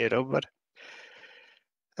tidy it up. But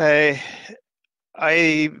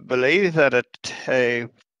I believe that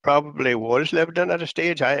it probably was lived in at a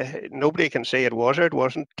stage. Nobody can say it was or it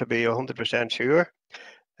wasn't, to be 100% sure.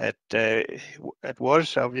 It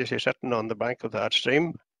was obviously sitting on the bank of that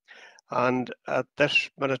stream. And at this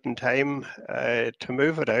minute in time, to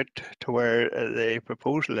move it out to where the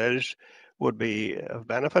proposal is would be of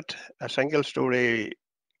benefit. A single-story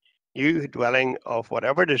new dwelling of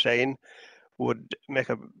whatever design would make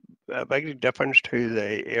a big difference to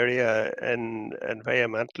the area in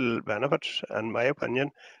environmental benefits, in my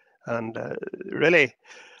opinion. And really,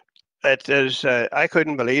 it is. I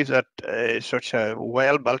couldn't believe that such a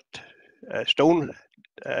well-built stone.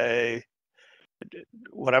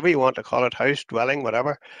 Whatever you want to call it, house, dwelling,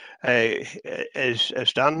 whatever, is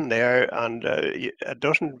standing there, and it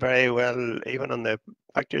doesn't very well, even on the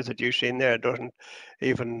pictures that you've seen there, it doesn't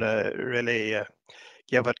even really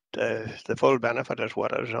give it the full benefit as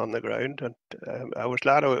what is on the ground. And I was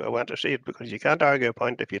glad I went to see it, because you can't argue a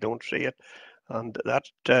point if you don't see it. And that,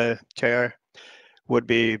 Chair, would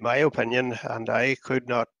be my opinion, and I could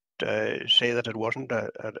not say that it wasn't.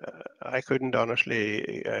 I couldn't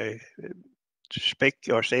honestly speak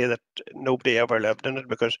or say that nobody ever lived in it,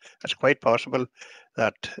 because it's quite possible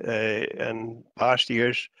that in past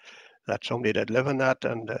years that somebody did live in that,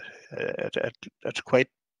 and it's quite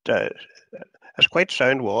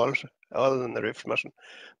sound walls, other than the roof's missing.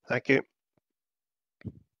 Thank you.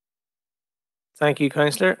 Thank you,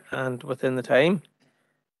 Councillor. And within the time,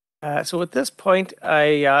 So at this point,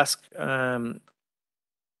 I ask our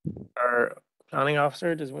planning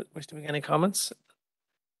officer, does wish to make any comments?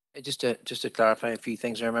 Just to clarify a few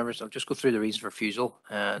things there, members, I'll just go through the reason for refusal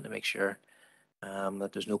to make sure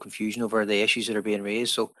that there's no confusion over the issues that are being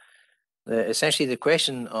raised. So essentially the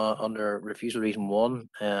question under refusal reason 1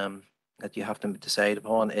 that you have to decide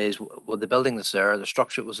upon is, well, the building that's there, the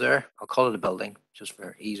structure that was there, I'll call it a building just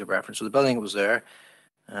for ease of reference. So the building that was there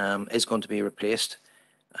is going to be replaced.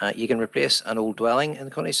 You can replace an old dwelling in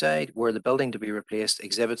the countryside where the building to be replaced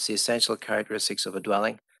exhibits the essential characteristics of a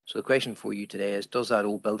dwelling. So the question for you today is, does that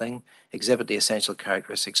old building exhibit the essential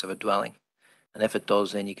characteristics of a dwelling? And if it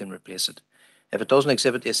does, then you can replace it. If it doesn't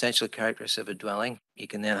exhibit the essential characteristics of a dwelling, you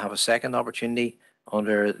can then have a second opportunity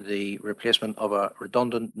under the replacement of a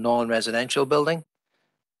redundant non-residential building.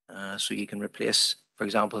 So you can replace, for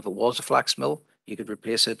example, if it was a flax mill, you could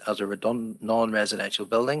replace it as a redundant non-residential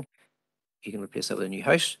building. You can replace that with a new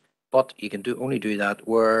house, but you can only do that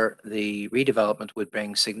where the redevelopment would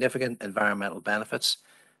bring significant environmental benefits.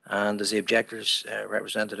 And as the objector's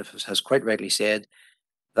representative has quite rightly said,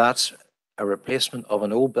 that's a replacement of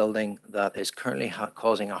an old building that is currently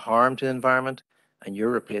causing a harm to the environment, and you're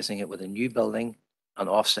replacing it with a new building and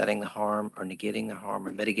offsetting the harm or negating the harm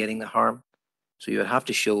or mitigating the harm. So you would have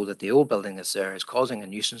to show that the old building that's there is causing a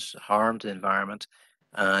nuisance, harm to the environment,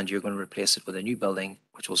 and you're going to replace it with a new building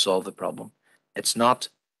which will solve the problem. It's not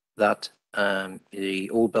that the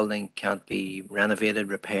old building can't be renovated,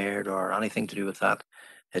 repaired, or anything to do with that.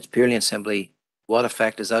 It's purely and simply, what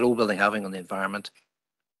effect is that old building having on the environment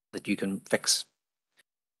that you can fix?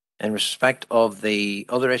 In respect of the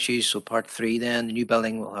other issues, so part 3 then, the new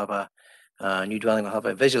building will have a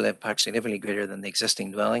visual impact significantly greater than the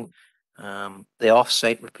existing dwelling. The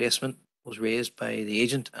off-site replacement was raised by the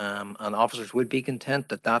agent, and officers would be content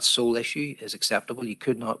that that sole issue is acceptable. You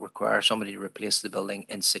could not require somebody to replace the building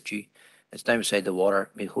in situ. It's down beside the water.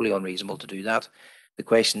 It'd be wholly unreasonable to do that. The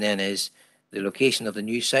question then is, the location of the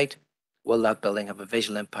new site, will that building have a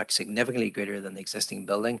visual impact significantly greater than the existing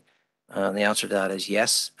building? And the answer to that is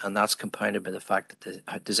yes, and that's compounded by the fact that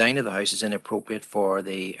the design of the house is inappropriate for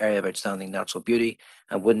the area of outstanding natural beauty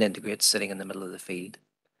and wouldn't integrate sitting in the middle of the field.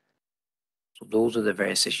 So those are the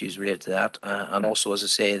various issues related to that. And also, as I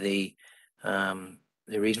say,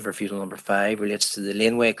 the reason for refusal number 5 relates to the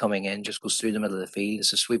laneway coming in, just goes through the middle of the field.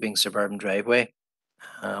 It's a sweeping suburban driveway,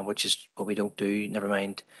 which is what we don't do. Never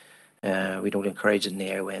mind, we don't encourage it in the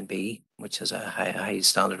AONB, which has a high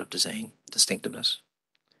standard of design distinctiveness.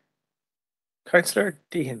 Councillor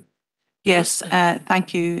Deehan. Yes,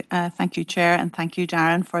 thank you. Thank you, Chair, and thank you,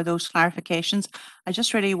 Darren, for those clarifications. I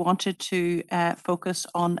just really wanted to focus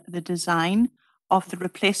on the design of the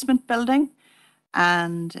replacement building.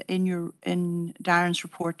 And in Darren's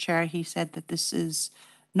report, Chair, he said that this is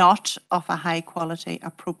not of a high quality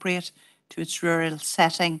appropriate to its rural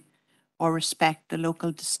setting or respect the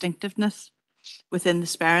local distinctiveness within the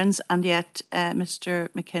Sperrins. And yet Mr.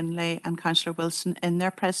 McKinlay and Councillor Wilson in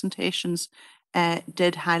their presentations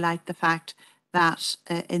did highlight the fact that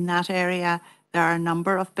in that area there are a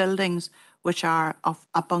number of buildings which are of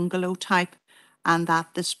a bungalow type, and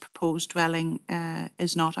that this proposed dwelling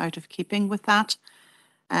is not out of keeping with that.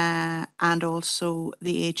 And also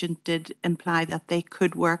the agent did imply that they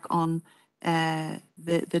could work on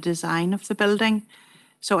the design of the building.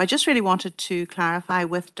 So I just really wanted to clarify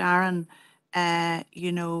with Darren,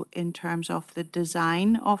 in terms of the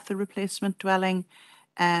design of the replacement dwelling,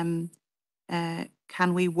 can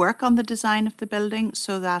we work on the design of the building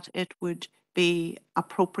so that it would be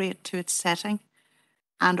appropriate to its setting?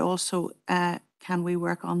 And also, can we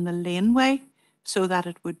work on the laneway so that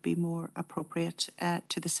it would be more appropriate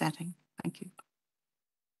to the setting? Thank you.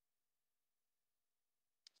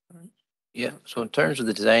 Yeah, so in terms of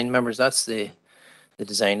the design, members, that's the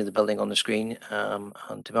design of the building on the screen.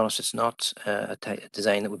 And to be honest, it's not a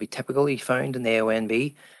design that would be typically found in the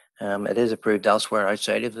AONB. It is approved elsewhere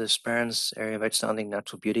outside of the Sperrins area of outstanding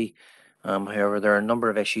natural beauty. However, there are a number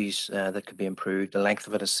of issues that could be improved. The length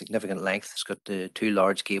of it is significant length. It's got the 2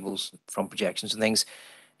 large gables, front projections and things.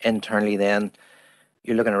 Internally then,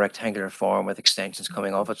 you're looking at a rectangular form with extensions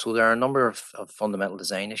coming off it. So there are a number of fundamental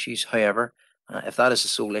design issues. However, if that is the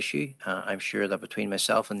sole issue, I'm sure that between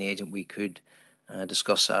myself and the agent we could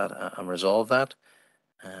discuss that and resolve that.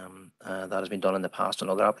 That has been done in the past on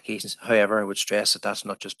other applications. However, I would stress that that's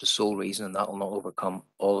not just the sole reason, and that will not overcome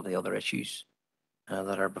all of the other issues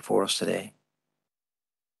that are before us today.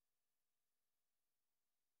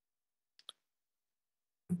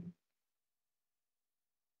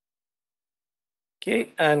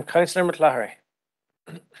 Okay, and Councillor McLahry.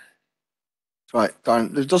 Right,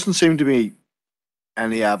 Darren, there doesn't seem to be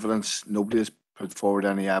any evidence, nobody has put forward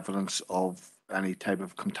any evidence of any type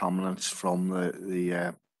of contaminants from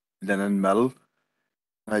the linen mill.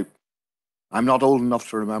 Now, I'm not old enough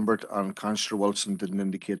to remember it, and Councillor Wilson didn't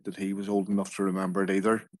indicate that he was old enough to remember it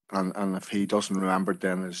either. And if he doesn't remember it,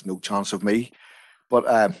 then there's no chance of me. But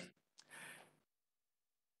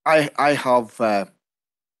I have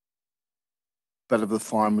bit of the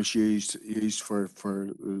farm was used for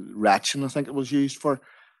retching, I think it was used for,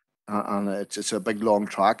 and it's a big long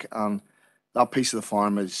track, and that piece of the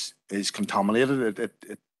farm is contaminated.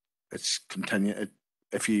 It's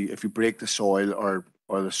if you break the soil or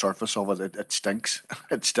the surface of it, it stinks.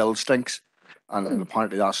 It still stinks, and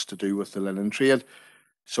apparently that's to do with the linen trade.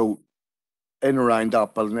 So, in around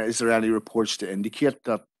that building, is there any reports to indicate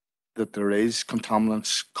that there is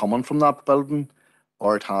contaminants coming from that building,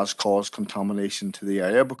 or it has caused contamination to the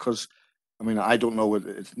area? Because, I mean, I don't know,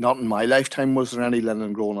 it's not in my lifetime was there any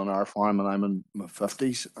linen grown on our farm, and I'm in my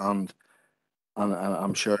 50s, and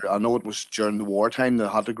I'm sure, I know it was during the wartime they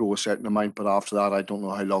had to grow a certain amount, but after that, I don't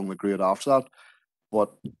know how long they grew it after that,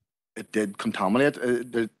 but it did contaminate.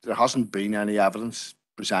 There hasn't been any evidence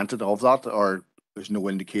presented of that, or there's no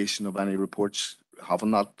indication of any reports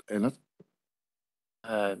having that in it.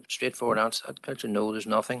 Straightforward answer, Councillor. No, there's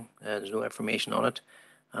nothing. There's no information on it.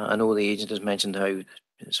 I know the agent has mentioned how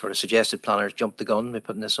sort of suggested planners jumped the gun by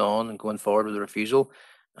putting this on and going forward with the refusal.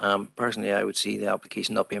 Personally, I would see the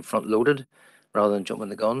application not being front loaded rather than jumping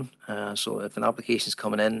the gun. So if an application is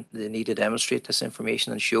coming in, they need to demonstrate this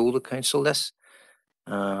information and show the council this.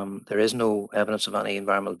 There is no evidence of any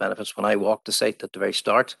environmental benefits. When I walked the site at the very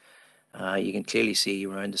start, you can clearly see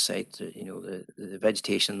around the site, the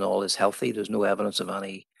vegetation and all is healthy. There's no evidence of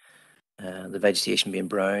any the vegetation being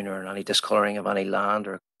brown or any discolouring of any land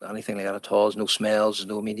or anything like that at all. There's no smells, there's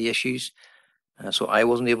no immediate issues. So I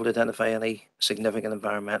wasn't able to identify any significant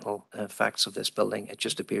environmental effects of this building. It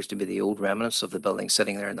just appears to be the old remnants of the building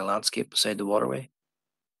sitting there in the landscape beside the waterway.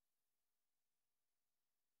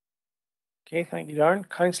 Okay, thank you, Darren.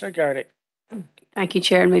 Councillor Garrity. Thank you,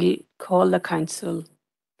 Chair. And we'll call the council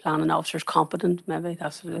planning officers competent, maybe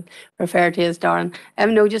that's what it referred to as, Darren.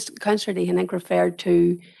 No, just Councillor Dean, I think referred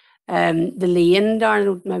to the lane,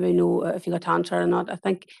 Darren. Maybe know if you got to answer or not. I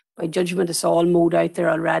think by judgment it's all mowed out there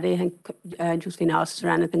already. I think Josephine asked, is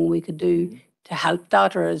there anything we could do to help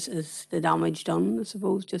that, or is the damage done, I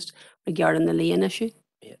suppose, just regarding the lane issue?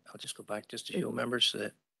 Yeah, I'll just go back just to show members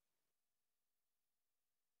the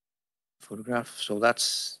photograph. So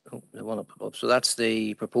that's the one up above. So that's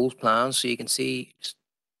the proposed plan. So you can see,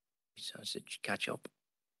 as it catch up.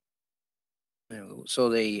 There we go. So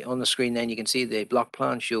on the screen then you can see the block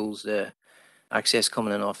plan shows the access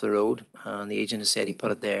coming in off the road, and the agent has said he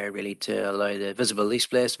put it there really to allow the visibility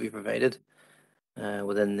displays to be provided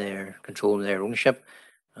within their control and their ownership.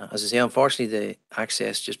 As I say, unfortunately, the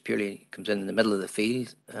access just purely comes in the middle of the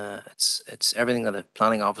field. It's everything that a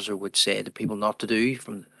planning officer would say to people not to do.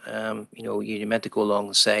 From you're meant to go along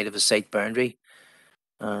the side of a site boundary,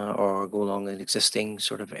 or go along an existing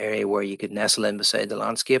sort of area where you could nestle in beside the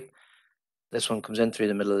landscape. This one comes in through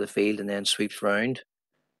the middle of the field and then sweeps round.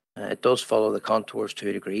 It does follow the contours to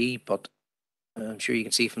a degree, but I'm sure you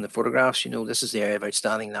can see from the photographs, this is the area of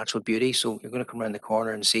outstanding natural beauty. So you're going to come around the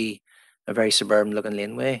corner and see a very suburban looking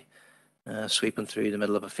laneway sweeping through the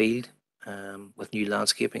middle of a field with new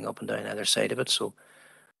landscaping up and down either side of it. So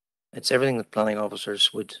it's everything that planning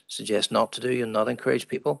officers would suggest not to do and not encourage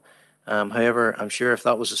people. However, I'm sure if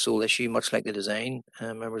that was the sole issue, much like the design,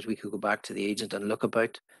 members, we could go back to the agent and look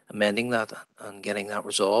about amending that and getting that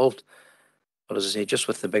resolved. But as I say, just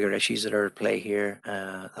with the bigger issues that are at play here,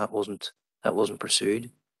 that wasn't pursued.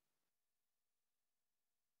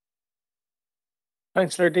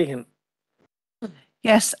 Councillor Deehan.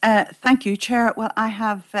 Yes, thank you, Chair. Well, I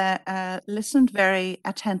have listened very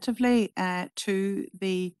attentively to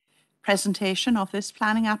the presentation of this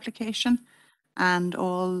planning application and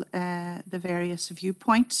all the various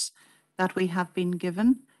viewpoints that we have been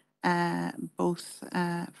given, both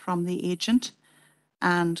from the agent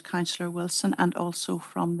and Councillor Wilson and also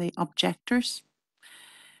from the objectors.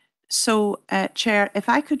 So, Chair, if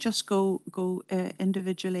I could just go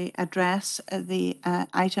individually address the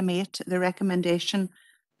item 8, the recommendation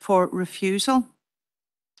for refusal.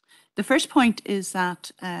 The first point is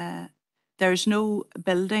that there is no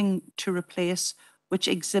building to replace which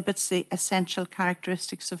exhibits the essential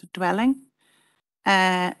characteristics of a dwelling.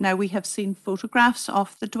 Now, we have seen photographs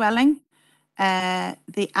of the dwelling.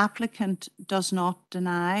 The applicant does not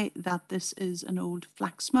deny that this is an old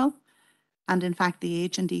flax mill. And in fact, the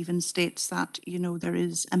agent even states that, there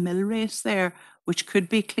is a mill race there which could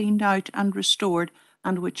be cleaned out and restored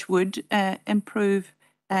and which would improve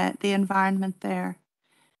the environment there.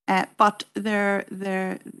 But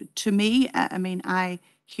to me, I mean, I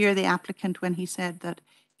hear the applicant when he said that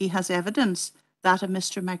he has evidence that a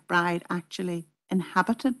Mr. McBride actually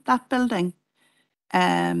inhabited that building.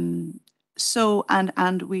 So,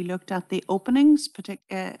 and we looked at the openings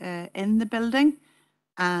in the building,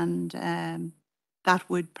 and that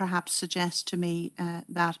would perhaps suggest to me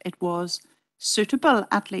that it was suitable,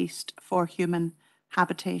 at least, for human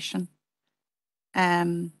habitation.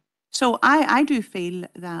 So I do feel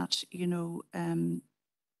that, you know,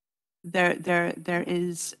 there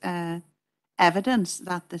is evidence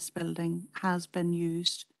that this building has been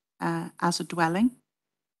used as a dwelling.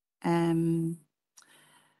 In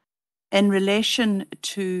relation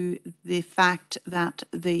to the fact that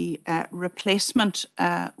the replacement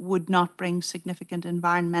would not bring significant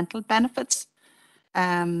environmental benefits,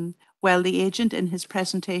 well, the agent in his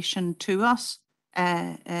presentation to us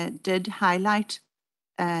did highlight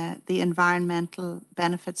the environmental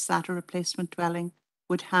benefits that a replacement dwelling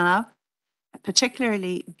would have,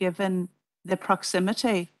 particularly given the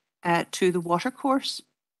proximity to the watercourse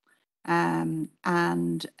and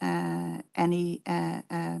any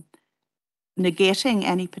negating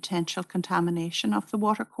any potential contamination of the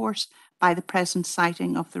watercourse by the present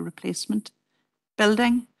siting of the replacement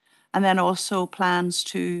building, and then also plans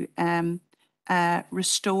to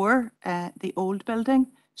restore the old building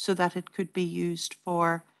so that it could be used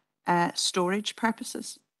for storage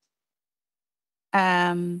purposes.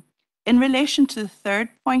 In relation to the third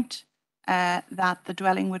point, that the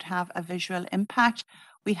dwelling would have a visual impact,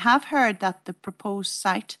 we have heard that the proposed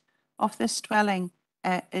site of this dwelling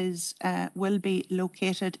will be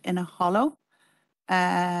located in a hollow,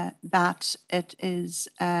 that it is,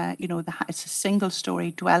 you know, it's a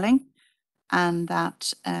single-story dwelling, and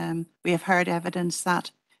that we have heard evidence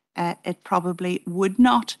that it probably would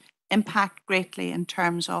not impact greatly in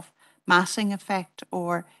terms of massing effect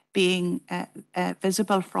or being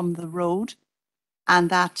visible from the road, and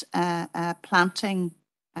that planting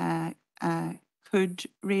could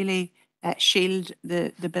really shield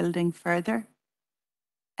the building further.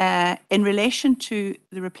 In relation to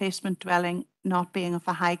the replacement dwelling not being of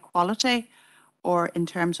a high quality or in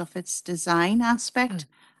terms of its design aspect,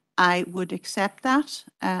 I would accept that,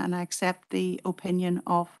 and I accept the opinion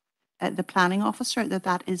of the planning officer that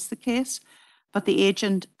that is the case. But the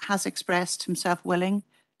agent has expressed himself willing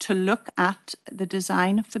to look at the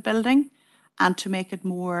design of the building and to make it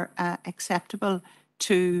more acceptable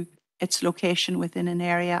to its location within an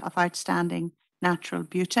area of outstanding natural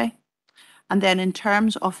beauty. And then in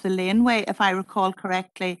terms of the laneway, if I recall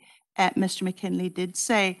correctly, Mr. McKinley did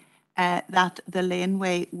say that the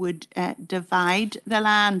laneway would divide the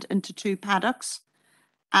land into two paddocks,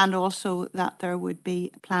 and also that there would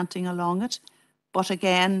be planting along it. But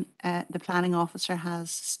again, the planning officer has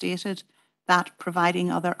stated that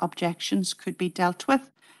providing other objections could be dealt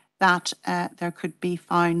with, that there could be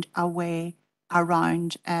found a way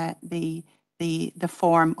around the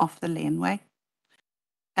form of the laneway.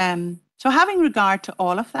 So having regard to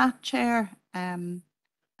all of that, Chair,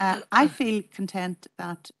 I feel content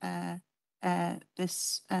that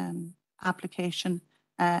this application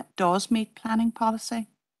does meet planning policy,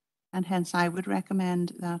 and hence I would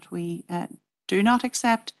recommend that we do not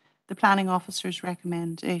accept the planning officer's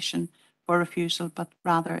recommendation for refusal, but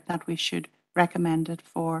rather that we should recommend it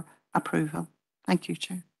for approval. Thank you,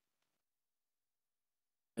 Chair.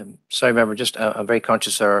 Sorry, Member, just I'm very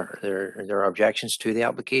conscious there are objections to the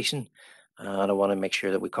application, and I want to make sure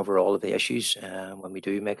that we cover all of the issues when we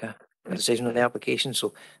do make a decision on the application.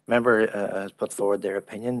 So, Member has put forward their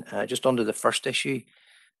opinion. Just under the first issue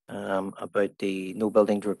about the no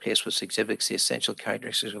building to replace which exhibits the essential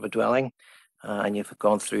characteristics of a dwelling, and you've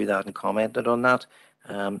gone through that and commented on that.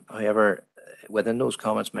 However, within those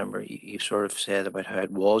comments, Member, you sort of said about how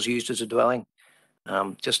it was used as a dwelling.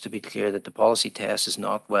 Just to be clear, that the policy test is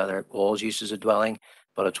not whether it was used as a dwelling,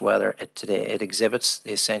 but it's whether it exhibits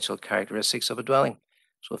the essential characteristics of a dwelling.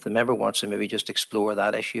 So if the member wants to maybe just explore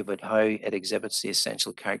that issue about how it exhibits the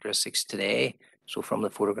essential characteristics today, so from the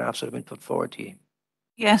photographs that have been put forward to you.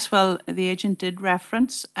 Yes, well, the agent did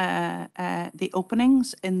reference the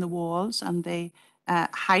openings in the walls and the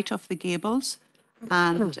height of the gables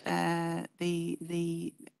and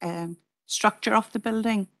the structure of the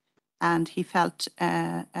building. And he felt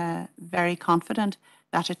very confident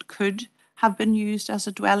that it could have been used as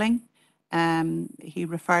a dwelling. He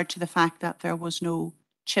referred to the fact that there was no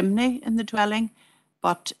chimney in the dwelling,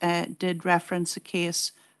 but did reference a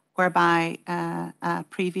case whereby a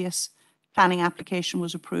previous planning application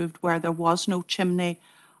was approved where there was no chimney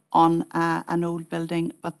on an old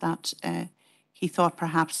building, but that he thought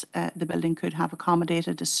perhaps the building could have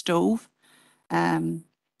accommodated a stove.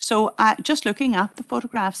 So just looking at the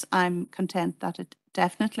photographs, I'm content that it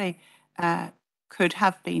definitely could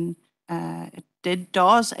have been,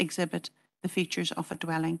 does exhibit the features of a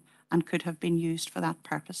dwelling and could have been used for that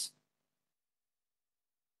purpose.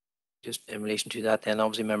 Just in relation to that, then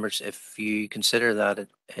obviously, members, if you consider that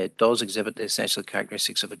it does exhibit the essential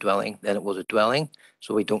characteristics of a dwelling, then it was a dwelling.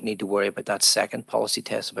 So we don't need to worry about that second policy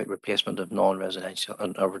test about replacement of non-residential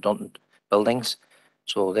and redundant buildings.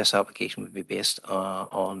 So this application would be based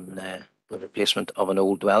on the replacement of an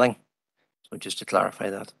old dwelling. So just to clarify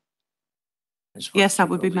that. Yes, that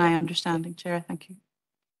would be my understanding, Chair. Thank you.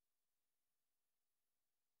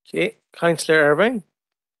 Okay, Councillor Irvine.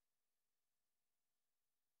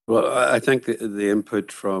 Well, I think the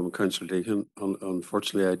input from Councillor Deacon,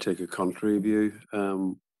 unfortunately, I take a contrary view.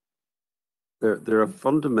 There are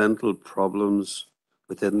fundamental problems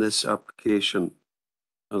within this application,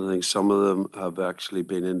 and I think some of them have actually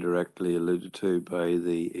been indirectly alluded to by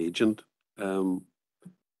the agent.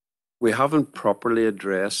 We haven't properly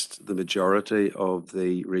addressed the majority of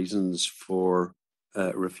the reasons for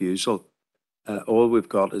refusal. All we've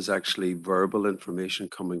got is actually verbal information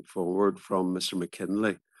coming forward from Mr.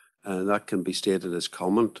 McKinley, and that can be stated as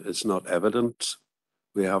comment. It's not evidence.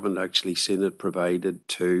 We haven't actually seen it provided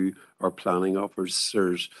to our planning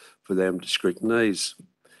officers for them to scrutinise.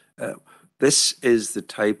 This is the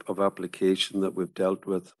type of application that we've dealt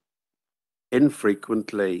with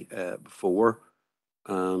infrequently before,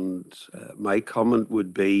 and my comment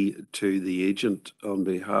would be to the agent on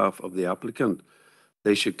behalf of the applicant.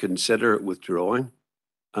 They should consider withdrawing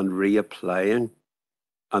and reapplying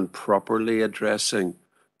and properly addressing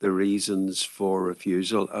the reasons for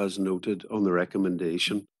refusal as noted on the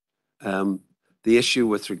recommendation. The issue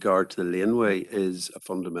with regard to the laneway is a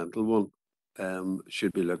fundamental one,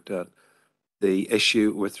 should be looked at. The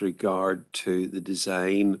issue with regard to the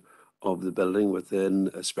design of the building within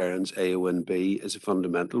Esperance AONB is a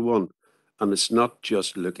fundamental one. And it's not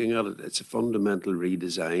just looking at it, it's a fundamental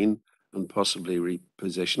redesign and possibly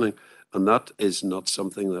repositioning. And that is not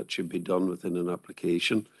something that should be done within an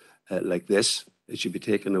application like this. It should be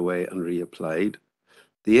taken away and reapplied.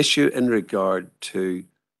 The issue in regard to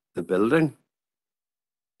the building,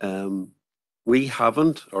 we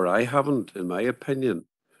haven't, or I haven't, in my opinion,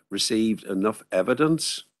 received enough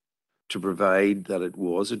evidence to provide that it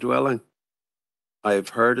was a dwelling. I have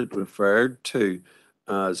heard it referred to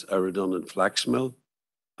as a redundant flax mill.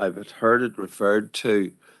 I've heard it referred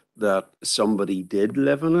to that somebody did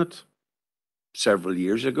live in it several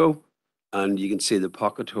years ago, and you can see the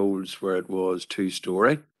pocket holes where it was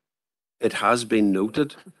 2-story. It has been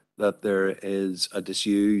noted that there is a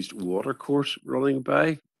disused watercourse running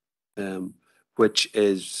by, which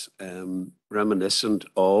is reminiscent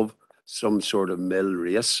of some sort of mill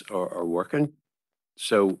race or working.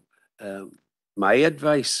 So my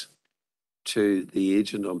advice to the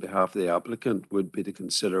agent on behalf of the applicant would be to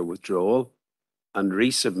consider withdrawal and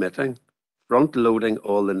resubmitting, front-loading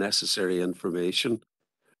all the necessary information,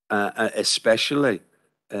 especially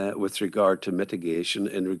with regard to mitigation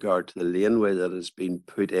in regard to the laneway that has been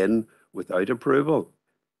put in without approval,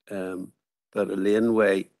 that a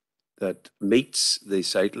laneway that meets the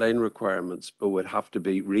sightline requirements but would have to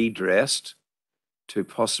be redressed to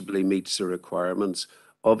possibly meet the requirements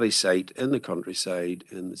of a site in the countryside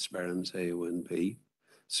in the Esperance AONB.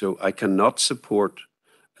 So I cannot support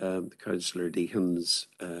Councillor Deacon's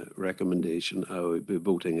recommendation. I would be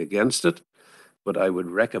voting against it, but I would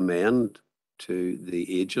recommend to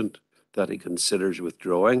the agent that he considers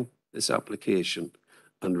withdrawing this application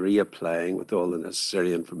and reapplying with all the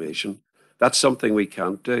necessary information. That's something we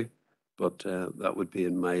can't do, but that would be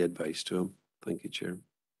in my advice to him. Thank you, Chair.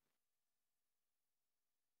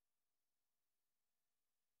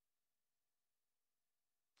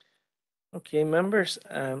 Okay, members.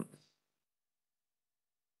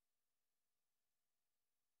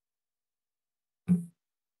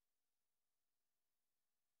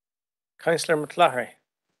 Councillor McClary.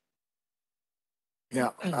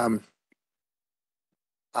 Yeah,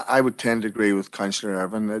 I would tend to agree with Councillor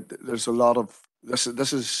Irvine. There's a lot of this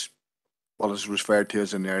is what is referred to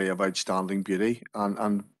as an area of outstanding beauty,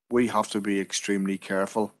 and we have to be extremely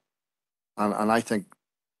careful. And I think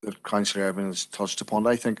that Councillor Irvine has touched upon.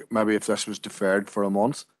 I think maybe if this was deferred for a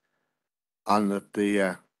month, and that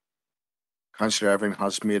the Councillor Irvine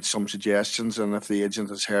has made some suggestions, and if the agent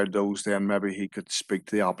has heard those, then maybe he could speak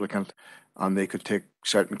to the applicant and they could take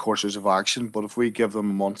certain courses of action. But if we give them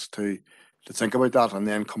a month to think about that and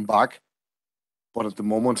then come back, but at the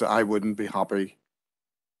moment I wouldn't be happy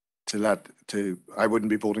I wouldn't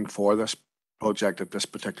be voting for this project at this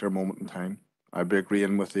particular moment in time. I'd be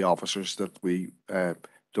agreeing with the officers that we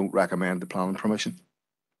don't recommend the planning permission.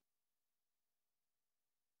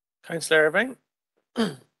 Councillor Irvine?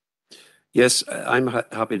 Yes, I'm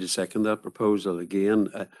happy to second that proposal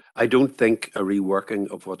again. I don't think a reworking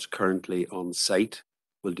of what's currently on site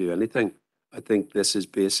will do anything. I think this is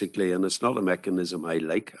basically, and it's not a mechanism I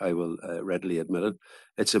like, I will readily admit it.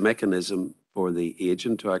 It's a mechanism for the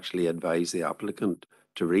agent to actually advise the applicant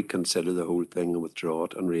to reconsider the whole thing and withdraw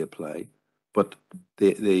it and reapply. But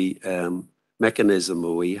the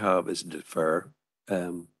mechanism we have is defer,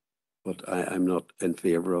 but I'm not in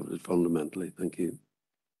favour of it fundamentally. Thank you.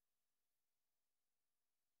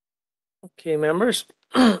 Okay, members,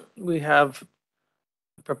 we have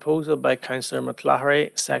a proposal by Councillor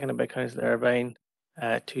McClahary, seconded by Councillor Irvine,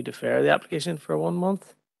 to defer the application for 1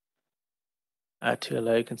 month to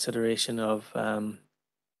allow consideration of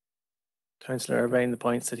Councillor Irvine, the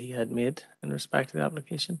points that he had made in respect to the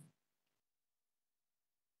application.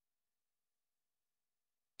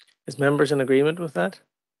 Is members in agreement with that?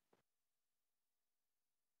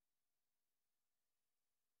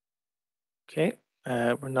 Okay,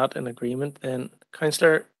 we're not in agreement then.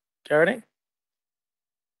 Councillor Garrity?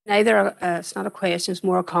 Neither, it's not a question, it's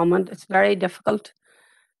more a comment. It's very difficult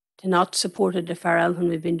to not support a deferral when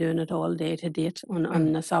we've been doing it all day to date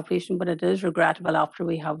on this application, but it is regrettable after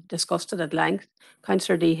we have discussed it at length.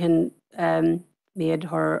 Councillor Deehan made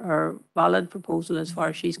her valid proposal as far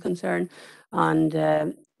as she's concerned, and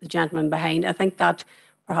the gentleman behind, I think that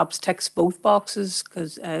perhaps ticks both boxes,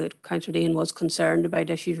 because Councillor Deehan was concerned about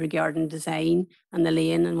issues regarding design and the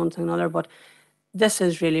lane and one thing and another, but this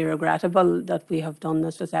is really regrettable that we have done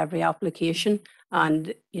this with every application.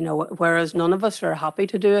 And, you know, whereas none of us are happy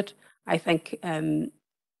to do it, I think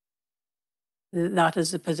that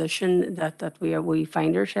is the position that we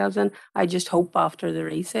find ourselves in. I just hope after the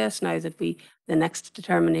recess now that the next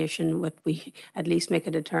determination, we at least make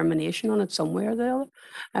a determination on it somewhere or the other.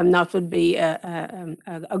 That would be a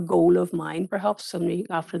goal of mine, perhaps,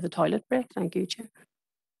 after the toilet break. Thank you, Chair.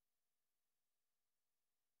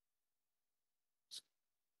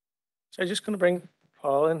 So I'm just going to bring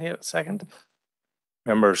Paul in here a second.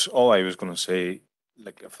 Members, all I was going to say,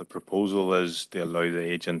 like, if the proposal is to allow the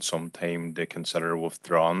agent some time to consider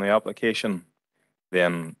withdrawing the application,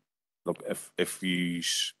 then look, if you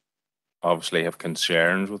obviously have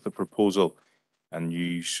concerns with the proposal and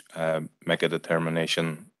you make a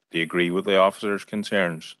determination to agree with the officer's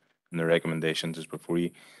concerns and the recommendations is before you,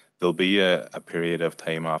 there'll be a period of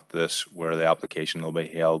time after this where the application will be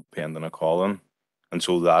held pending a call-in. And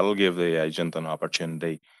so that'll give the agent an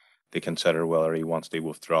opportunity to consider whether he wants to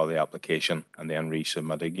withdraw the application and then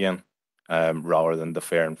resubmit again, rather than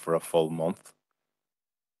deferring for a full month.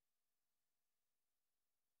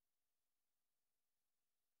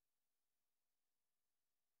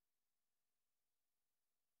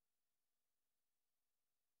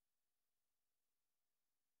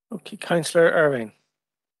 Okay, Councillor Irvine.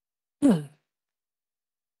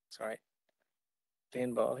 Sorry,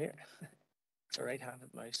 playing ball here. It's a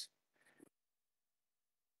right-handed mouse.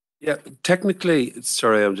 Yeah, technically,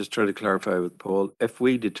 sorry, I'm just trying to clarify with Paul. If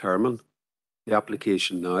we determine the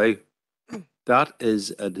application now, that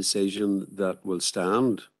is a decision that will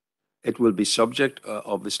stand. It will be subject,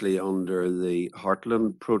 obviously, under the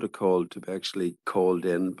Heartland Protocol to be actually called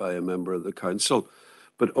in by a member of the council.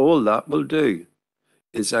 But all that will do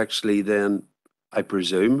is actually then, I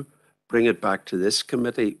presume, bring it back to this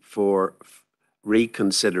committee for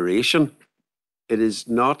reconsideration. It is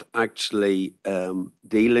not actually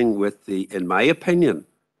dealing with in my opinion,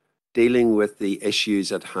 dealing with the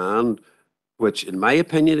issues at hand, which in my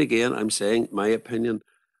opinion, again, I'm saying my opinion,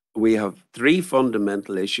 we have 3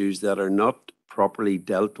 fundamental issues that are not properly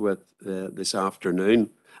dealt with this afternoon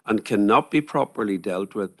and cannot be properly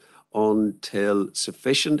dealt with until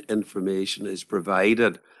sufficient information is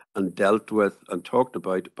provided and dealt with and talked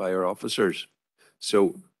about by our officers.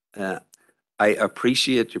 So I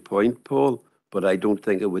appreciate your point, Paul, but I don't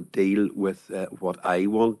think it would deal with what I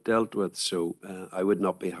want dealt with. So I would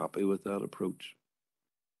not be happy with that approach.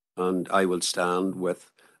 And I will stand with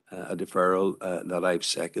a deferral that I've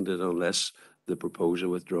seconded unless the proposer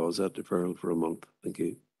withdraws that deferral for a month. Thank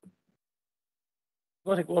you.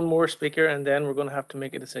 We'll take one more speaker and then we're going to have to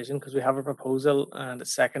make a decision because we have a proposal and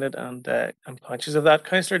it's seconded, and I'm conscious of that.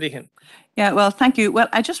 Councillor Deehan. Yeah, well, thank you. Well,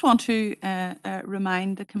 I just want to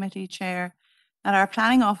remind the committee chair that our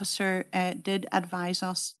planning officer did advise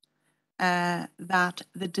us that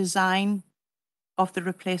the design of the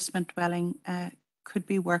replacement dwelling could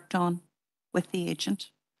be worked on with the agent,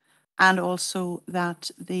 and also that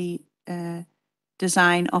the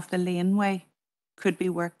design of the laneway could be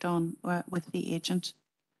worked on with the agent,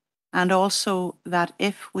 and also that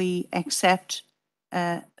if we accept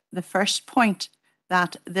the first point,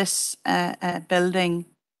 that this building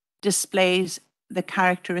displays the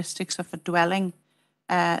characteristics of a dwelling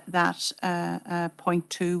that point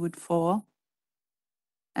 2 would fall.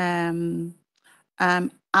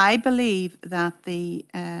 I believe that the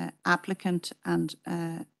applicant and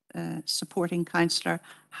supporting councillor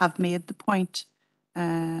have made the point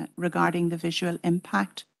regarding the visual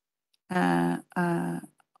impact of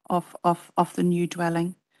the new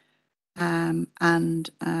dwelling. I'm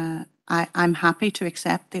happy to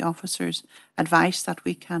accept the officer's advice that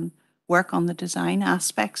we can work on the design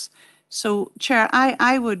aspects. So, Chair,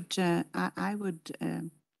 I would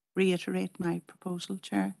reiterate my proposal,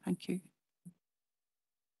 Chair. Thank you.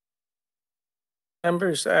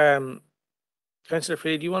 Members, Councillor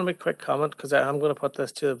Freely, do you want to make a quick comment? Because I'm going to put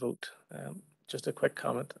this to a vote. Just a quick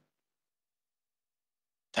comment.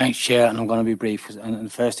 Thanks, Chair, and I'm going to be brief. And the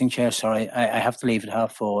first thing, Chair, sorry, I have to leave at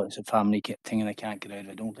 4:30. It's a family thing and I can't get out.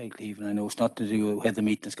 I don't like leaving. I know it's not to do with where the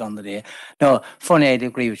meeting has gone today. No, funny, I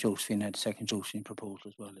agree with Josephine. I had the second Josephine proposal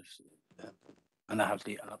as well. And I'll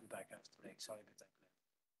be back after the break. Sorry about that.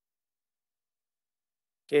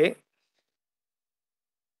 Okay.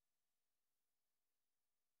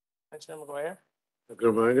 Councillor Maguire.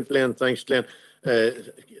 Good morning, Glenn. Thanks, Glenn.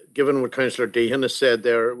 Given what Councillor Deehan has said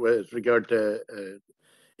there with regard to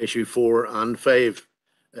issue 4 and 5,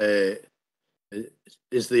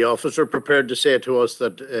 is the officer prepared to say to us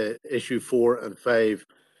that issue 4 and 5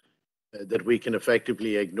 that we can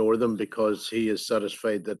effectively ignore them because he is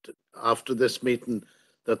satisfied that after this meeting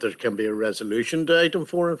that there can be a resolution to item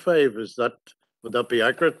 4 and 5? Would that be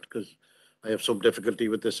accurate? Because I have some difficulty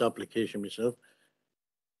with this application myself.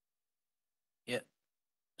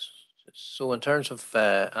 So in terms of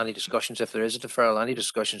any discussions, if there is a deferral, any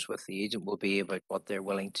discussions with the agent will be about what they're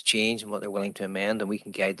willing to change and what they're willing to amend, and we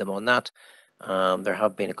can guide them on that. There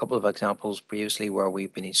have been a couple of examples previously where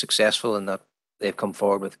we've been successful in that they've come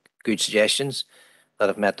forward with good suggestions that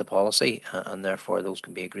have met the policy, and therefore those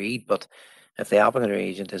can be agreed. But if the applicant or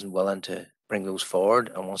agent isn't willing to bring those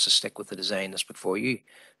forward and wants to stick with the design that's before you,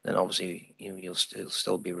 then obviously you'll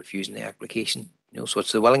still be refusing the application. So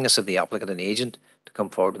it's the willingness of the applicant and agent to come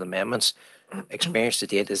forward with amendments. Experience to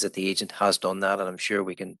date is that the agent has done that, and I'm sure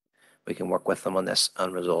we can work with them on this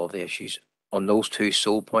and resolve the issues on those 2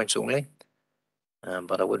 sole points only.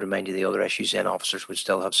 But I would remind you the other issues then officers would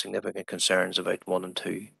still have significant concerns about 1 and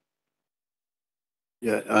 2.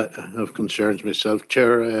 Yeah, I have concerns myself,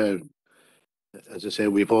 Chair. As I say,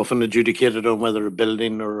 we've often adjudicated on whether a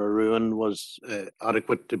building or a ruin was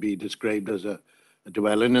adequate to be described as a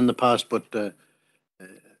dwelling in the past, but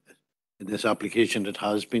in this application it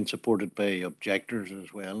has been supported by objectors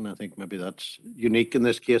as well, and I think maybe that's unique in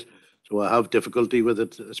this case. So I have difficulty with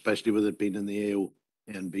it, especially with it being in the AONB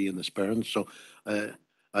and the Sperrins. So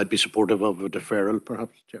I'd be supportive of a deferral,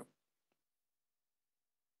 perhaps, Chair.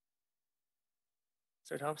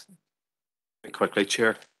 Sir Thompson. Quickly,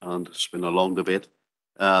 Chair, and it's been a long debate.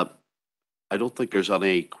 I don't think there's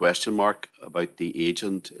any question mark about the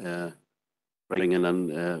agent bringing in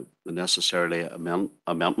the necessarily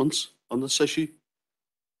amendments on this issue.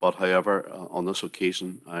 But however, on this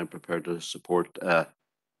occasion, I am prepared to support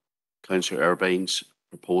Councillor Irvine's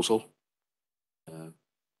proposal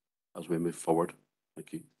as we move forward.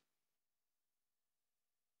 Thank you.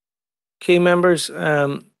 Okay, members,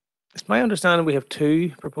 it's my understanding we have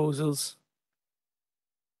 2 proposals.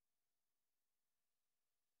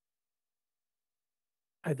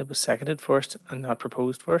 Either was seconded first and not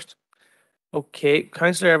proposed first. Okay,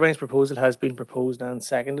 Councillor Irvine's proposal has been proposed and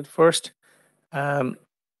seconded first for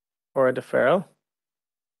a deferral.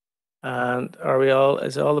 And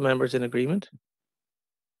is all the members in agreement?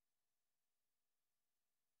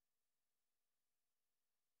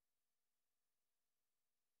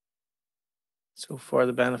 So for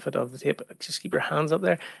the benefit of the tape, just keep your hands up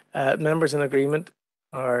there. Members in agreement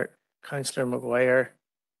are Councillor Maguire,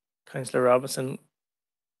 Councillor Robinson,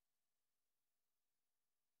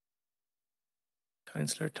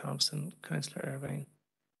 Councillor Thompson, Councillor Irvine,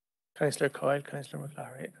 Councillor Coyle, Councillor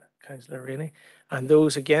McLaren, Councillor Rainey, and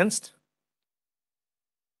those against?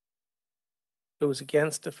 Those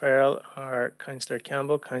against deferral are Councillor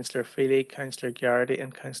Campbell, Councillor Feely, Councillor Garrity,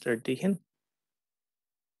 and Councillor Deehan.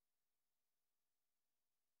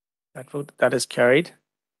 That is carried.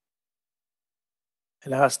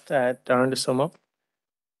 I'll ask Darren to sum up.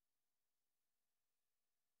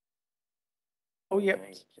 Oh yeah.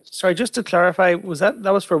 Sorry, just to clarify,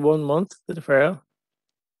 that was for 1 month, the deferral?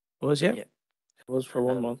 Was yeah? It was for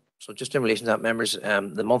 1 month. So just in relation to that, members,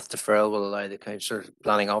 the month deferral will allow the councillor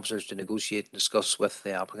planning officers to negotiate and discuss with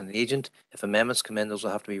the applicant and agent. If amendments come in, those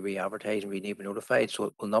will have to be re-advertised and be notified, so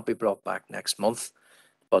it will not be brought back next month.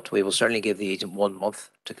 But we will certainly give the agent 1 month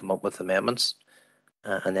to come up with amendments.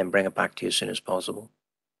 and then bring it back to you as soon as possible.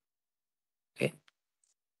 Okay.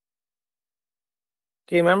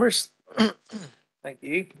 Okay, members. Thank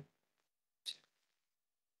you.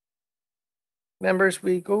 Members,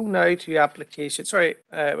 we go now to application. Sorry,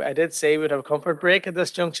 I did say we'd have a comfort break at this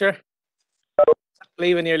juncture. I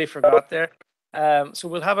believe I nearly forgot there. So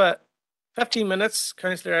we'll have a 15 minutes,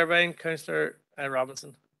 Councillor Irvine, Councillor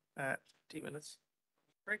Robinson. 15 minutes.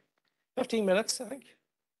 Break. 15 minutes, I think.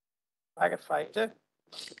 Back at 5 to.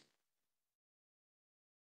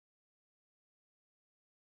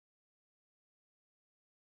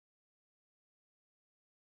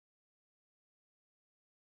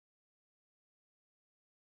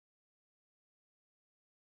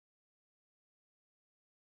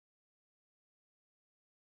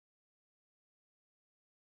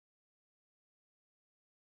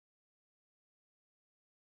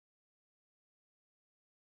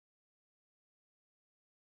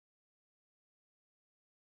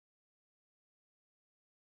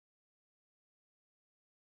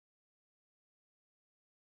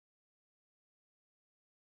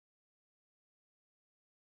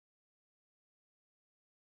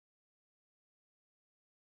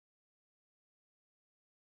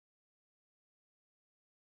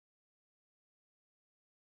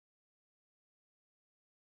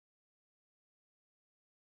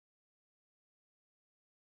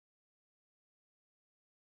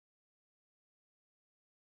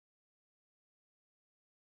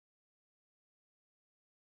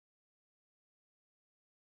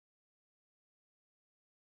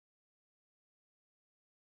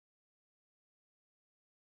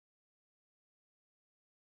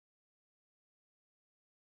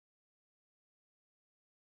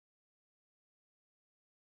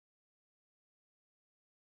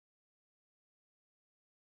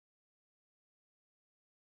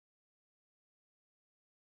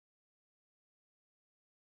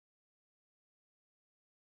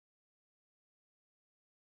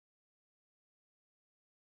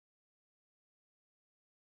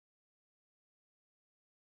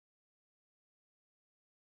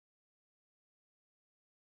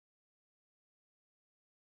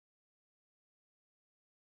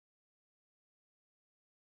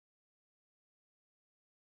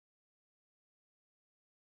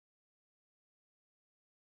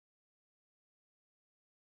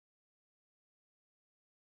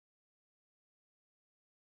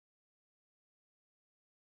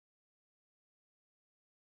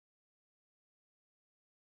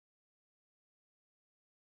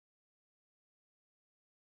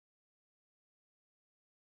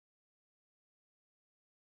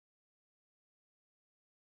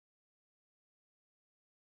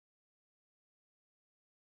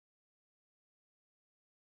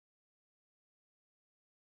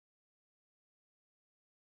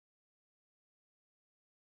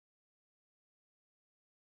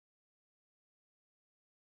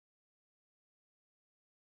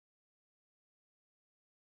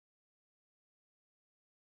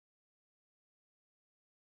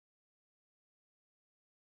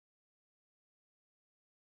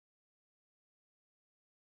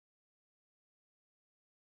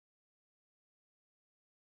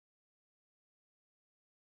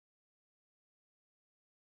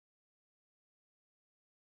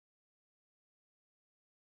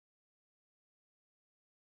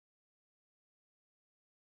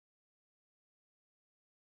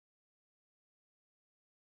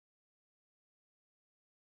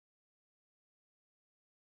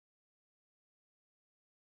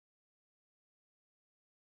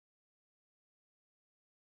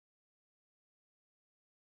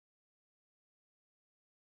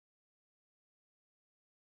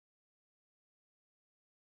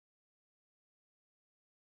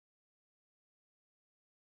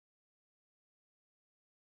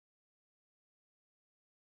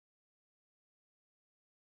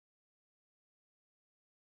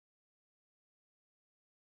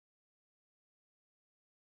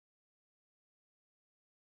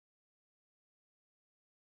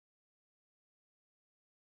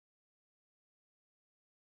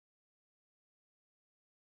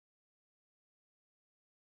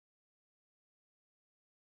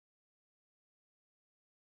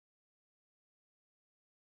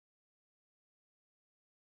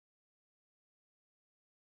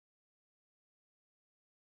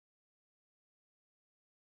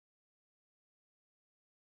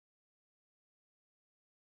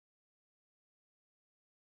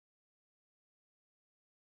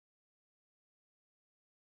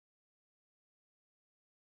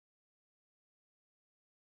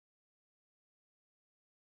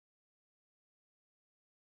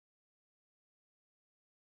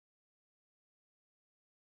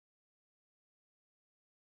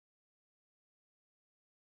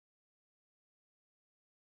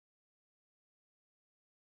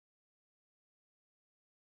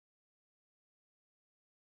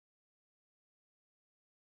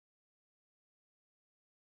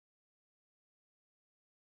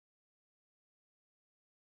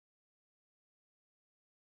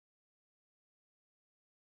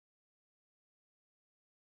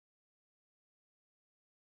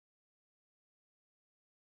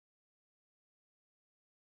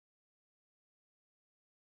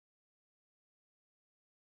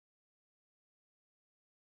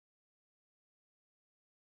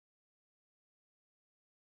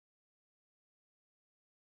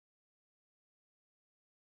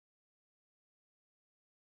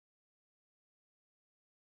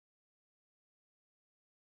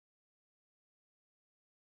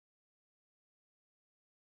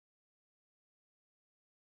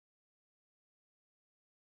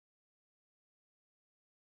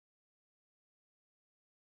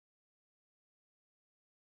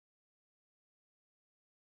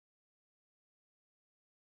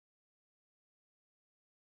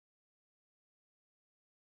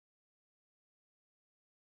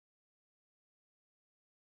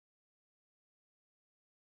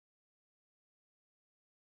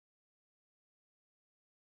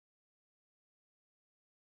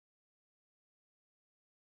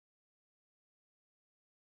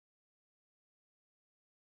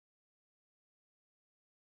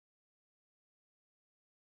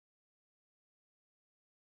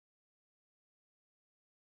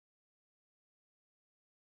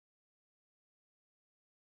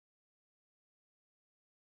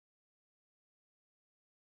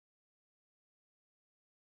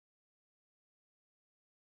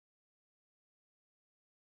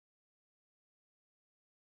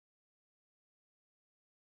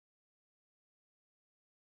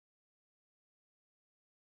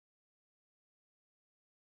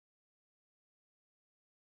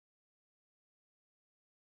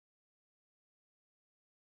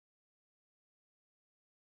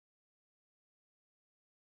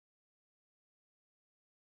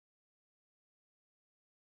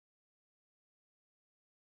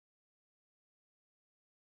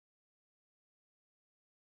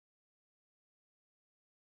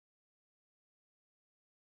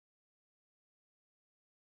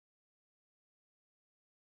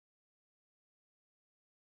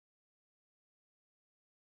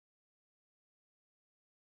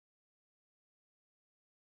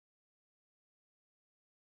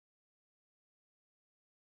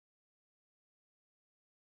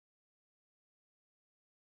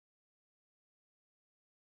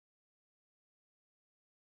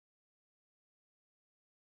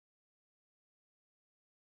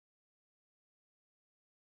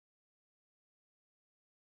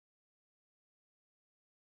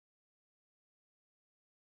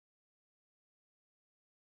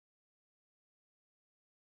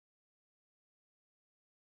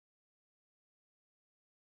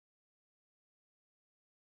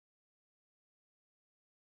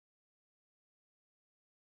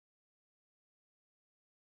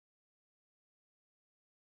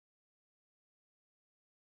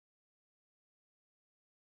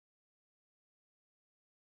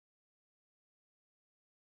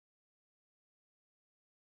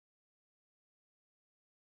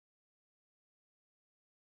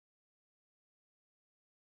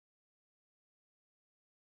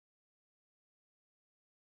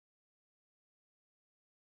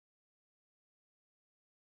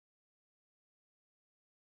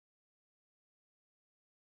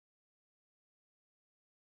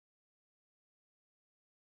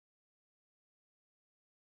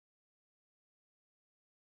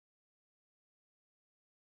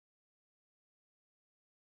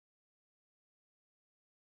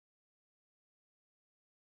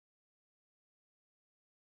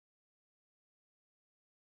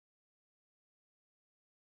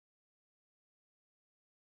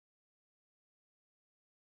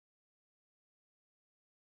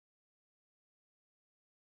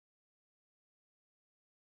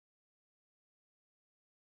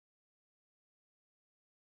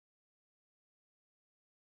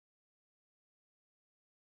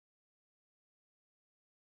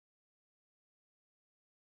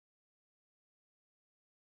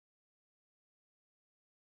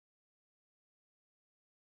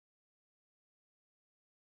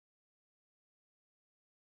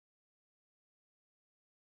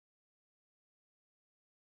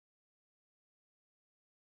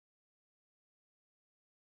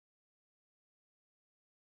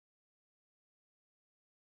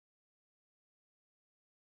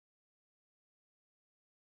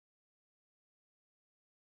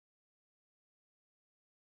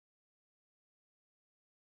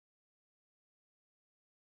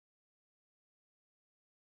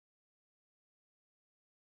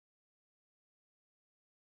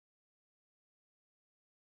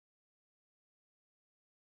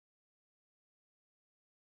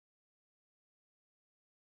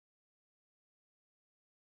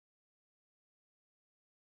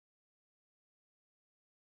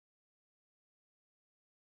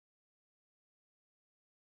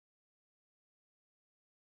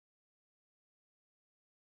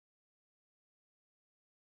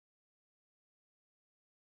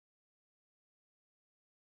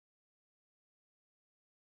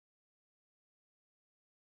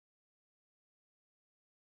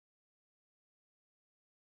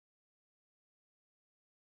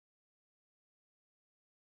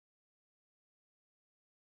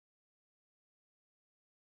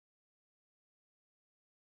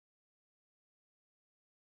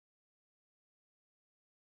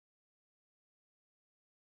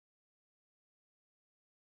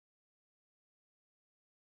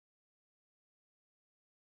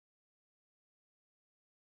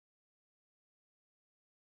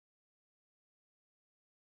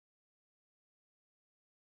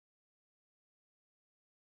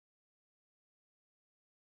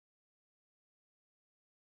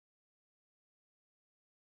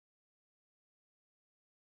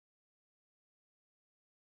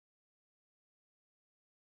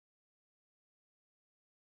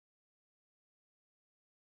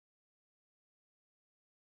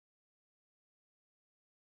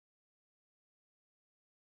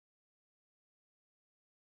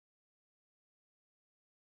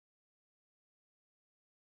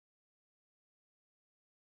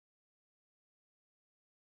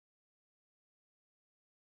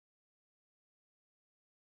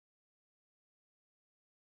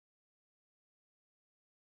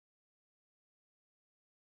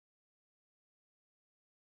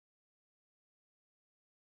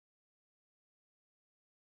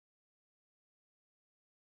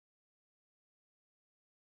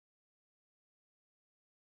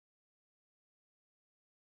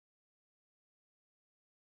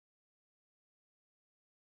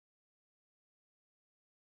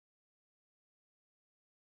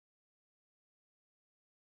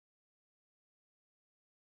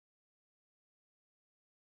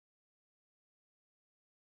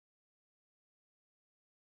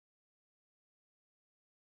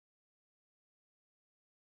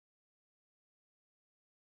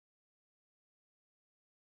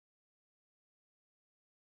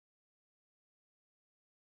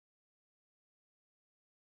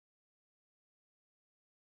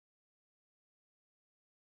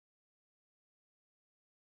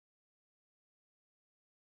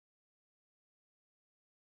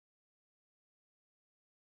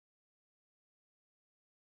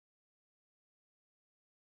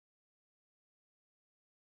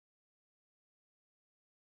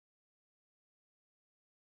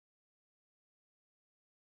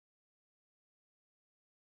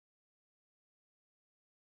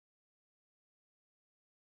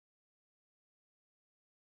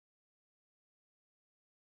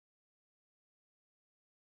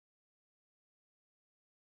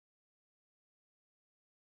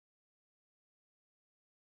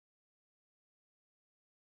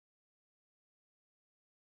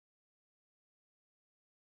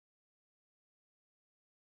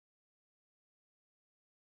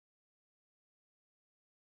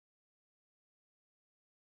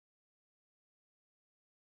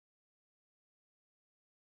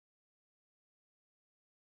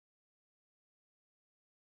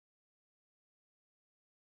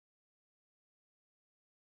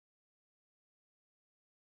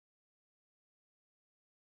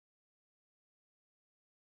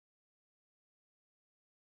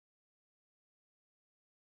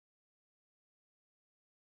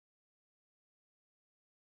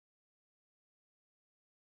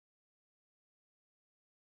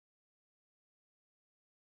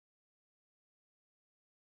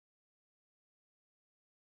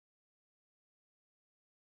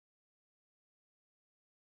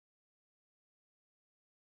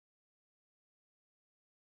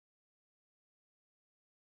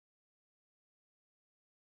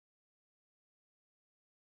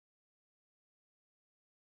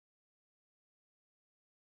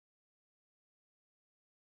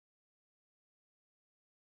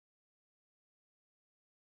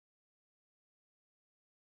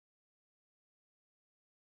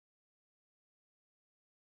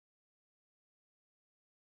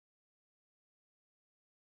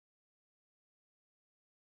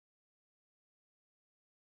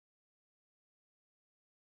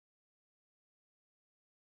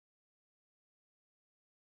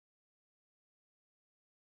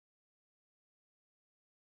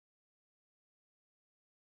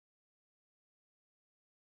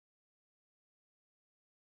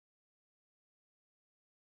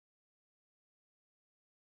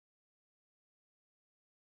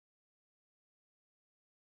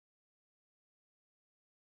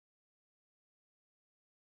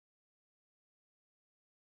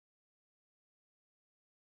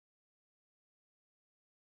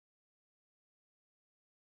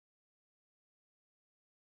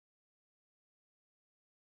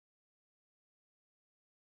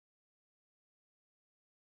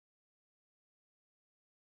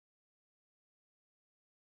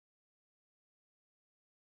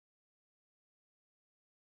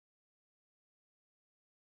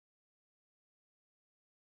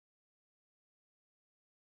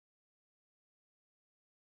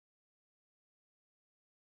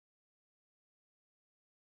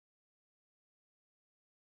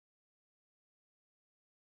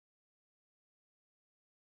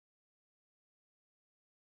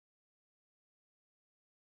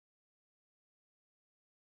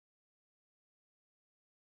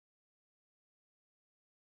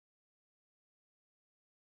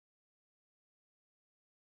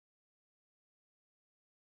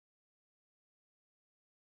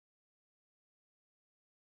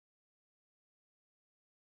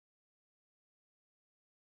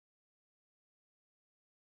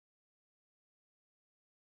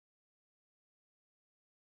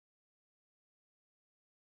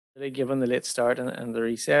 really given the late start and the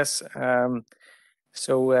recess.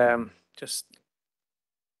 Just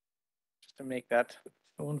to make that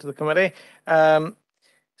known to the committee.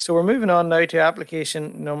 So we're moving on now to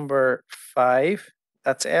application number 5.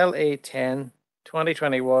 That's LA 10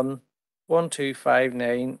 2021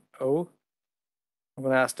 12590. I'm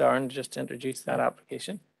going to ask Darren just to introduce that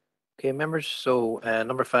application. Okay, members. So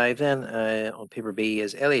number 5 then on paper B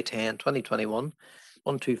is LA 10 2021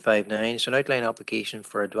 1259. It's an outline application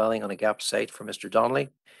for a dwelling on a gap site for Mr. Donnelly.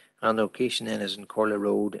 And the location then is in Corley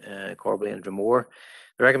Road, Corbally and Dromore.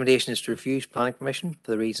 The recommendation is to refuse planning permission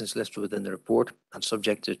for the reasons listed within the report and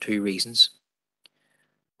subject to 2 reasons.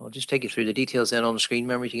 I'll just take you through the details then on the screen,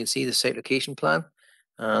 members. You can see the site location plan,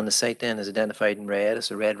 and the site then is identified in red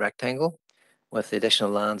as a red rectangle, with the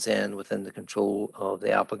additional lands then within the control of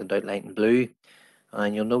the applicant outlined in blue.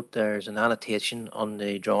 And you'll note there's an annotation on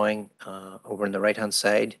the drawing over on the right hand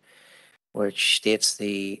side, which states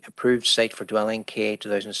the approved site for dwelling K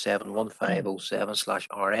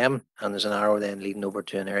 2007-1507/RM, and there's an arrow then leading over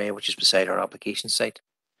to an area which is beside our application site.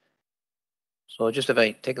 So just if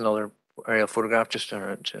I take another aerial photograph, just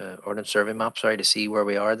ordnance survey map, sorry, to see where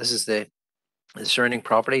we are. This is the surrounding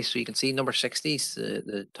property. So you can see number 60,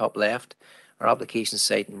 the top left, our application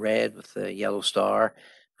site in red with the yellow star.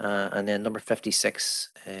 And then number 56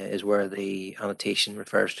 is where the annotation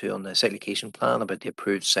refers to on the site location plan about the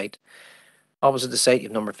approved site. Opposite the site, you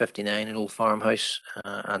have number 59, an old farmhouse,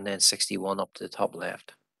 and then 61 up to the top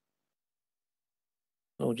left.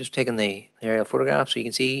 So just taking the aerial photograph, so you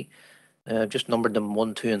can see just numbered them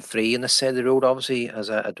 1, 2, and 3 on this side of the road. Obviously, as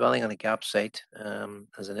a dwelling on a gap site,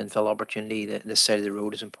 as an infill opportunity, this side of the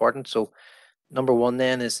road is important. So number 1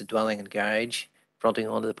 then is the dwelling and garage fronting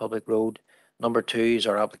onto the public road. Number 2 is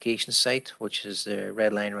our application site, which is the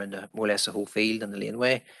red line around more or less the whole field and the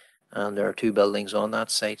laneway. And there are 2 buildings on that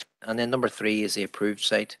site. And then number 3 is the approved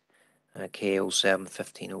site,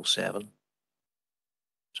 K07-1507.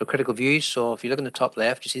 So critical views. So if you look in the top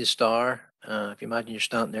left, you see the star. If you imagine you're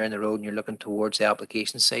standing there in the road and you're looking towards the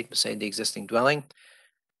application site beside the existing dwelling,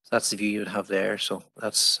 so that's the view you would have there. So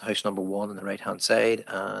that's house number 1 on the right hand side,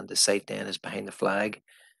 and the site then is behind the flag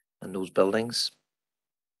and those buildings.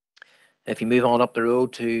 If you move on up the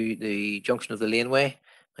road to the junction of the laneway,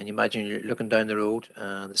 and you imagine you're looking down the road,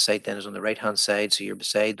 the site then is on the right hand side, so you're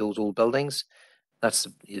beside those old buildings. That's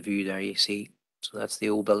the view there you see. So that's the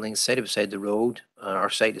old buildings side beside the road. Our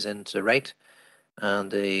site is in to the right, and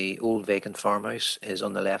the old vacant farmhouse is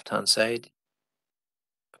on the left hand side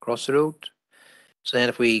across the road. So then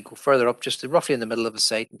if we go further up, just roughly in the middle of the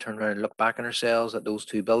site, and turn around and look back on ourselves at those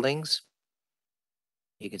 2 buildings,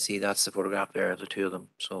 you can see that's the photograph there of the 2 of them.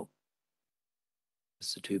 So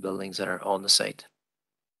it's the 2 buildings that are on the site.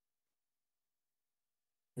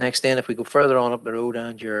 Next then, if we go further on up the road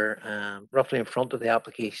and you're roughly in front of the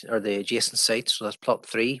application or the adjacent site, so that's plot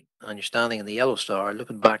 3, and you're standing in the yellow star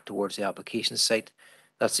looking back towards the application site,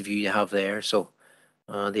 that's the view you have there. So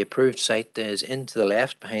the approved site is into the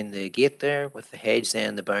left behind the gate there, with the hedge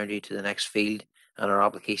then the boundary to the next field, and our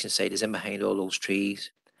application site is in behind all those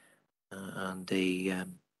trees and the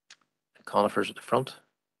conifers at the front.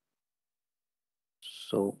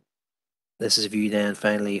 So this is a view then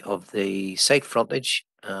finally of the site frontage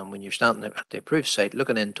when you're standing at the approved site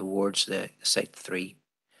looking in towards the site 3,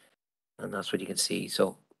 and that's what you can see.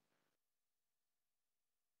 So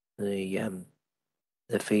the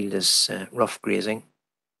field is rough grazing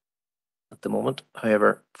at the moment.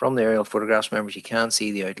 However, from the aerial photographs, members, you can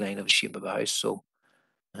see the outline of the shape of a house. So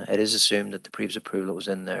it is assumed that the previous approval that was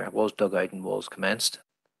in there was dug out and was commenced.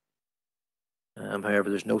 However,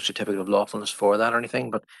 there's no certificate of lawfulness for that or anything,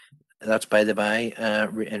 but that's by the by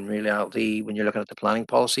in reality when you're looking at the planning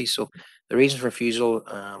policy. So the reasons for refusal,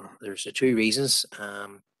 there's 2 reasons.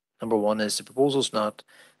 Number 1 is the proposal is not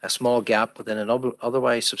a small gap within an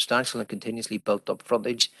otherwise substantial and continuously built up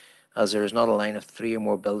frontage, as there is not a line of 3 or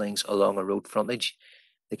more buildings along a road frontage.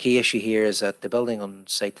 The key issue here is that the building on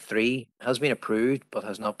site 3 has been approved but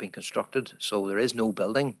has not been constructed, so there is no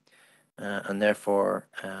building, and therefore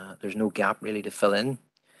there's no gap really to fill in.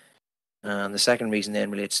 And the second reason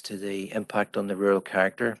then relates to the impact on the rural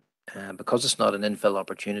character. Because it's not an infill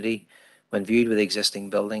opportunity, when viewed with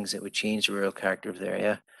existing buildings, it would change the rural character of the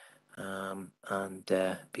area and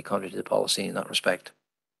be contrary to the policy in that respect.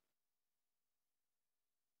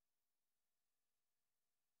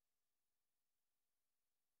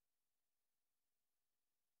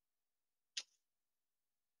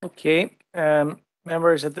 Okay,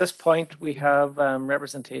 members, at this point we have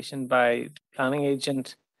representation by planning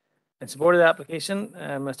agent in support of the application,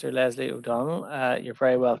 Mr. Leslie O'Donnell. You're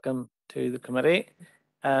very welcome to the committee.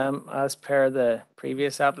 As per the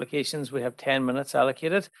previous applications, we have 10 minutes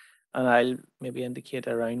allocated, and I'll maybe indicate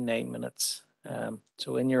around 9 minutes.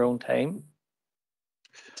 So in your own time.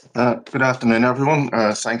 Good afternoon, everyone.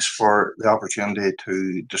 Thanks for the opportunity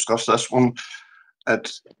to discuss this one.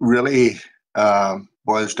 It really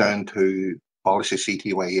boils down to policy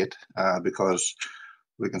CTY 8 because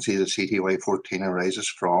we can see that CTY 14 arises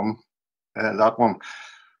from that one.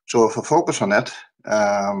 So if we focus on it,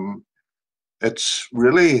 it's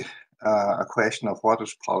really a question of what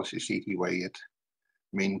does policy CTY 8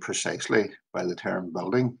 mean precisely by the term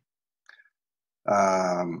building.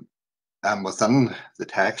 And within the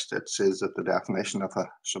text, it says that the definition of a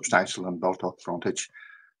substantial and built-up frontage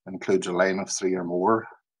includes a line of 3 or more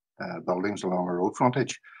buildings along a road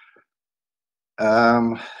frontage.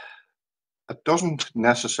 It doesn't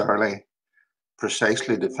necessarily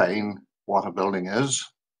precisely define what a building is.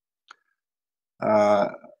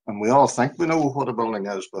 And we all think we know what a building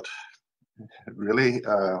is, but really,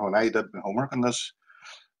 when I did my homework on this,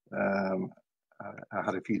 I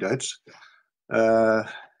had a few doubts.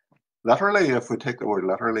 Literally, if we take the word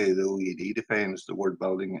literally, the OED defines the word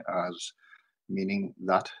building as meaning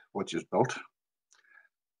that which is built.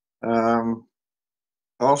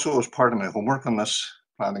 Also, as part of my homework on this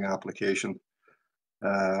planning application,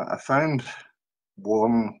 I found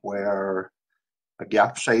one where a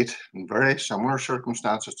gap site in very similar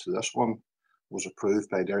circumstances to this one was approved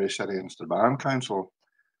by Derry City and Strabane Council.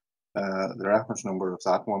 The reference number of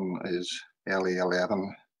that one is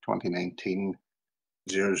LA11 2019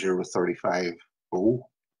 00350.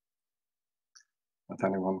 If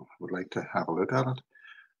anyone would like to have a look at it.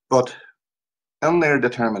 But in their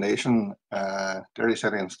determination, Derry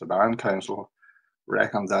City and Strabane Council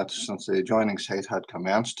reckoned that since the adjoining site had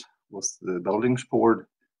commenced with the buildings board,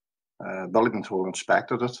 building control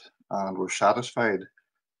inspected it and were satisfied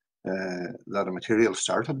that a material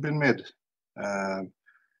start had been made.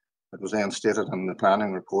 It was then stated in the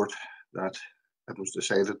planning report that it was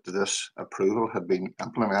decided that this approval had been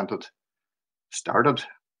started,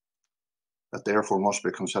 that therefore must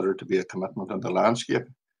be considered to be a commitment in the landscape.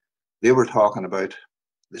 They were talking about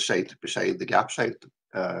the site beside the gap site,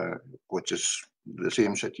 which is the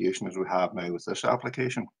same situation as we have now with this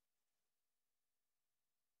application.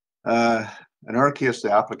 In our case,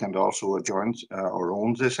 the applicant also adjoins or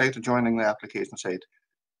owns the site adjoining the application site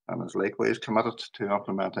and is likewise committed to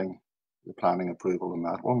implementing the planning approval in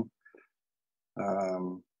that one.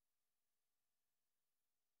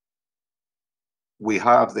 We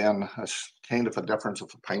have then a kind of a difference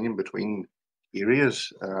of opinion between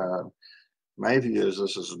areas. My view is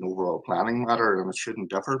this is an overall planning matter and it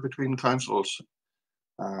shouldn't differ between councils,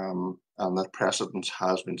 and that precedence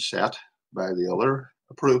has been set by the other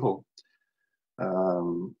approval.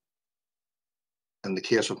 In the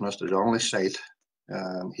case of Mr. Donnelly's site,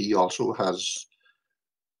 he also has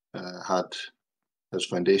had his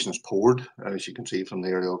foundations poured, as you can see from the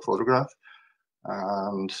aerial photograph,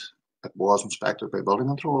 and it was inspected by building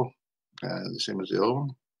control, the same as the other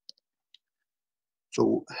one.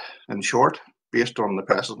 So, in short, based on the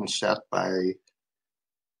precedent set by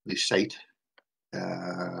the site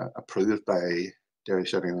approved by Derry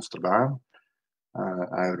City and Strabane,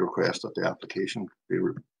 I would request that the application be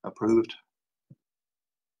approved.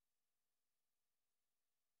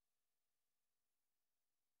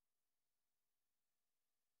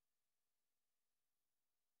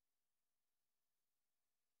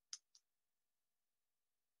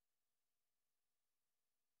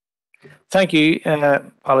 Thank you.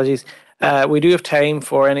 Apologies. We do have time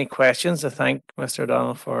for any questions. I thank Mr.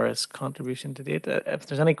 O'Donnell for his contribution to date. If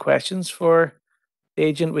there's any questions for the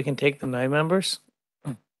agent, we can take them now, members.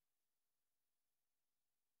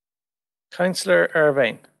 Councillor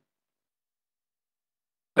Irvine.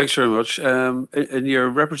 Thanks very much. In your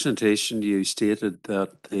representation, you stated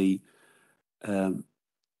that the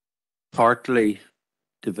partly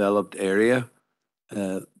developed area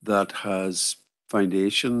that has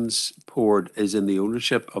foundations poured is in the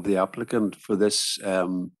ownership of the applicant for this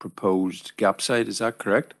proposed gap site. Is that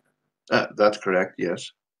correct? That's correct,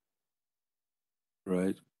 yes.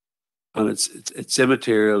 Right. And it's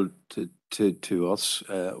immaterial to us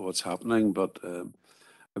what's happening, but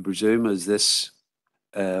I presume as this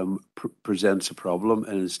presents a problem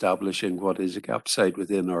in establishing what is a gap site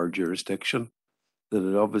within our jurisdiction, that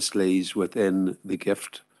it obviously is within the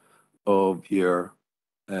gift of your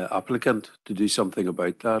applicant to do something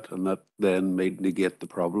about that, and that then may negate the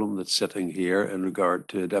problem that's sitting here in regard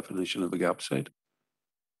to a definition of a gap site.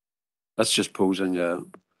 That's just posing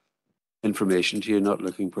information to you, not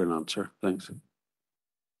looking for an answer. Thanks.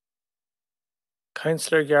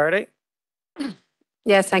 Councillor Garrity.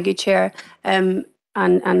 Yes, thank you, Chair.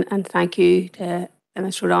 and thank you to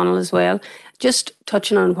Mr. O'Donnell as well. Just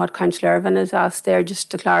touching on what Councillor Irvine has asked there, just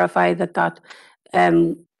to clarify that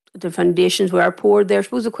the foundations were poured there. I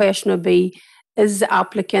suppose the question would be, is the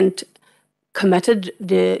applicant committed,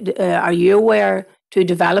 are you aware, to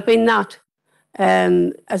developing that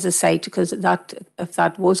as a site? Because that, if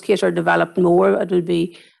that was case or developed more, it would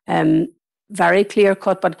be very clear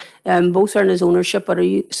cut. But both are in his ownership. But are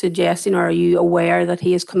you suggesting, or are you aware that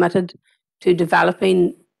he is committed to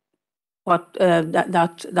developing what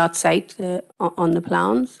that site on the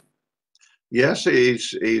plans? Yes,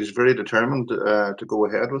 he's very determined to go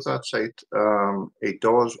ahead with that site. He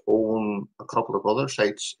does own a couple of other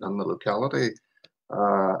sites in the locality,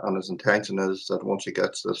 and his intention is that once he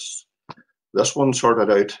gets this one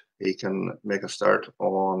sorted out, he can make a start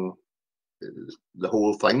on the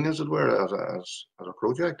whole thing, as it were, as a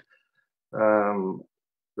project.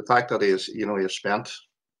 The fact that he has spent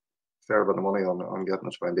a fair bit of money on getting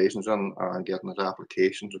his foundations in and getting his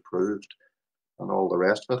applications approved and all the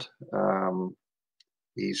rest of it,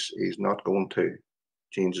 he's not going to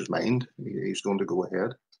change his mind. He's going to go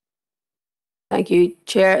ahead. Thank you,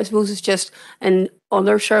 Chair. I suppose it's just in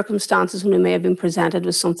other circumstances when we may have been presented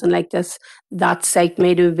with something like this, that site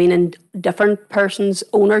may have been in different person's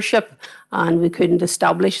ownership and we couldn't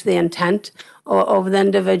establish the intent of the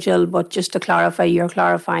individual. But just to clarify, you're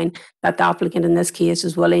clarifying that the applicant in this case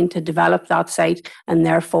is willing to develop that site and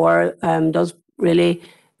therefore does really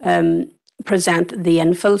present the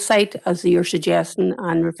infill site as you're suggesting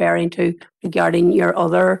and referring to regarding your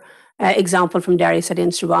other example from Derry City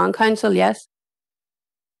and Strabane Council, yes?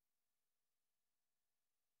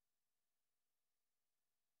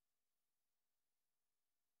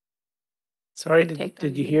 Sorry,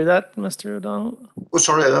 did you hear that, Mr. O'Donnell? Oh,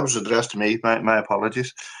 sorry, that was addressed to me. My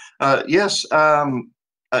apologies. Yes, I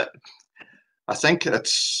think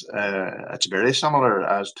it's very similar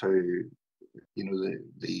as to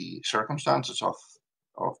the circumstances of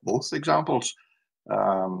both examples,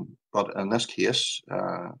 but in this case,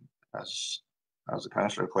 as the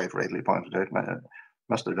councillor quite rightly pointed out,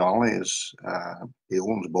 Mr. Donnelly he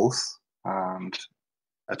owns both, and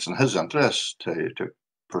it's in his interest to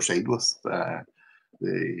proceed with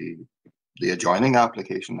the adjoining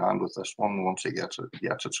application and with this one once he gets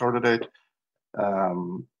it sorted out.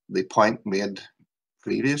 The point made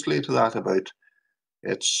previously to that about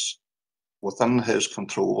it's within his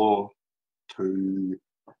control to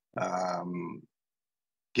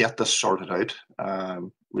get this sorted out.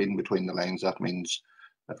 Reading between the lines, that means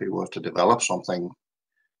if he was to develop something,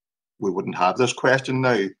 we wouldn't have this question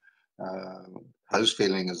now. His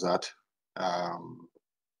feeling is that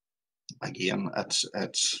again,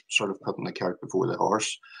 it's sort of putting the cart before the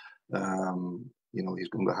horse. He's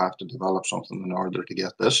going to have to develop something in order to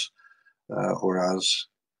get this, whereas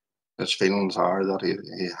his feelings are that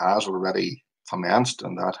he has already commenced,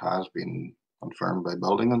 and that has been confirmed by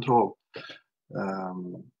building control.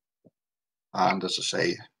 And as I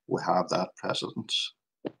say, we have that precedence.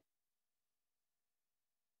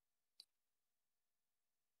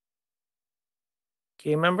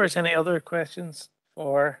 Okay, members, any other questions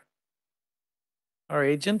for our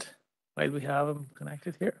agent while we have him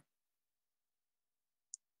connected here?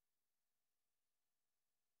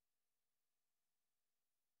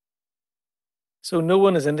 So no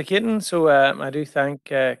one is indicating. So I do thank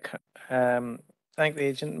the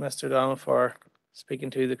agent, Mr. O'Donnell, for speaking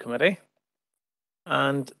to the committee.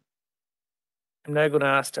 And I'm now going to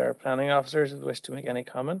ask our planning officers if they wish to make any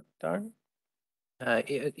comment. Darren?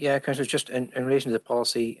 Yeah, Councillor, just in relation to the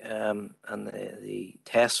policy and the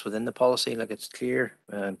tests within the policy, like it's clear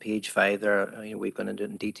on page 5 there, we've gone into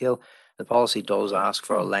it in detail. The policy does ask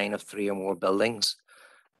for a line of 3 or more buildings.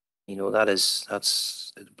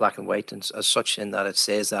 That's black and white, and as such, in that it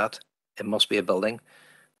says that it must be a building.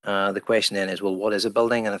 The question then is, well, what is a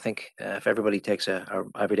building? And I think if everybody takes a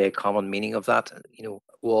everyday common meaning of that,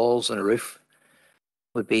 walls and a roof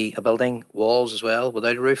would be a building. Walls as well,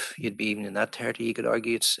 without a roof, you'd be even in that territory. You could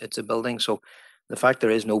argue it's a building. So the fact there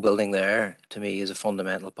is no building there, to me, is a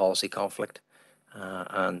fundamental policy conflict.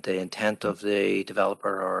 And the intent of the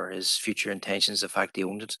developer or his future intentions, the fact he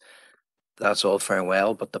owns it, that's all fair and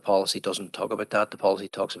well, but the policy doesn't talk about that. The policy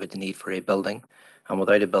talks about the need for a building, and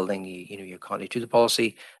without a building, you're contrary to the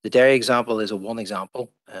policy. The Derry example is one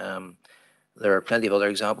example. There are plenty of other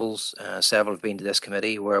examples. Several have been to this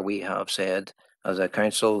committee where we have said, as a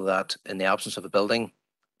council, that in the absence of a building,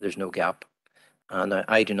 there's no gap. And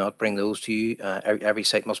I do not bring those to you. Every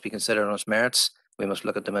site must be considered on its merits. We must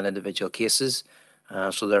look at them in individual cases.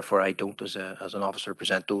 So therefore, I don't, as an officer,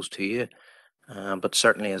 present those to you. But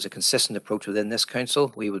certainly, as a consistent approach within this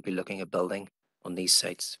council, we would be looking at building on these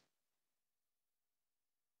sites.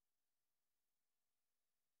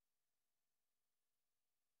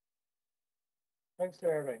 Thanks,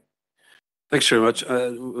 Irving. Thanks very much.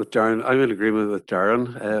 With Darren, I'm in agreement with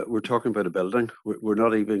Darren. We're talking about a building. We're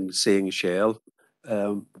not even seeing a shell.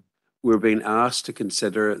 We're being asked to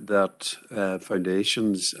consider that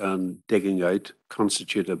foundations and digging out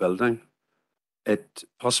constitute a building. It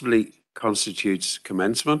possibly constitutes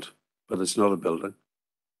commencement, but it's not a building.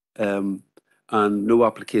 And no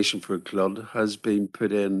application for a CLUD has been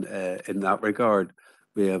put in that regard.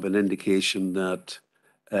 We have an indication that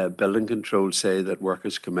building control say that work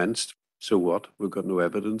is commenced. So what? We've got no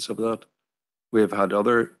evidence of that. We have had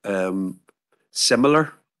other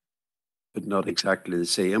similar, but not exactly the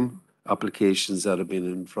same, applications that have been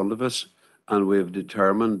in front of us, and we have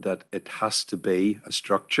determined that it has to be a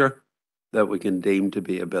structure that we can deem to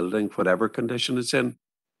be a building, whatever condition it's in.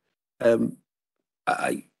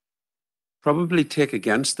 I probably take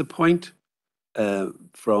against the point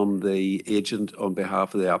from the agent on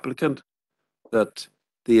behalf of the applicant that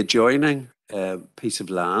the adjoining piece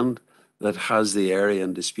of land that has the area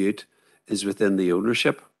in dispute is within the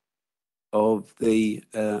ownership of the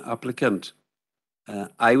applicant.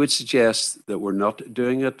 I would suggest that we're not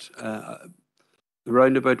doing it the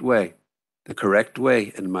roundabout way. The correct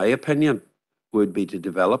way, in my opinion, would be to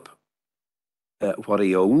develop what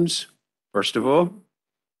he owns, first of all,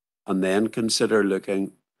 and then consider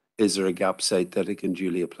looking, is there a gap site that he can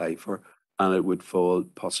duly apply for? And it would fall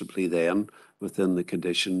possibly then within the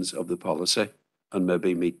conditions of the policy and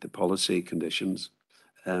maybe meet the policy conditions.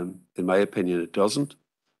 In my opinion, it doesn't.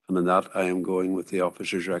 And in that, I am going with the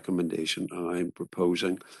officer's recommendation, and I'm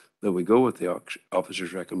proposing that we go with the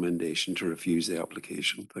officer's recommendation to refuse the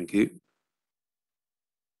application. Thank you.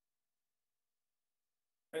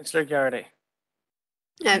 Councillor Garrity.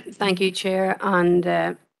 Thank you, Chair, and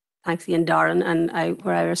thanks Ian Darren, and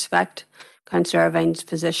where I respect Councillor Irvine's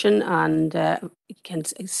position and can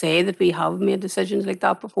say that we have made decisions like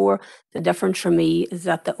that before. The difference for me is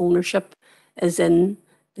that the ownership is in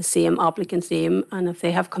the same applicant's name, and if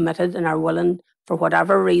they have committed and are willing, for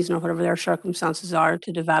whatever reason or whatever their circumstances are,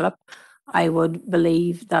 to develop, I would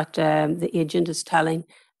believe that the agent is telling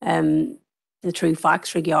the true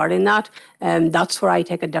facts regarding that. That's where I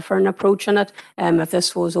take a different approach on it. If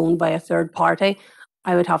this was owned by a third party,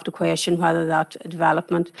 I would have to question whether that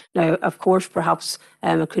development, now of course perhaps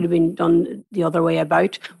it could have been done the other way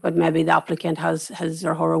about, but maybe the applicant has his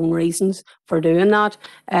or her own reasons for doing that.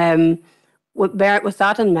 With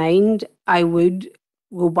that in mind, I would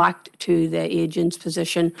go back to the agent's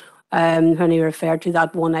position when he referred to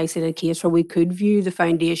that one isolated case where we could view the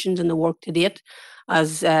foundations and the work to date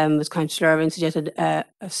as Councillor Irvine suggested, a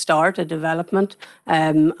development,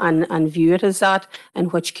 and view it as that, in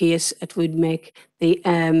which case it would make the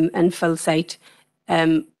infill site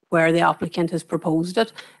where the applicant has proposed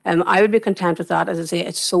it. I would be content with that. As I say,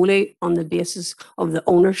 it's solely on the basis of the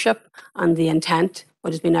ownership and the intent,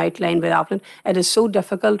 what has been outlined by the applicant. It is so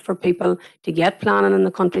difficult for people to get planning in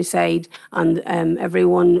the countryside, and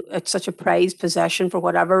everyone, it's such a prized possession for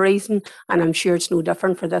whatever reason, and I'm sure it's no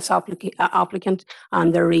different for this applicant,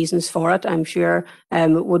 and their reasons for it, I'm sure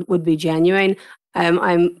would be genuine.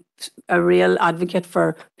 I'm a real advocate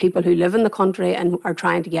for people who live in the country and are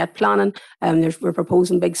trying to get planning. We're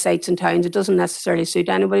proposing big sites in towns. It doesn't necessarily suit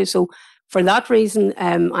anybody. So for that reason,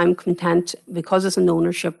 I'm content, because it's in the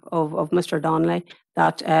ownership of Mr. Donnelly,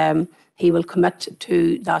 that he will commit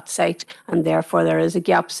to that site, and therefore there is a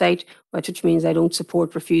gap site, which means I don't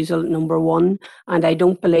support refusal number 1, and I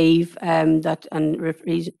don't believe that, and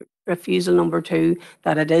refusal number 2,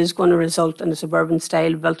 that it is going to result in a suburban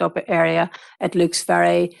style built up area. It looks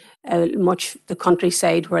very much the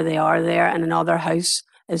countryside where they are there, and another house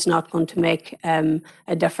is not going to make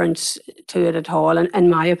a difference to it at all, in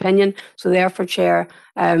my opinion. So therefore, Chair,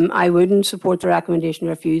 I wouldn't support the recommendation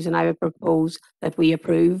to refuse, and I would propose that we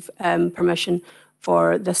approve permission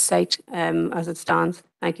for this site as it stands.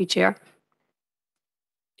 Thank you, Chair.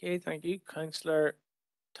 Okay, thank you. Councillor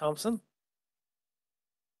Thompson.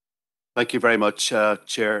 Thank you very much,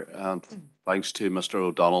 Chair, and thanks to Mr.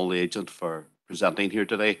 O'Donnell, the agent, for presenting here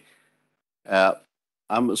today. I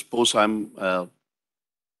suppose I'm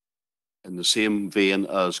in the same vein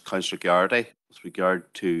as Councillor Garrity with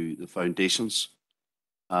regard to the foundations,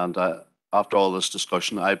 and after all this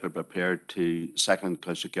discussion, I'd be prepared to second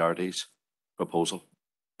Councillor Garrity's proposal.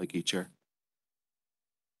 Thank you, Chair.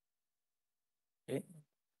 Okay.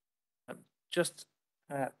 Just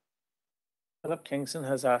Philip Kingston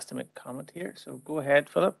has asked to make a comment here, so go ahead,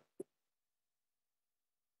 Philip.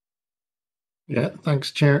 Yeah,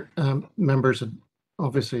 thanks, Chair. Members,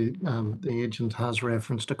 obviously, the agent has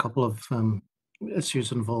referenced a couple of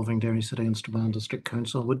issues involving Derry City and Strabane District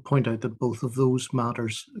Council. I would point out that both of those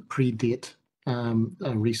matters predate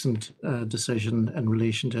a recent decision in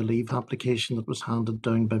relation to a leave application that was handed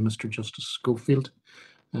down by Mr. Justice Schofield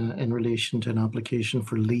in relation to an application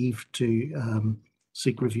for leave to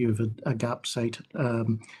seek review of a GAP site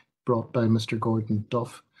brought by Mr. Gordon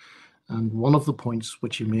Duff. And one of the points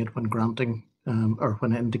which he made when granting or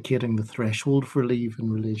when indicating the threshold for leave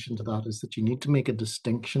in relation to that is that you need to make a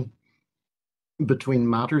distinction between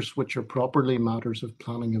matters which are properly matters of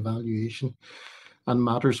planning evaluation and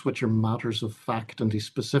matters which are matters of fact, and he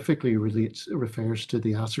specifically refers to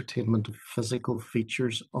the ascertainment of physical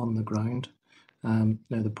features on the ground. Now,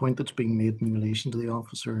 the point that's being made in relation to the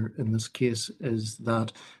officer in this case is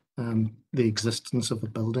that the existence of a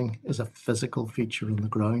building is a physical feature on the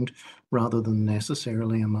ground rather than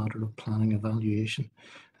necessarily a matter of planning evaluation.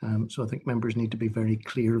 So I think members need to be very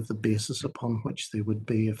clear of the basis upon which they would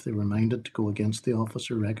be, if they were minded to go against the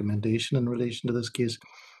officer recommendation in relation to this case,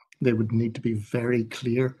 they would need to be very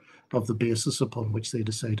clear of the basis upon which they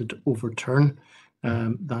decided to overturn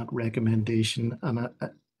that recommendation. And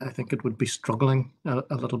I think it would be struggling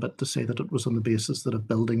a little bit to say that it was on the basis that a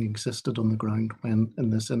building existed on the ground when, in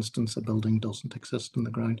this instance, a building doesn't exist on the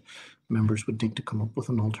ground. Members would need to come up with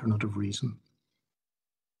an alternative reason.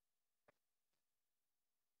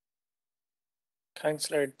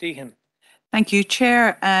 Councillor Deehan. Thank you,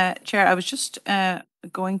 Chair. Chair, I was just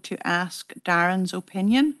going to ask Darren's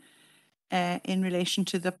opinion in relation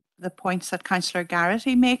to the points that Councillor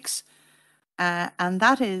Garrity makes. And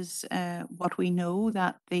that is what we know,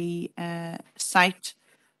 that the site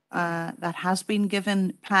that has been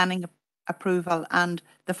given planning approval and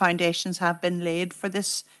the foundations have been laid for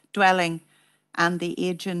this dwelling, and the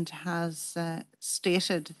agent has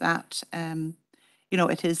stated that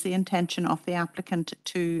it is the intention of the applicant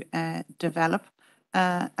to develop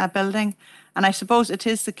a building. And I suppose it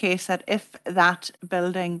is the case that if that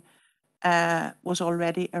building was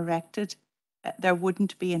already erected, there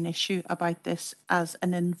wouldn't be an issue about this as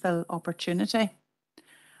an infill opportunity.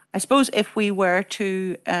 I suppose if we were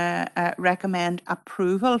to recommend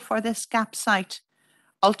approval for this GAP site,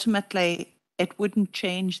 ultimately it wouldn't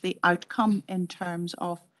change the outcome in terms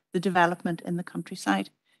of the development in the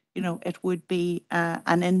countryside. It would be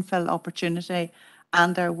an infill opportunity,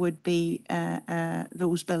 and there would be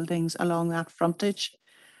those buildings along that frontage.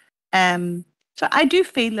 So I do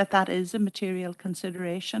feel that that is a material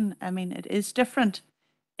consideration. I mean, it is different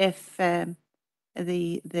if the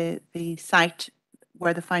site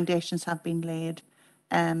where the foundations have been laid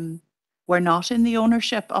were not in the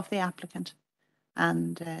ownership of the applicant,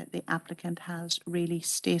 and the applicant has really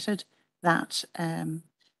stated that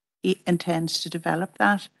he intends to develop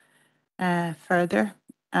that further,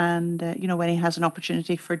 and when he has an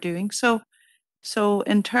opportunity for doing so. So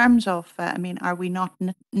in terms of, are we not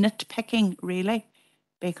nitpicking really?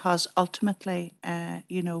 Because ultimately,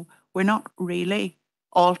 we're not really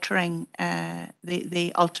altering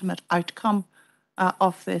the ultimate outcome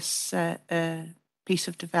of this piece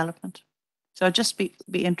of development. So I'd just be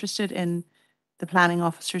interested in the planning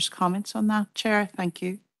officer's comments on that, Chair. Thank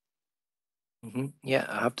you. Yeah,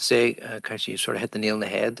 I have to say, Councillor, you sort of hit the nail on the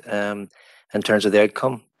head in terms of the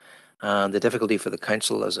outcome. The difficulty for the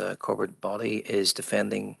council as a corporate body is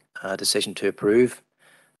defending a decision to approve.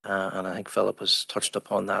 And I think Philip has touched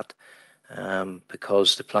upon that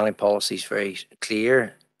because the planning policy is very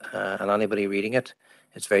clear, and anybody reading it,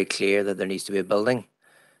 it's very clear that there needs to be a building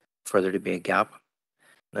for there to be a gap.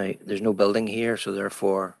 Now, there's no building here, so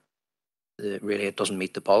therefore, really it doesn't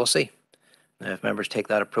meet the policy. Now, if members take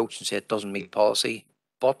that approach and say it doesn't meet policy,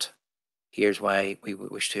 but here's why we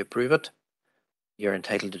wish to approve it, you're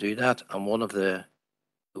entitled to do that. And one of the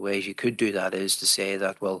ways you could do that is to say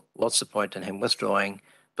that, well, what's the point in him withdrawing,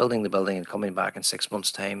 building the building and coming back in 6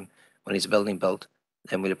 months' time when he's a building built,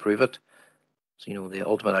 then we'll approve it. So, the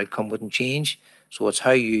ultimate outcome wouldn't change. So it's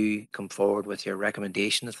how you come forward with your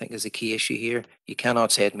recommendation, I think, is the key issue here. You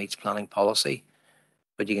cannot say it meets planning policy,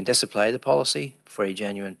 but you can disapply the policy for a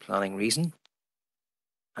genuine planning reason.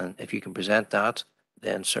 And if you can present that,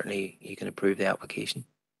 then certainly you can approve the application.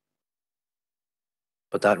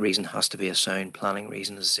 But that reason has to be a sound planning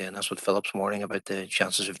reason, as I say, and that's what Philip's warning about the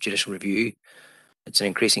chances of judicial review. It's an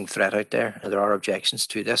increasing threat out there, and there are objections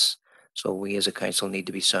to this. So we as a council need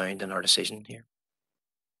to be sound in our decision here.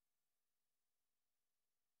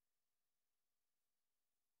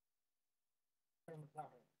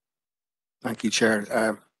 Thank you, Chair.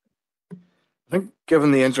 I think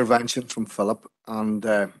given the intervention from Philip, and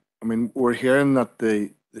we're hearing that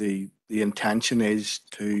the intention is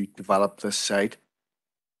to develop this site,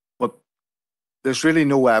 but there's really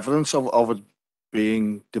no evidence of it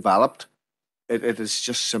being developed. It has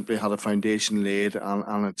just simply had a foundation laid,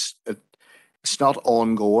 and it's not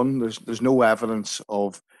ongoing. There's no evidence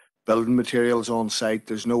of building materials on site.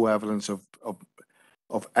 There's no evidence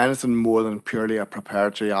of anything more than purely a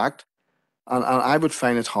preparatory act. And I would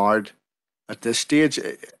find it hard at this stage.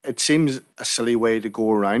 It seems a silly way to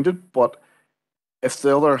go around it, but if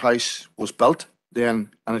the other house was built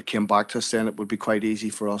then and it came back to us, then it would be quite easy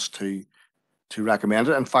for us to recommend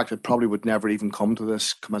it. In fact, it probably would never even come to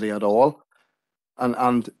this committee at all.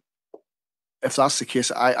 And if that's the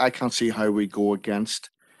case, I can't see how we go against.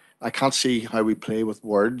 I can't see how we play with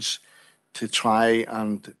words to try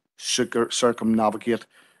and circumnavigate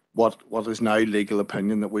what is now legal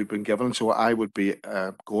opinion that we've been given. So I would be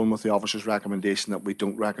going with the officer's recommendation that we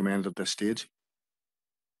don't recommend at this stage.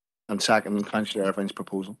 And second, Councillor Irvine's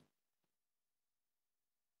proposal.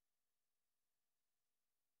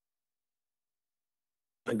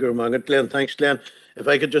 Thank you, Glenn. Thanks, Glenn. If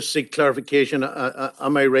I could just seek clarification,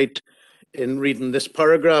 am I right in reading this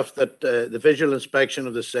paragraph that the visual inspection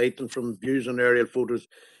of the site and from views on aerial photos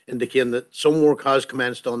indicating that some work has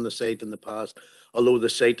commenced on the site in the past, although the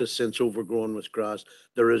site has since overgrown with grass?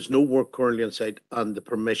 There is no work currently on site and the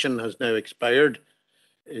permission has now expired.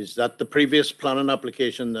 Is that the previous planning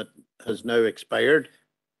application that has now expired?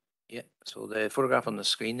 Yeah, so the photograph on the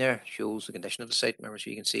screen there shows the condition of the site. Remember, so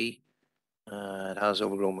you can see it has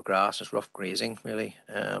overgrown with grass. It's rough grazing, really,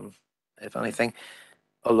 if anything.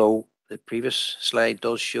 Although the previous slide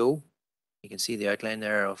does show, you can see the outline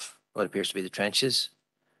there of what appears to be the trenches.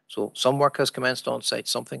 So some work has commenced on site,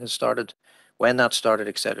 something has started. When that started,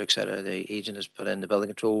 etc., the agent has put in the building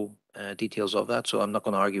control details of that, so I'm not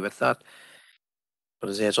going to argue with that. But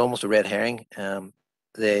as I say, it's almost a red herring.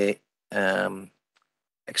 The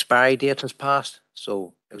expiry date has passed,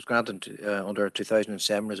 so it was granted under a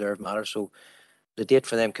 2007 reserve matter, so the date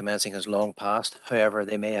for them commencing has long passed. However,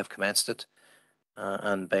 they may have commenced it,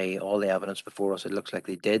 and by all the evidence before us, it looks like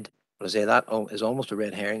they did. But as I say, that is almost a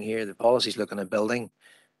red herring here. The policy's looking at building.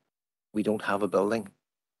 We don't have a building,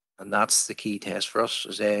 and that's the key test for us.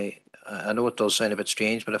 As I know it does sound a bit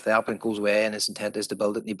strange, but if the applicant goes away and his intent is to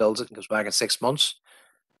build it and he builds it and goes back in 6 months,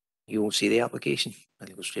 you won't see the application.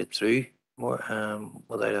 It'll go straight through more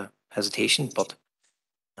without a hesitation. But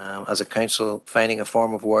as a council, finding a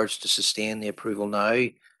form of words to sustain the approval now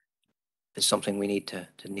is something we need to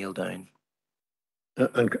nail down.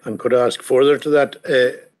 And could I ask further to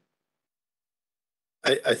that?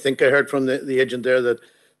 I think I heard from the agent there that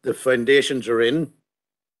the foundations are in.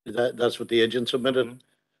 That's what the agent submitted. Mm-hmm.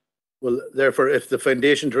 Well, therefore, if the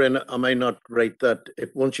foundations are in, am I not right that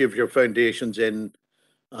if once you have your foundations in,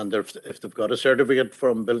 and if they've got a certificate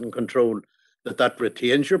from building control, that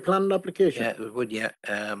retains your planning application? Yeah, it would. Yeah,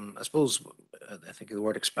 I suppose I think the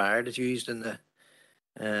word expired is used in the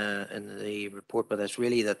report, but it's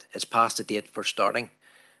really that it's past the date for starting.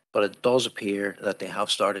 But it does appear that they have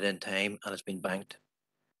started in time and it's been banked,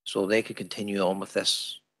 so they could continue on with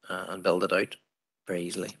this and build it out very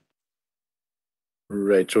easily.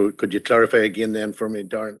 Right. So could you clarify again then for me,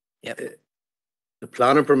 Darren? Yep. The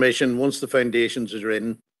planning permission, once the foundations are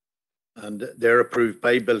in and they're approved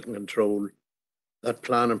by building control, that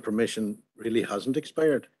plan and permission really hasn't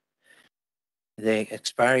expired. The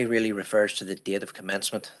expiry really refers to the date of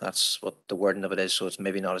commencement. That's what the wording of it is, so it's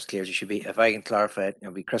maybe not as clear as it should be. If I can clarify it,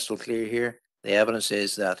 it'll be crystal clear here. The evidence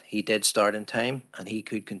is that he did start in time and he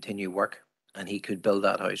could continue work and he could build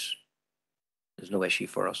that house. There's no issue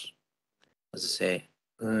for us, as I say.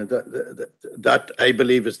 That I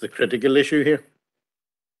believe is the critical issue here.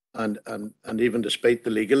 And even despite the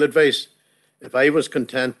legal advice, if I was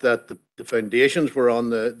content that the foundations were on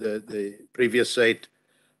the previous site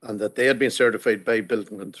and that they had been certified by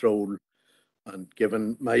building control, and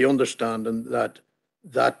given my understanding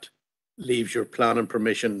that leaves your planning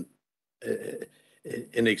permission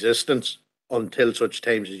in existence until such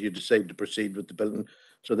times as you decide to proceed with the building.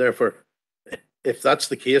 So therefore, if that's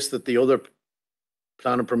the case, that the other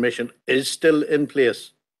planning permission is still in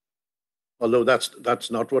place, although that's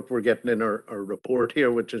not what we're getting in our report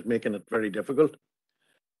here, which is making it very difficult.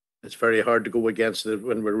 It's very hard to go against it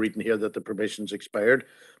when we're reading here that the permission's expired.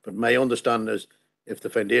 But my understanding is if the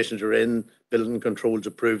foundations are in, building controls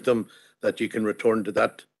approved them, that you can return to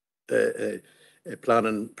that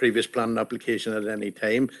previous planning application at any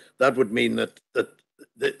time. That would mean that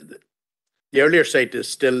the earlier site is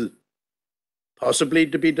still possibly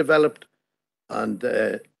to be developed, and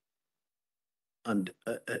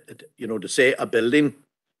you know, to say a building,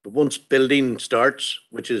 but once building starts,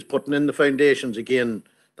 which is putting in the foundations again,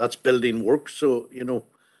 that's building work. So you know,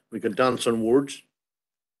 we can dance on words.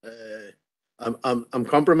 I'm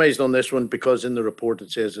compromised on this one because in the report it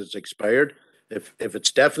says it's expired. If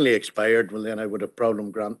it's definitely expired, well then I would have problem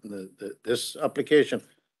granting this application.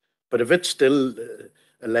 But if it's still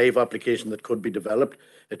a live application that could be developed,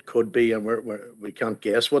 it could be, and we can't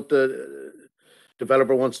guess what the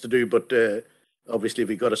developer wants to do. But obviously, if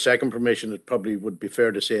we got a second permission, it probably would be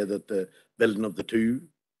fair to say that the building of the two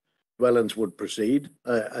dwellings would proceed.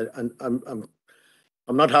 And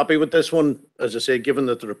I'm not happy with this one, as I say, given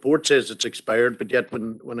that the report says it's expired, but yet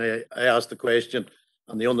when I asked the question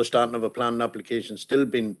and the understanding of a planning application still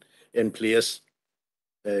being in place,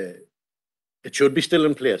 it should be still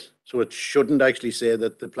in place. So it shouldn't actually say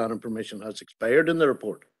that the planning permission has expired in the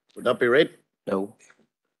report. Would that be right? No.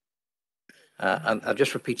 And I'll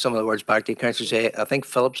just repeat some of the words back to you, Councillor Say. I think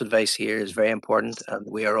Philip's advice here is very important, and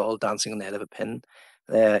we are all dancing on the head of a pin.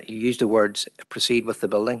 You used the words proceed with the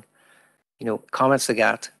building. You know, comments like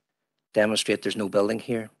that demonstrate there's no building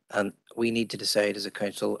here, and we need to decide as a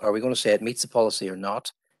council, are we going to say it meets the policy or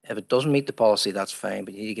not? If it doesn't meet the policy, that's fine,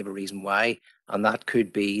 but you need to give a reason why, and that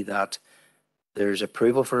could be that there's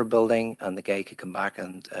approval for a building and the guy could come back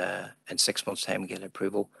and in 6 months' time get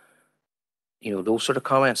approval. You know, those sort of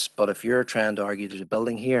comments. But if you're trying to argue there's a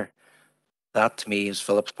building here, that to me, as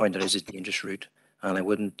Philip's pointed out, is a dangerous route. And I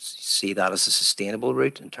wouldn't see that as a sustainable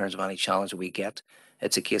route in terms of any challenge that we get.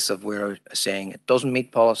 It's a case of we're saying it doesn't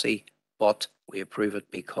meet policy, but we approve it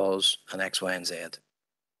because an X, Y, and Z.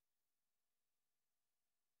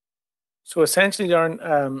 So essentially,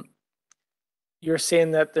 Darren, you're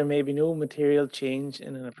saying that there may be no material change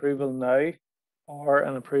in an approval now or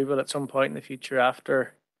an approval at some point in the future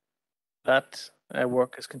after that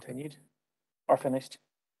work is continued or finished?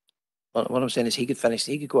 Well, what I'm saying is he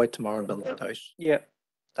could go out tomorrow and build that house. Yeah.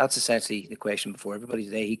 That's essentially the question before everybody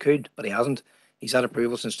today. He could, but he hasn't. He's had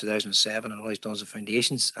approval since 2007, and all he's done is the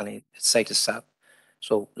foundations, and his site is set.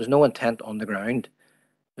 So there's no intent on the ground.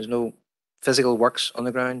 There's no physical works on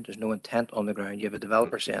the ground. There's no intent on the ground. You have a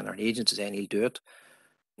developer saying, or an agent saying he'll do it.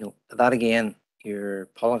 You know, that again, your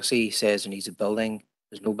policy says there needs a building.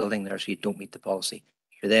 There's no building there, so you don't meet the policy.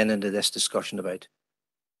 You're then into this discussion about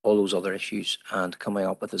all those other issues and coming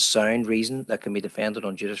up with a sound reason that can be defended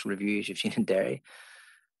on judicial review, as you've seen in Derry.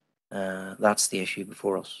 That's the issue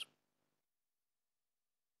before us.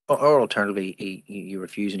 Or alternatively, you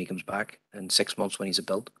refuse and he comes back in 6 months when he's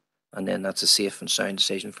built, and then that's a safe and sound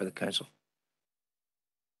decision for the council.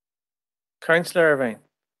 Councillor Irvine.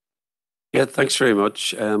 Yeah, thanks very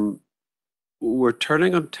much. We're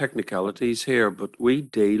turning on technicalities here, but we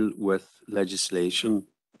deal with legislation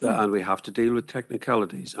and we have to deal with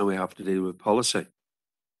technicalities and we have to deal with policy.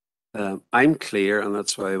 I'm clear, and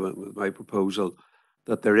that's why I went with my proposal,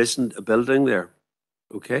 that there isn't a building there.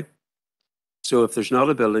 Okay? So if there's not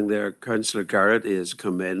a building there, Councillor Garrett has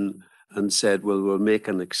come in and said, well, we'll make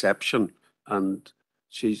an exception. And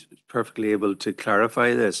she's perfectly able to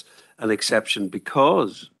clarify this, an exception,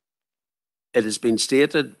 because it has been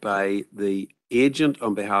stated by the agent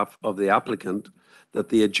on behalf of the applicant that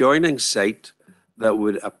the adjoining site that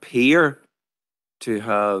would appear to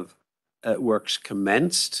have works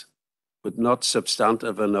commenced, but not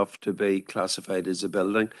substantive enough to be classified as a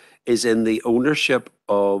building, is in the ownership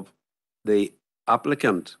of the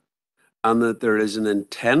applicant, and that there is an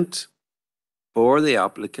intent for the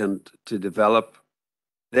applicant to develop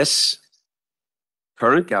this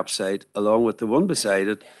current gap site along with the one beside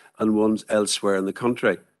it and ones elsewhere in the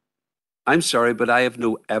country. I'm sorry, but I have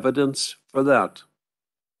no evidence for that.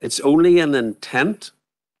 It's only an intent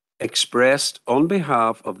expressed on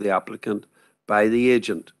behalf of the applicant by the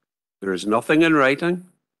agent. There is nothing in writing.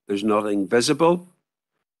 There's nothing visible.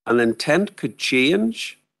 An intent could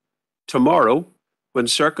change tomorrow when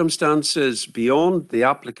circumstances beyond the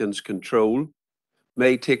applicant's control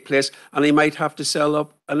may take place, and he might have to sell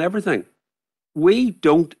up and everything. We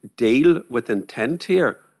don't deal with intent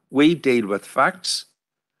here. We deal with facts.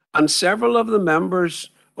 And several of the members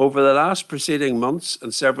over the last preceding months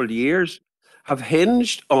and several years have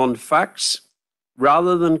hinged on facts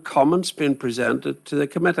rather than comments being presented to the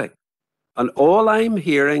committee. And all I'm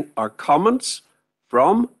hearing are comments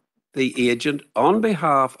from the agent on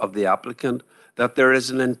behalf of the applicant that there is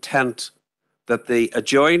an intent that the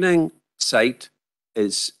adjoining site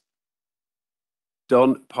is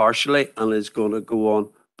done partially and is going to go on.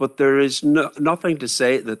 But there is nothing to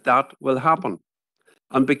say that that will happen.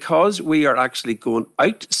 And because we are actually going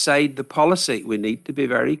outside the policy, we need to be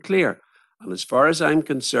very clear. And as far as I'm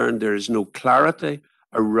concerned, there is no clarity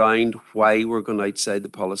around why we're going outside the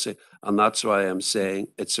policy. And that's why I'm saying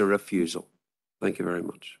it's a refusal. Thank you very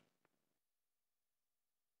much.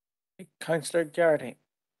 Councillor Garrity.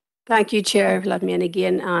 Thank you, Chair, for letting me in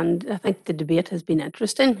again. And I think the debate has been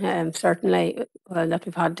interesting, certainly that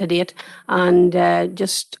we've had to date. And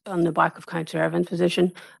just on the back of Councillor Irvine's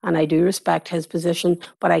position, and I do respect his position,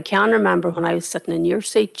 but I can remember when I was sitting in your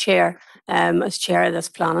seat, Chair, as chair of this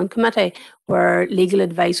planning committee, where legal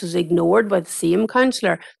advice was ignored by the same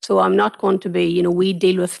councillor. So I'm not going to be, we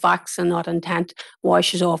deal with facts and not intent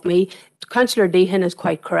washes off me. Councillor Deehan is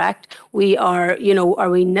quite correct. We are, are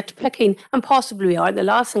we nitpicking? And possibly we are. The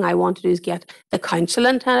last thing I want to do is get the council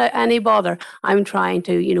into any bother. I'm trying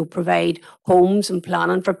to, provide homes and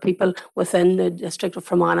planning for people within the district of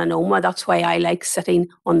Fermanagh and Omagh. That's why I like sitting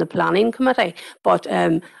on the planning committee. But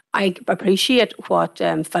I appreciate what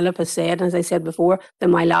Philip has said. And as I said before, that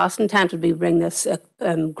my last intent would be to bring this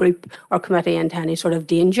group or committee into any sort of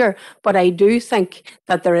danger. But I do think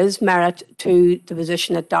that there is merit to the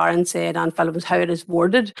position that Darren said and Philip was how it is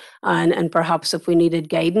worded. And perhaps if we needed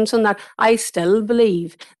guidance on that, I still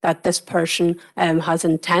believe that this person has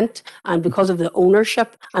intent. And because of the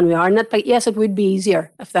ownership, and we are nitpicking, yes, it would be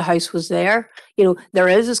easier if the house was there. There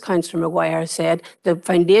is, as Councillor Maguire said, the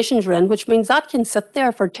foundations are in, which means that can sit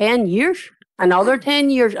there for 10 years, another 10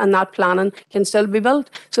 years, and that planning can still be built.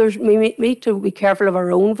 So we need to be careful of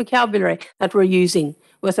our own vocabulary that we're using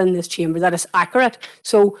within this chamber, that is accurate.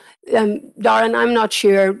 So, Darren, I'm not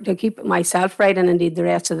sure, to keep myself right, and indeed the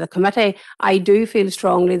rest of the committee, I do feel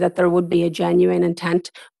strongly that there would be a genuine intent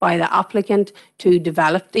by the applicant to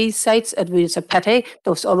develop these sites. It's a pity if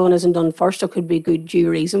the other one isn't done first. There could be good due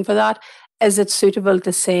reason for that. Is it suitable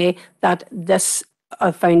to say that this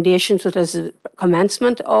foundation, so it is a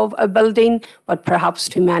commencement of a building, but perhaps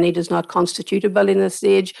too many does not constitute a building at this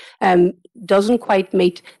stage, doesn't quite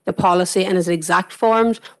meet the policy in its exact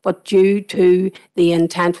forms, but due to the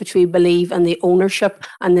intent which we believe and the ownership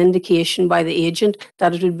and the indication by the agent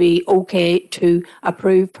that it would be okay to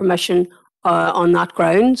approve permission on that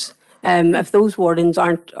grounds. If those wordings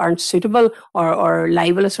aren't suitable or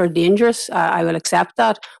libelous or dangerous, I will accept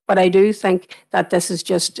that. But I do think that this is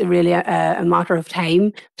just really a matter of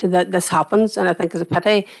time to that this happens. And I think it's a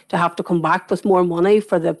pity to have to come back with more money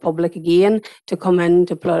for the public again to come in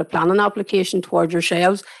to put a planning application towards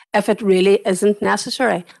yourselves if it really isn't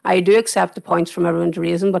necessary. I do accept the points from everyone's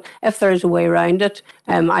raising, but if there is a way around it,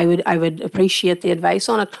 I would appreciate the advice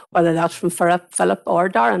on it, whether that's from Philip or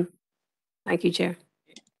Darren. Thank you, Chair.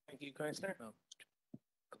 Councillor.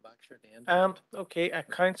 Okay,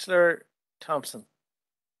 Councillor Thompson.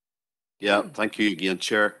 Yeah, thank you again,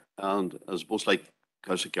 Chair. And I suppose, like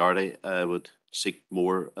Councillor Garrity, I would seek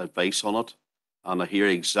more advice on it. And I hear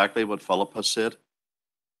exactly what Philip has said.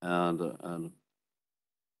 And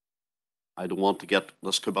I don't want to get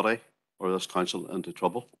this committee or this council into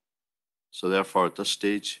trouble. So therefore, at this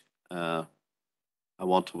stage, I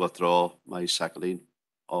want to withdraw my seconding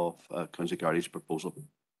of Councillor Garrity's proposal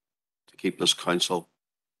to keep this council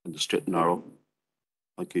in the straight and narrow.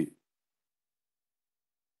 Thank you.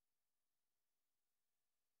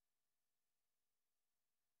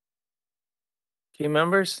 Okay,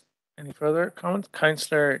 members, any further comments?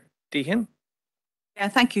 Councillor Deehan. Yeah,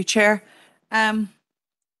 thank you, Chair. Well,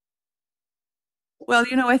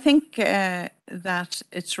 I think that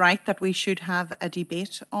it's right that we should have a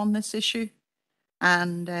debate on this issue,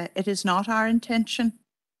 and it is not our intention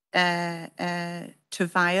to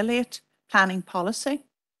violate planning policy,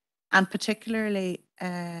 and particularly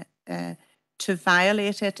to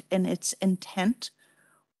violate it in its intent,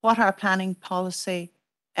 what our planning policy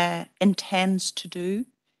intends to do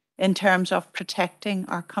in terms of protecting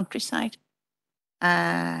our countryside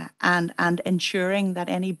and ensuring that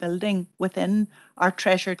any building within our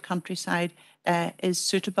treasured countryside is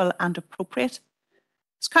suitable and appropriate.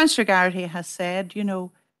 As Councillor Garrity has said,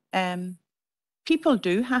 people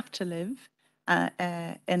do have to live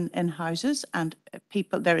in houses, and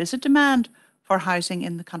there is a demand for housing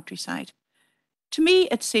in the countryside. To me,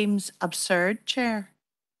 it seems absurd, Chair,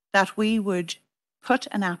 that we would put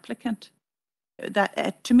an applicant,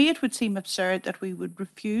 to me it would seem absurd that we would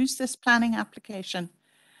refuse this planning application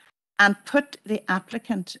and put the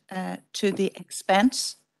applicant to the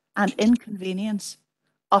expense and inconvenience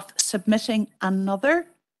of submitting another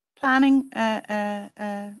planning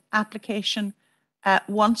application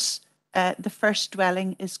once the first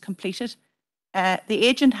dwelling is completed. The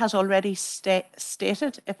agent has already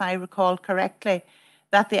stated, if I recall correctly,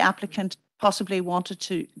 that the applicant possibly wanted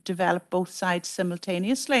to develop both sides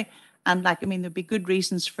simultaneously. And there'd be good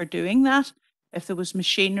reasons for doing that. If there was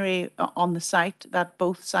machinery on the site, that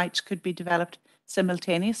both sites could be developed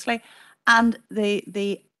simultaneously. And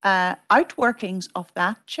the outworkings of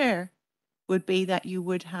that, Chair, would be that you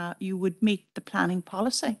would meet the planning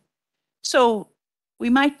policy. So we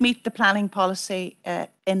might meet the planning policy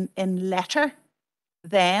in letter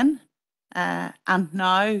then, and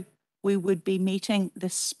now we would be meeting the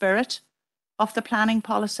spirit of the planning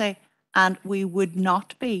policy, and we would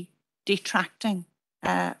not be detracting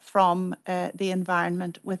from the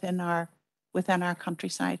environment within our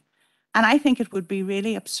countryside. And I think it would be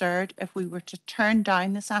really absurd if we were to turn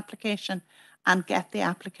down this application and get the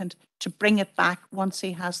applicant to bring it back once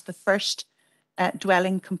he has the first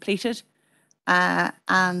dwelling completed.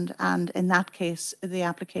 And in that case, the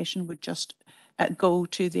application would just go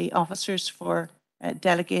to the officers for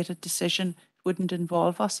delegated decision. It wouldn't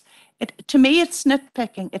involve us. To me, it's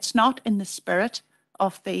nitpicking. It's not in the spirit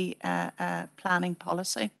of the planning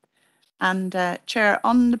policy. And Chair,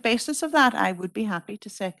 on the basis of that, I would be happy to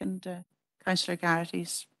second Councillor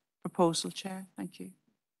Garrity's proposal, Chair. Thank you.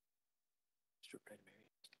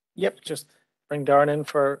 Yep, just bring Darren in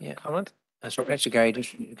for comment. So Councillor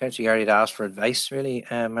Garrity had asked for advice, really,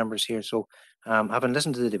 members here. So having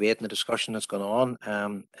listened to the debate and the discussion that's gone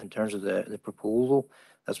on in terms of the proposal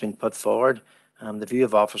that's been put forward, the view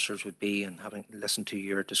of officers would be, and having listened to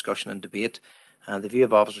your discussion and debate, the view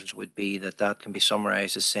of officers would be that that can be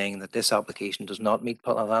summarised as saying that this application does not meet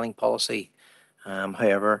planning policy.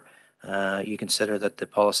 However, you consider that the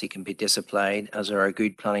policy can be disapplied as there are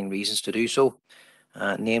good planning reasons to do so.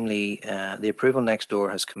 Namely, the approval next door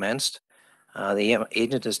has commenced. The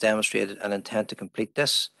agent has demonstrated an intent to complete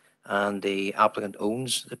this, and the applicant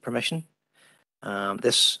owns the permission.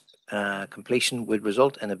 This completion would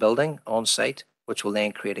result in a building on site, which will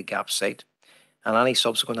then create a gap site. And any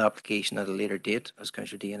subsequent application at a later date, as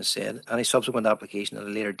Councillor Dean has said, any subsequent application at a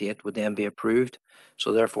later date would then be approved.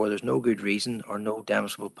 So therefore, there's no good reason or no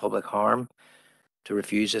demonstrable public harm to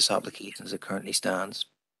refuse this application as it currently stands.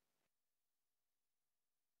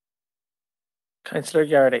 Councillor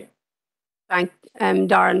Garrity. Thank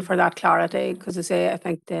Darren for that clarity, because I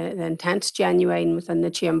think the intent's genuine within the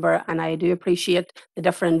chamber, and I do appreciate the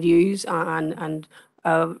different views and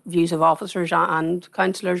views of officers and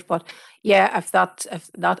councillors. But yeah, if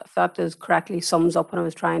that is correctly sums up what I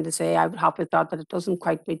was trying to say, I would happy with that it doesn't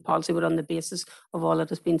quite meet policy, but on the basis of all that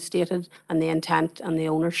has been stated and the intent and the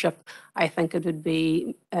ownership, I think it would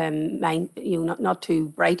be not too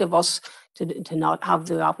bright of us to not have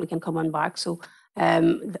the applicant coming back. So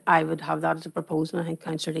I would have that as a proposal. I think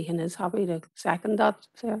Councillor Deehan is happy to second that.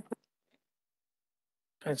 So.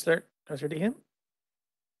 Councillor Deehan?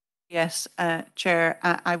 Yes, Chair,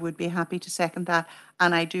 I would be happy to second that.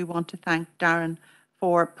 And I do want to thank Darren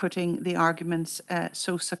for putting the arguments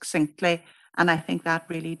so succinctly. And I think that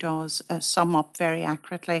really does sum up very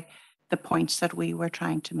accurately the points that we were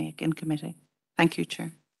trying to make in committee. Thank you,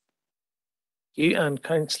 Chair. You and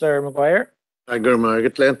Councillor Maguire. Thank you,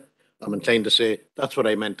 Margaret Lynn. I'm inclined to say that's what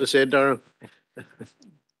I meant to say, Darren.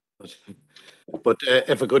 But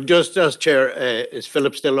if I could just ask, Chair, is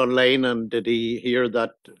Philip still online, and did he hear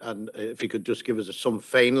that? And if he could just give us some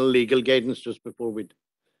final legal guidance just before we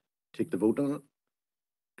take the vote on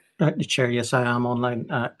it. Chair, yes, I am online.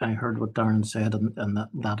 I heard what Darren said, and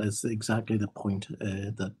that is exactly the point.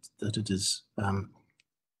 That it is.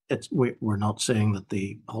 We're not saying that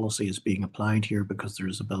the policy is being applied here because there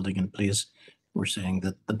is a building in place. We're saying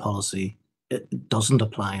that the policy it doesn't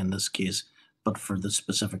apply in this case, but for the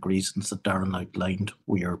specific reasons that Darren outlined,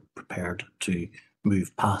 we are prepared to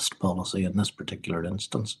move past policy in this particular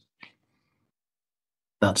instance.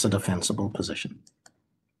 That's a defensible position.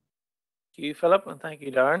 Thank you, Philip, and thank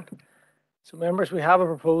you, Darren. So, members, we have a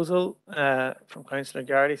proposal from Councillor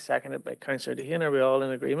Garrity, seconded by Councillor Deehan. Are we all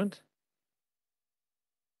in agreement?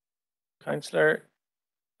 Councillor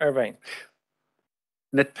Irvine.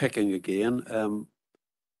 Nitpicking again.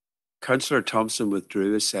 Councillor Thompson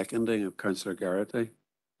withdrew his seconding of Councillor Garrity,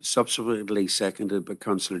 subsequently seconded by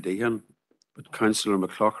Councillor Deehan, but Councillor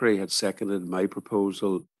McCloughery had seconded my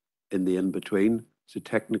proposal in the in-between. So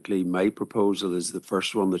technically my proposal is the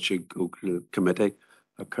first one that should go to the committee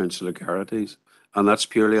of Councillor Garrity's, and that's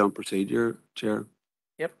purely on procedure, Chair.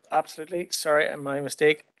 Yep, absolutely. Sorry, my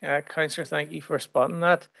mistake. Councillor, thank you for spotting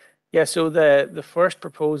that. Yeah, so the first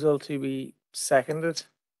proposal to be seconded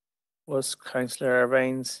was Councillor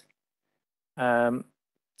Irvine's,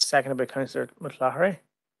 seconded by Councillor McCloughery,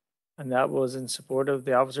 and that was in support of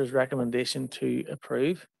the officer's recommendation to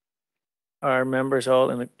approve. Are members all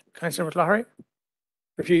in? Councillor McCloughery?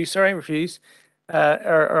 Refuse.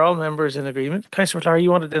 Are all members in agreement? Councillor McCloughery,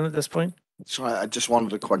 you wanted in at this point? So I just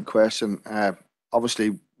wanted a quick question.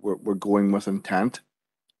 Obviously, we're going with intent.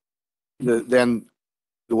 Then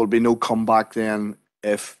there will be no comeback then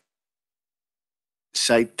if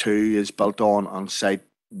site 2 is built on and site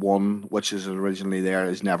 1, which is originally there,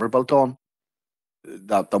 is never built on.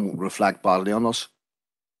 That won't reflect badly on us.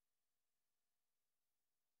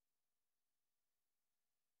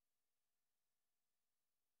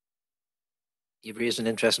 you've raised an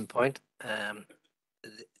interesting point.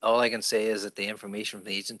 All I can say is that the information from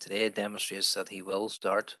the agent today demonstrates that he will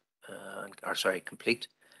start, complete,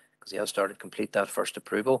 because he has started complete that first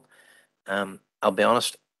approval. I'll be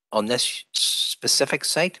honest, on this specific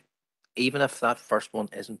site, even if that first one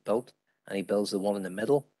isn't built and he builds the one in the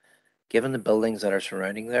middle, given the buildings that are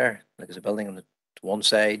surrounding there, like there's a building on the one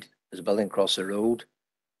side, there's a building across the road,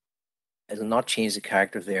 it'll not change the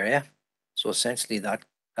character of the area. So essentially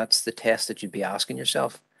that's the test that you'd be asking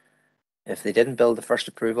yourself. If they didn't build the first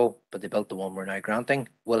approval, but they built the one we're now granting,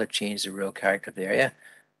 will it change the real character of the area?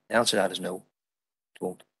 The answer to that is no, it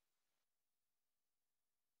won't.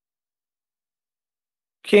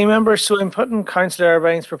 Okay, members, so I'm putting Councillor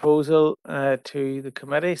Irvine's proposal to the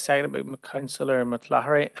committee, seconded by Councillor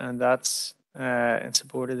McLahry, and that's in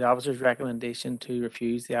support of the officer's recommendation to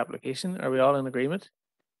refuse the application. Are we all in agreement?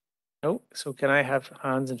 No? So can I have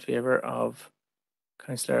hands in favour of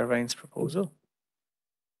Councillor Irvine's proposal?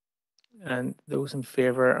 And those in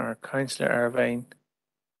favour are Councillor Irvine,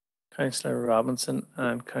 Councillor Robinson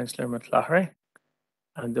and Councillor McLahry.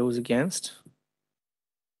 And those against?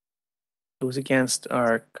 Those against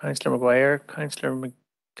are Councillor Maguire,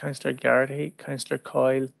 Councillor Garrity, Councillor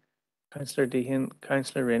Coyle, Councillor Deehan,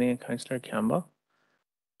 Councillor Rennie and Councillor Campbell.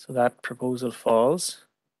 So that proposal falls.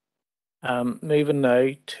 Moving now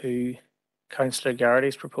to Councillor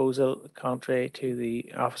Garrity's proposal, contrary to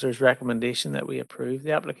the officer's recommendation that we approve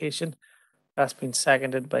the application. That's been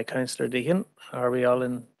seconded by Councillor Deehan. Are we all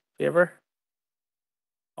in favour?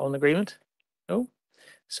 All in agreement? No?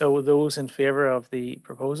 So those in favour of the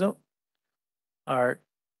proposal are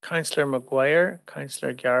Councillor Maguire,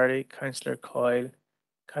 Councillor Garrity, Councillor Coyle,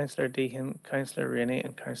 Councillor Deehan, Councillor Rennie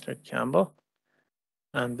and Councillor Campbell.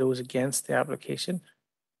 And those against the application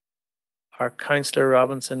are Councillor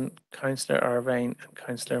Robinson, Councillor Irvine and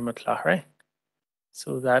Councillor McLahry.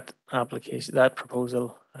 So that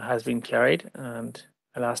proposal has been carried, and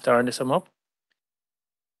I'll ask Darren to sum up.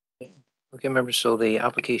 Okay, members, so the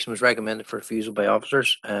application was recommended for refusal by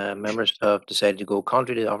officers. Members have decided to go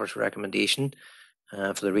contrary to the officer's recommendation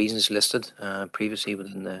for the reasons listed previously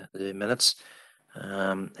within the minutes.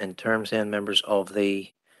 In terms then, members of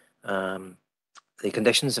the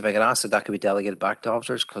conditions, if I could ask that could be delegated back to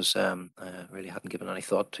officers, because I really hadn't given any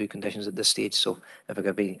thought to conditions at this stage. So if it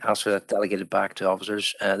could be asked for that delegated back to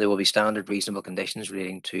officers, there will be standard reasonable conditions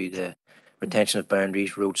relating to the retention of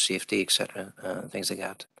boundaries, road safety, etc., things like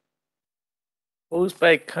that. Proposed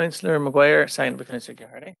by Councillor Maguire, signed by Councillor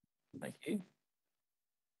Garrity. Thank you.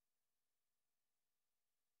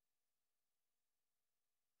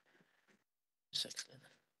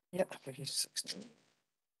 Yeah, application 16.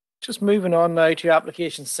 Just moving on now to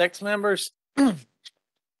application 6, members.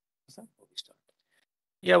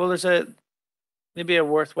 Yeah, well, there's maybe a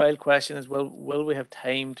worthwhile question is, will we have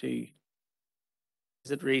time to,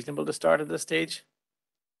 is it reasonable to start at this stage?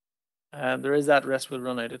 There is that risk we'll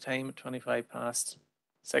run out of time at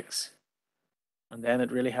 6:25, and then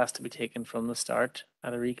it really has to be taken from the start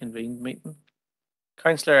at a reconvened meeting.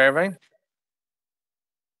 Councillor Irvine?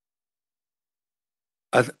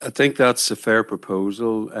 I think that's a fair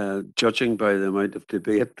proposal, judging by the amount of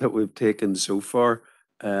debate that we've taken so far.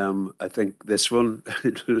 I think this one,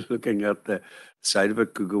 looking at the side of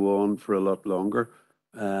it, could go on for a lot longer.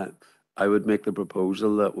 I would make the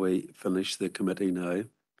proposal that we finish the committee now.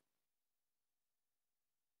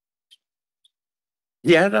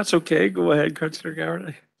 Yeah, that's okay. Go ahead, Councillor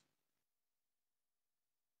Garrity.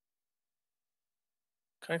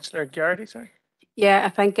 Councillor Garrity, sorry. Yeah, I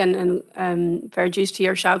think, and fair dues to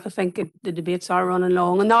yourself, I think the debates are running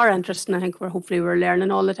long and are interesting. I think hopefully we're learning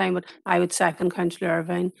all the time, but I would second Councillor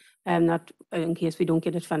Irvine, that in case we don't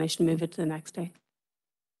get it finished, move it to the next day.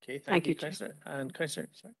 Okay, thank you, Councillor. And Councillor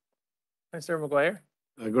Maguire.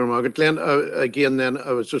 Again, then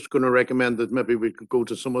I was just going to recommend that maybe we could go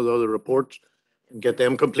to some of the other reports and get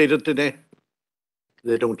them completed today.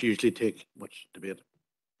 They don't usually take much debate.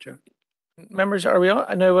 Chair. Members, are we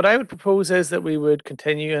on? Now, what I would propose is that we would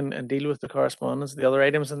continue and deal with the correspondence, the other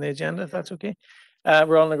items on the agenda, if that's okay.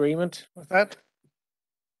 We're all in agreement with that.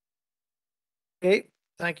 Okay,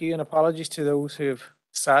 thank you, and apologies to those who have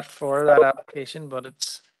sat for that application, but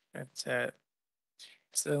it's the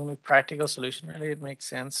only practical solution, really. It makes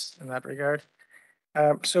sense in that regard.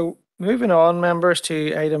 So moving on, members,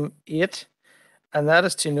 to item 8, and that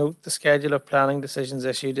is to note the schedule of planning decisions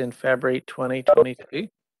issued in February 2022.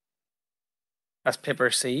 That's paper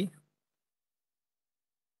C.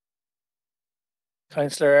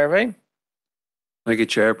 Councillor Irvine. Thank you,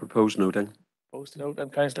 Chair. Proposed noting. Proposed note,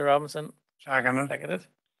 and Councillor Robinson. Seconded.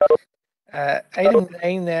 Item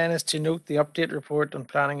 9 then is to note the update report on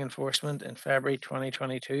planning enforcement in February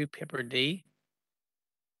 2022, paper D.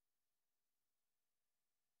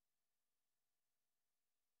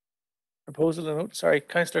 proposal to note, sorry,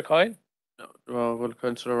 Councillor Coyle. Well,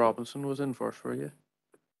 Councillor Robinson was in first, were you?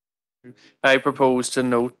 I propose to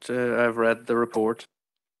note, I've read the report.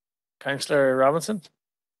 Councillor Robinson.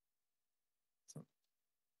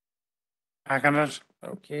 Seconded.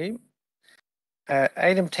 Okay.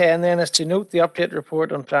 Item 10 then is to note the update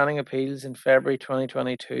report on planning appeals in February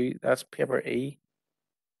 2022. That's paper E.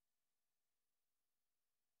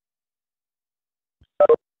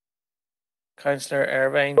 Councillor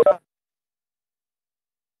Irvine.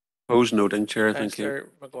 Propose noting, Chair. Thank you. Councillor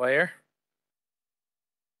Maguire.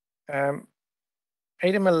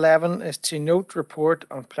 Item 11 is to note report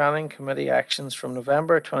on planning committee actions from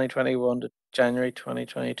November 2021 to January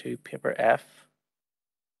 2022, paper F.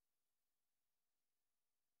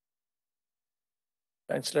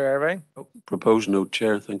 Councillor Irvine. Propose note,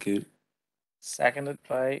 Chair. Thank you. Seconded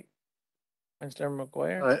by Councillor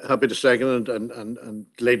Maguire. Happy to second it and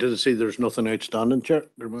delighted to see there's nothing outstanding, Chair.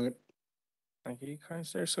 Thank you,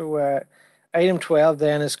 Councillor. So item 12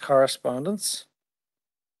 then is correspondence.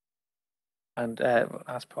 And we'll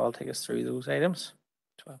ask Paul to take us through those items.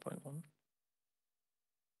 12.1.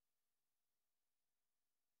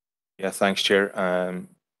 Yeah, thanks, Chair.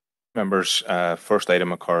 Members, first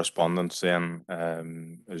item of correspondence then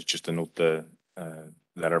is just to note the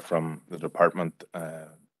letter from the Department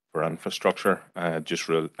for Infrastructure, just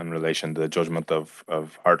in relation to the judgment of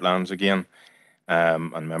Heartlands again.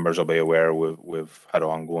 And members will be aware we've had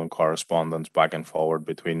ongoing correspondence back and forward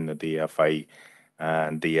between the DFI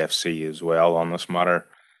and DFC as well on this matter.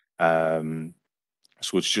 So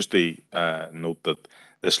it's just to note that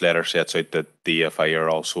this letter sets out that DFI are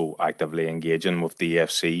also actively engaging with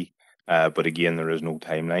DFC, but again, there is no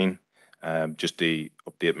timeline. Just to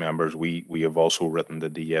update members, we have also written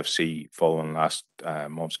the DFC following last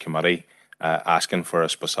month's committee, asking for a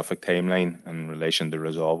specific timeline in relation to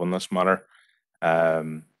resolving this matter.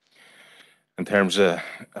 In terms of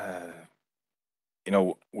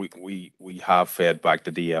we have fed back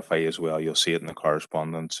to DFI as well. You'll see it in the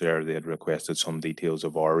correspondence there. They had requested some details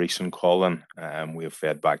of our recent calling, and we have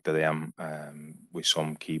fed back to them with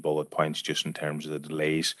some key bullet points just in terms of the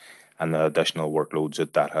delays and the additional workloads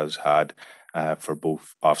that has had for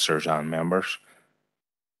both officers and members.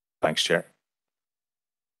 Thanks, Chair.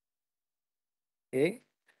 Okay,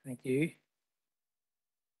 thank you.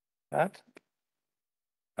 Pat?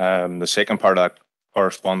 The second part of that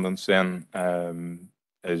correspondence then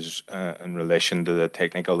is in relation to the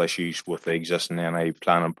technical issues with the existing NI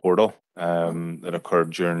planning portal that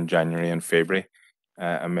occurred during January and February.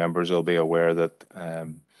 And members will be aware that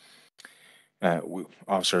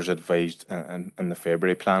officers advised in the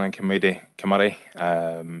February planning committee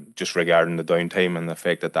just regarding the downtime and the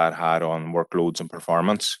effect that had on workloads and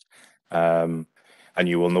performance. And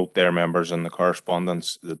you will note there, members, in the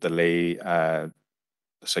correspondence, the delay,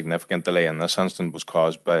 significant delay in this instance was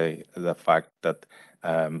caused by the fact that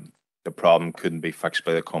the problem couldn't be fixed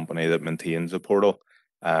by the company that maintains the portal,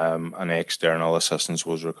 and external assistance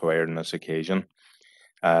was required on this occasion.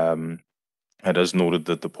 It is noted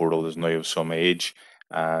that the portal is now of some age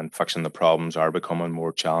and fixing the problems are becoming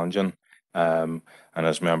more challenging. And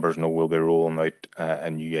as members know, we'll be rolling out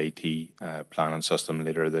a new IT planning system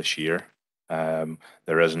later this year.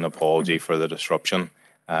 There is an apology for the disruption,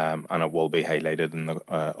 and it will be highlighted in the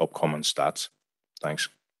upcoming stats. Thanks.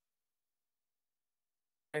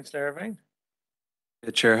 Councillor Irvine?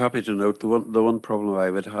 Chair, happy to note the one problem I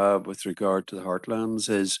would have with regard to the Heartlands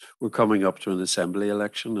is we're coming up to an assembly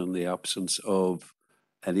election in the absence of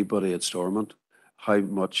anybody at Stormont. How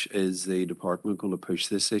much is the department going to push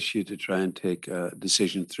this issue to try and take a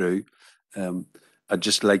decision through? I'd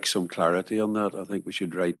just like some clarity on that. I think we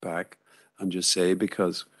should write back and just say,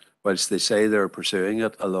 because whilst they say they're pursuing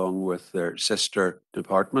it along with their sister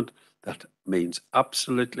department, that means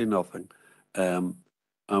absolutely nothing.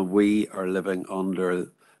 And we are living under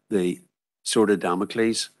the sword of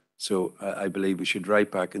Damocles. So I believe we should write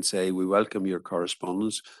back and say we welcome your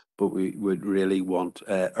correspondence, but we would really want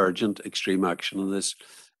urgent extreme action on this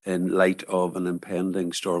in light of an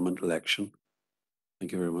impending Stormont election.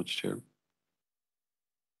 Thank you very much, Chair.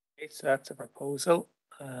 Okay, so that's a proposal.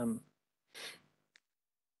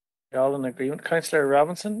 You're all in agreement. Councillor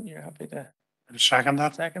Robinson, you're happy to second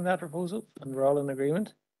that proposal, and we're all in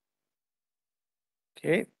agreement.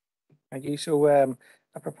 Okay, thank you. So a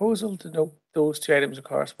proposal to note those two items of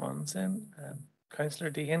correspondence then. Councillor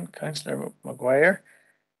Deehan, Councillor Maguire,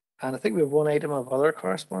 and I think we have one item of other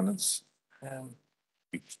correspondence.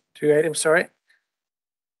 Two items, sorry.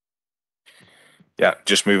 Yeah,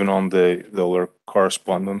 just moving on to the other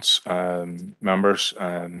correspondence, members.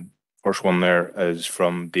 First one there is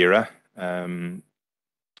from DAERA, and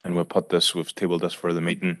we've tabled this for the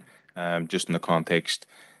meeting. just in the context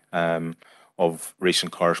of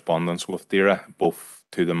recent correspondence with DAERA, both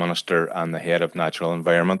to the Minister and the Head of Natural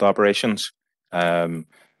Environment Operations.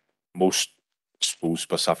 Most, I suppose,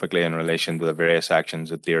 specifically in relation to the various actions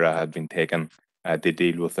that DAERA had been taken to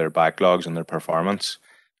deal with their backlogs and their performance,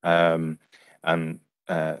 and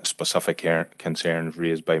specific concerns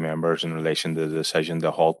raised by members in relation to the decision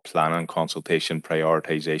to halt plan and consultation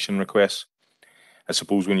prioritisation requests. I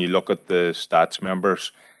suppose when you look at the stats,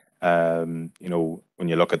 members, when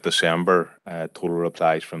you look at December, total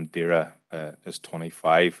replies from DAERA is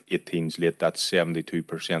 25, 18's late. That's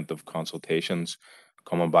 72% of consultations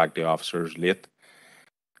coming back to officers late.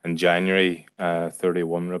 In January,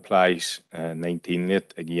 31 replies, 19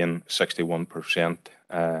 late. Again, 61%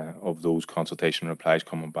 of those consultation replies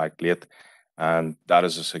coming back late. And that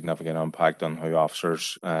is a significant impact on how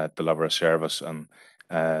officers deliver a service and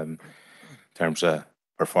in terms of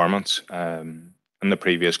performance. In the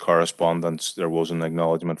previous correspondence, there was an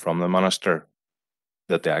acknowledgement from the Minister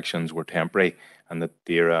that the actions were temporary and that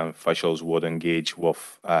DAERA officials would engage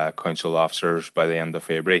with council officers by the end of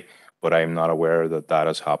February, but I'm not aware that that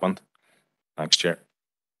has happened. Thanks, Chair.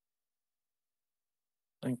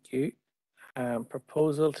 Thank you.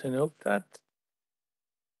 Proposal to note that.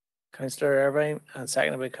 Councillor Irvine and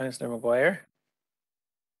seconded by Councillor Maguire.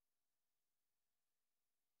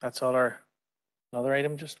 That's all another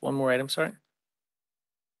item, just one more item, sorry.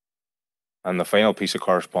 And the final piece of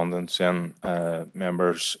correspondence then,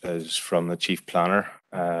 members, is from the Chief Planner,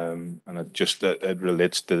 and it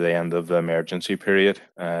relates to the end of the emergency period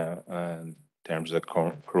in terms of the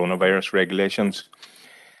coronavirus regulations.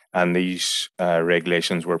 And these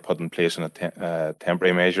regulations were put in place in a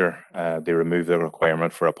temporary measure. They removed the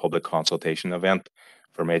requirement for a public consultation event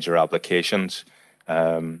for major applications,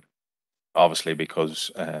 obviously because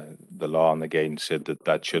the law and the guidance said that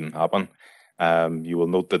that shouldn't happen. You will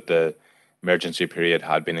note that the emergency period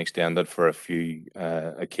had been extended for a few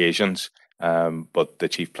occasions, but the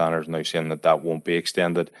Chief Planner is now saying that that won't be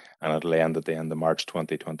extended and it'll end at the end of March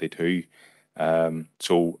 2022.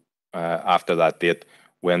 So after that date,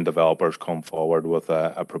 when developers come forward with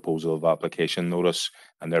a proposal of application notice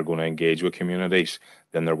and they're going to engage with communities,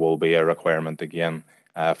 then there will be a requirement again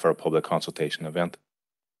for a public consultation event.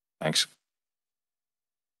 Thanks.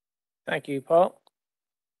 Thank you, Paul.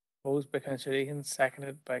 Proposed by Councillor Egan,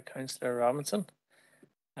 seconded by Councillor Robinson.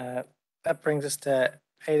 That brings us to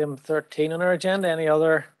item 13 on our agenda. Any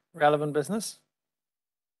other relevant business?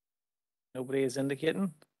 Nobody is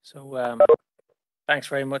indicating. So thanks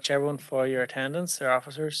very much, everyone, for your attendance, our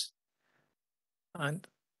officers. And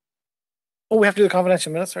we have to do the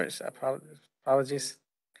confidential minutes. Sorry, apologies.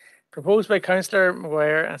 Proposed by Councillor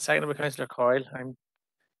Maguire and seconded by Councillor Coyle. I'm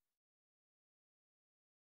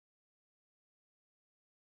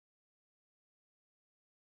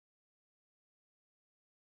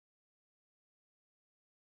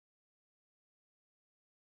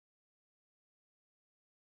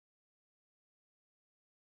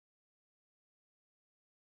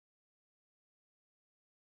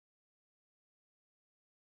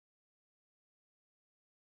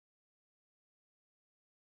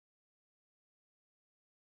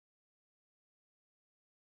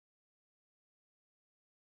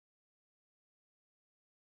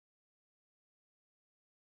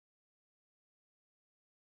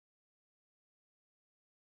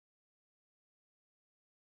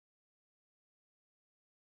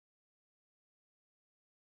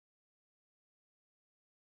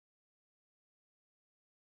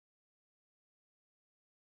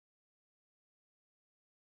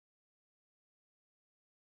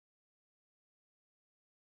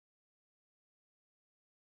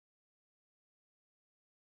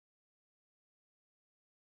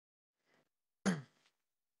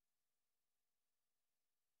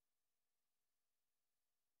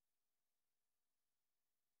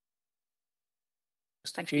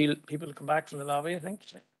just a few people to come back from the lobby, I think.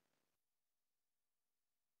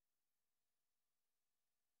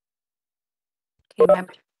 Okay,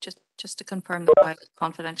 just to confirm that by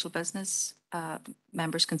confidential business,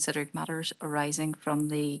 members considered matters arising from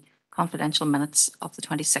the confidential minutes of the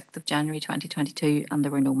 26th of January 2022, and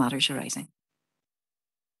there were no matters arising.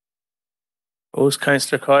 Proposed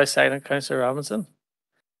Councillor Coyle, seconded Councillor Robinson.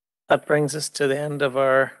 That brings us to the end of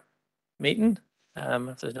our meeting.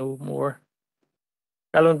 If there's no more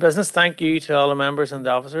relevant business, thank you to all the members and the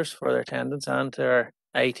officers for their attendance and to our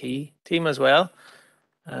IT team as well.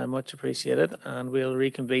 Much appreciated. And we'll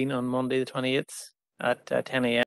reconvene on Monday the 28th at 10 a.m.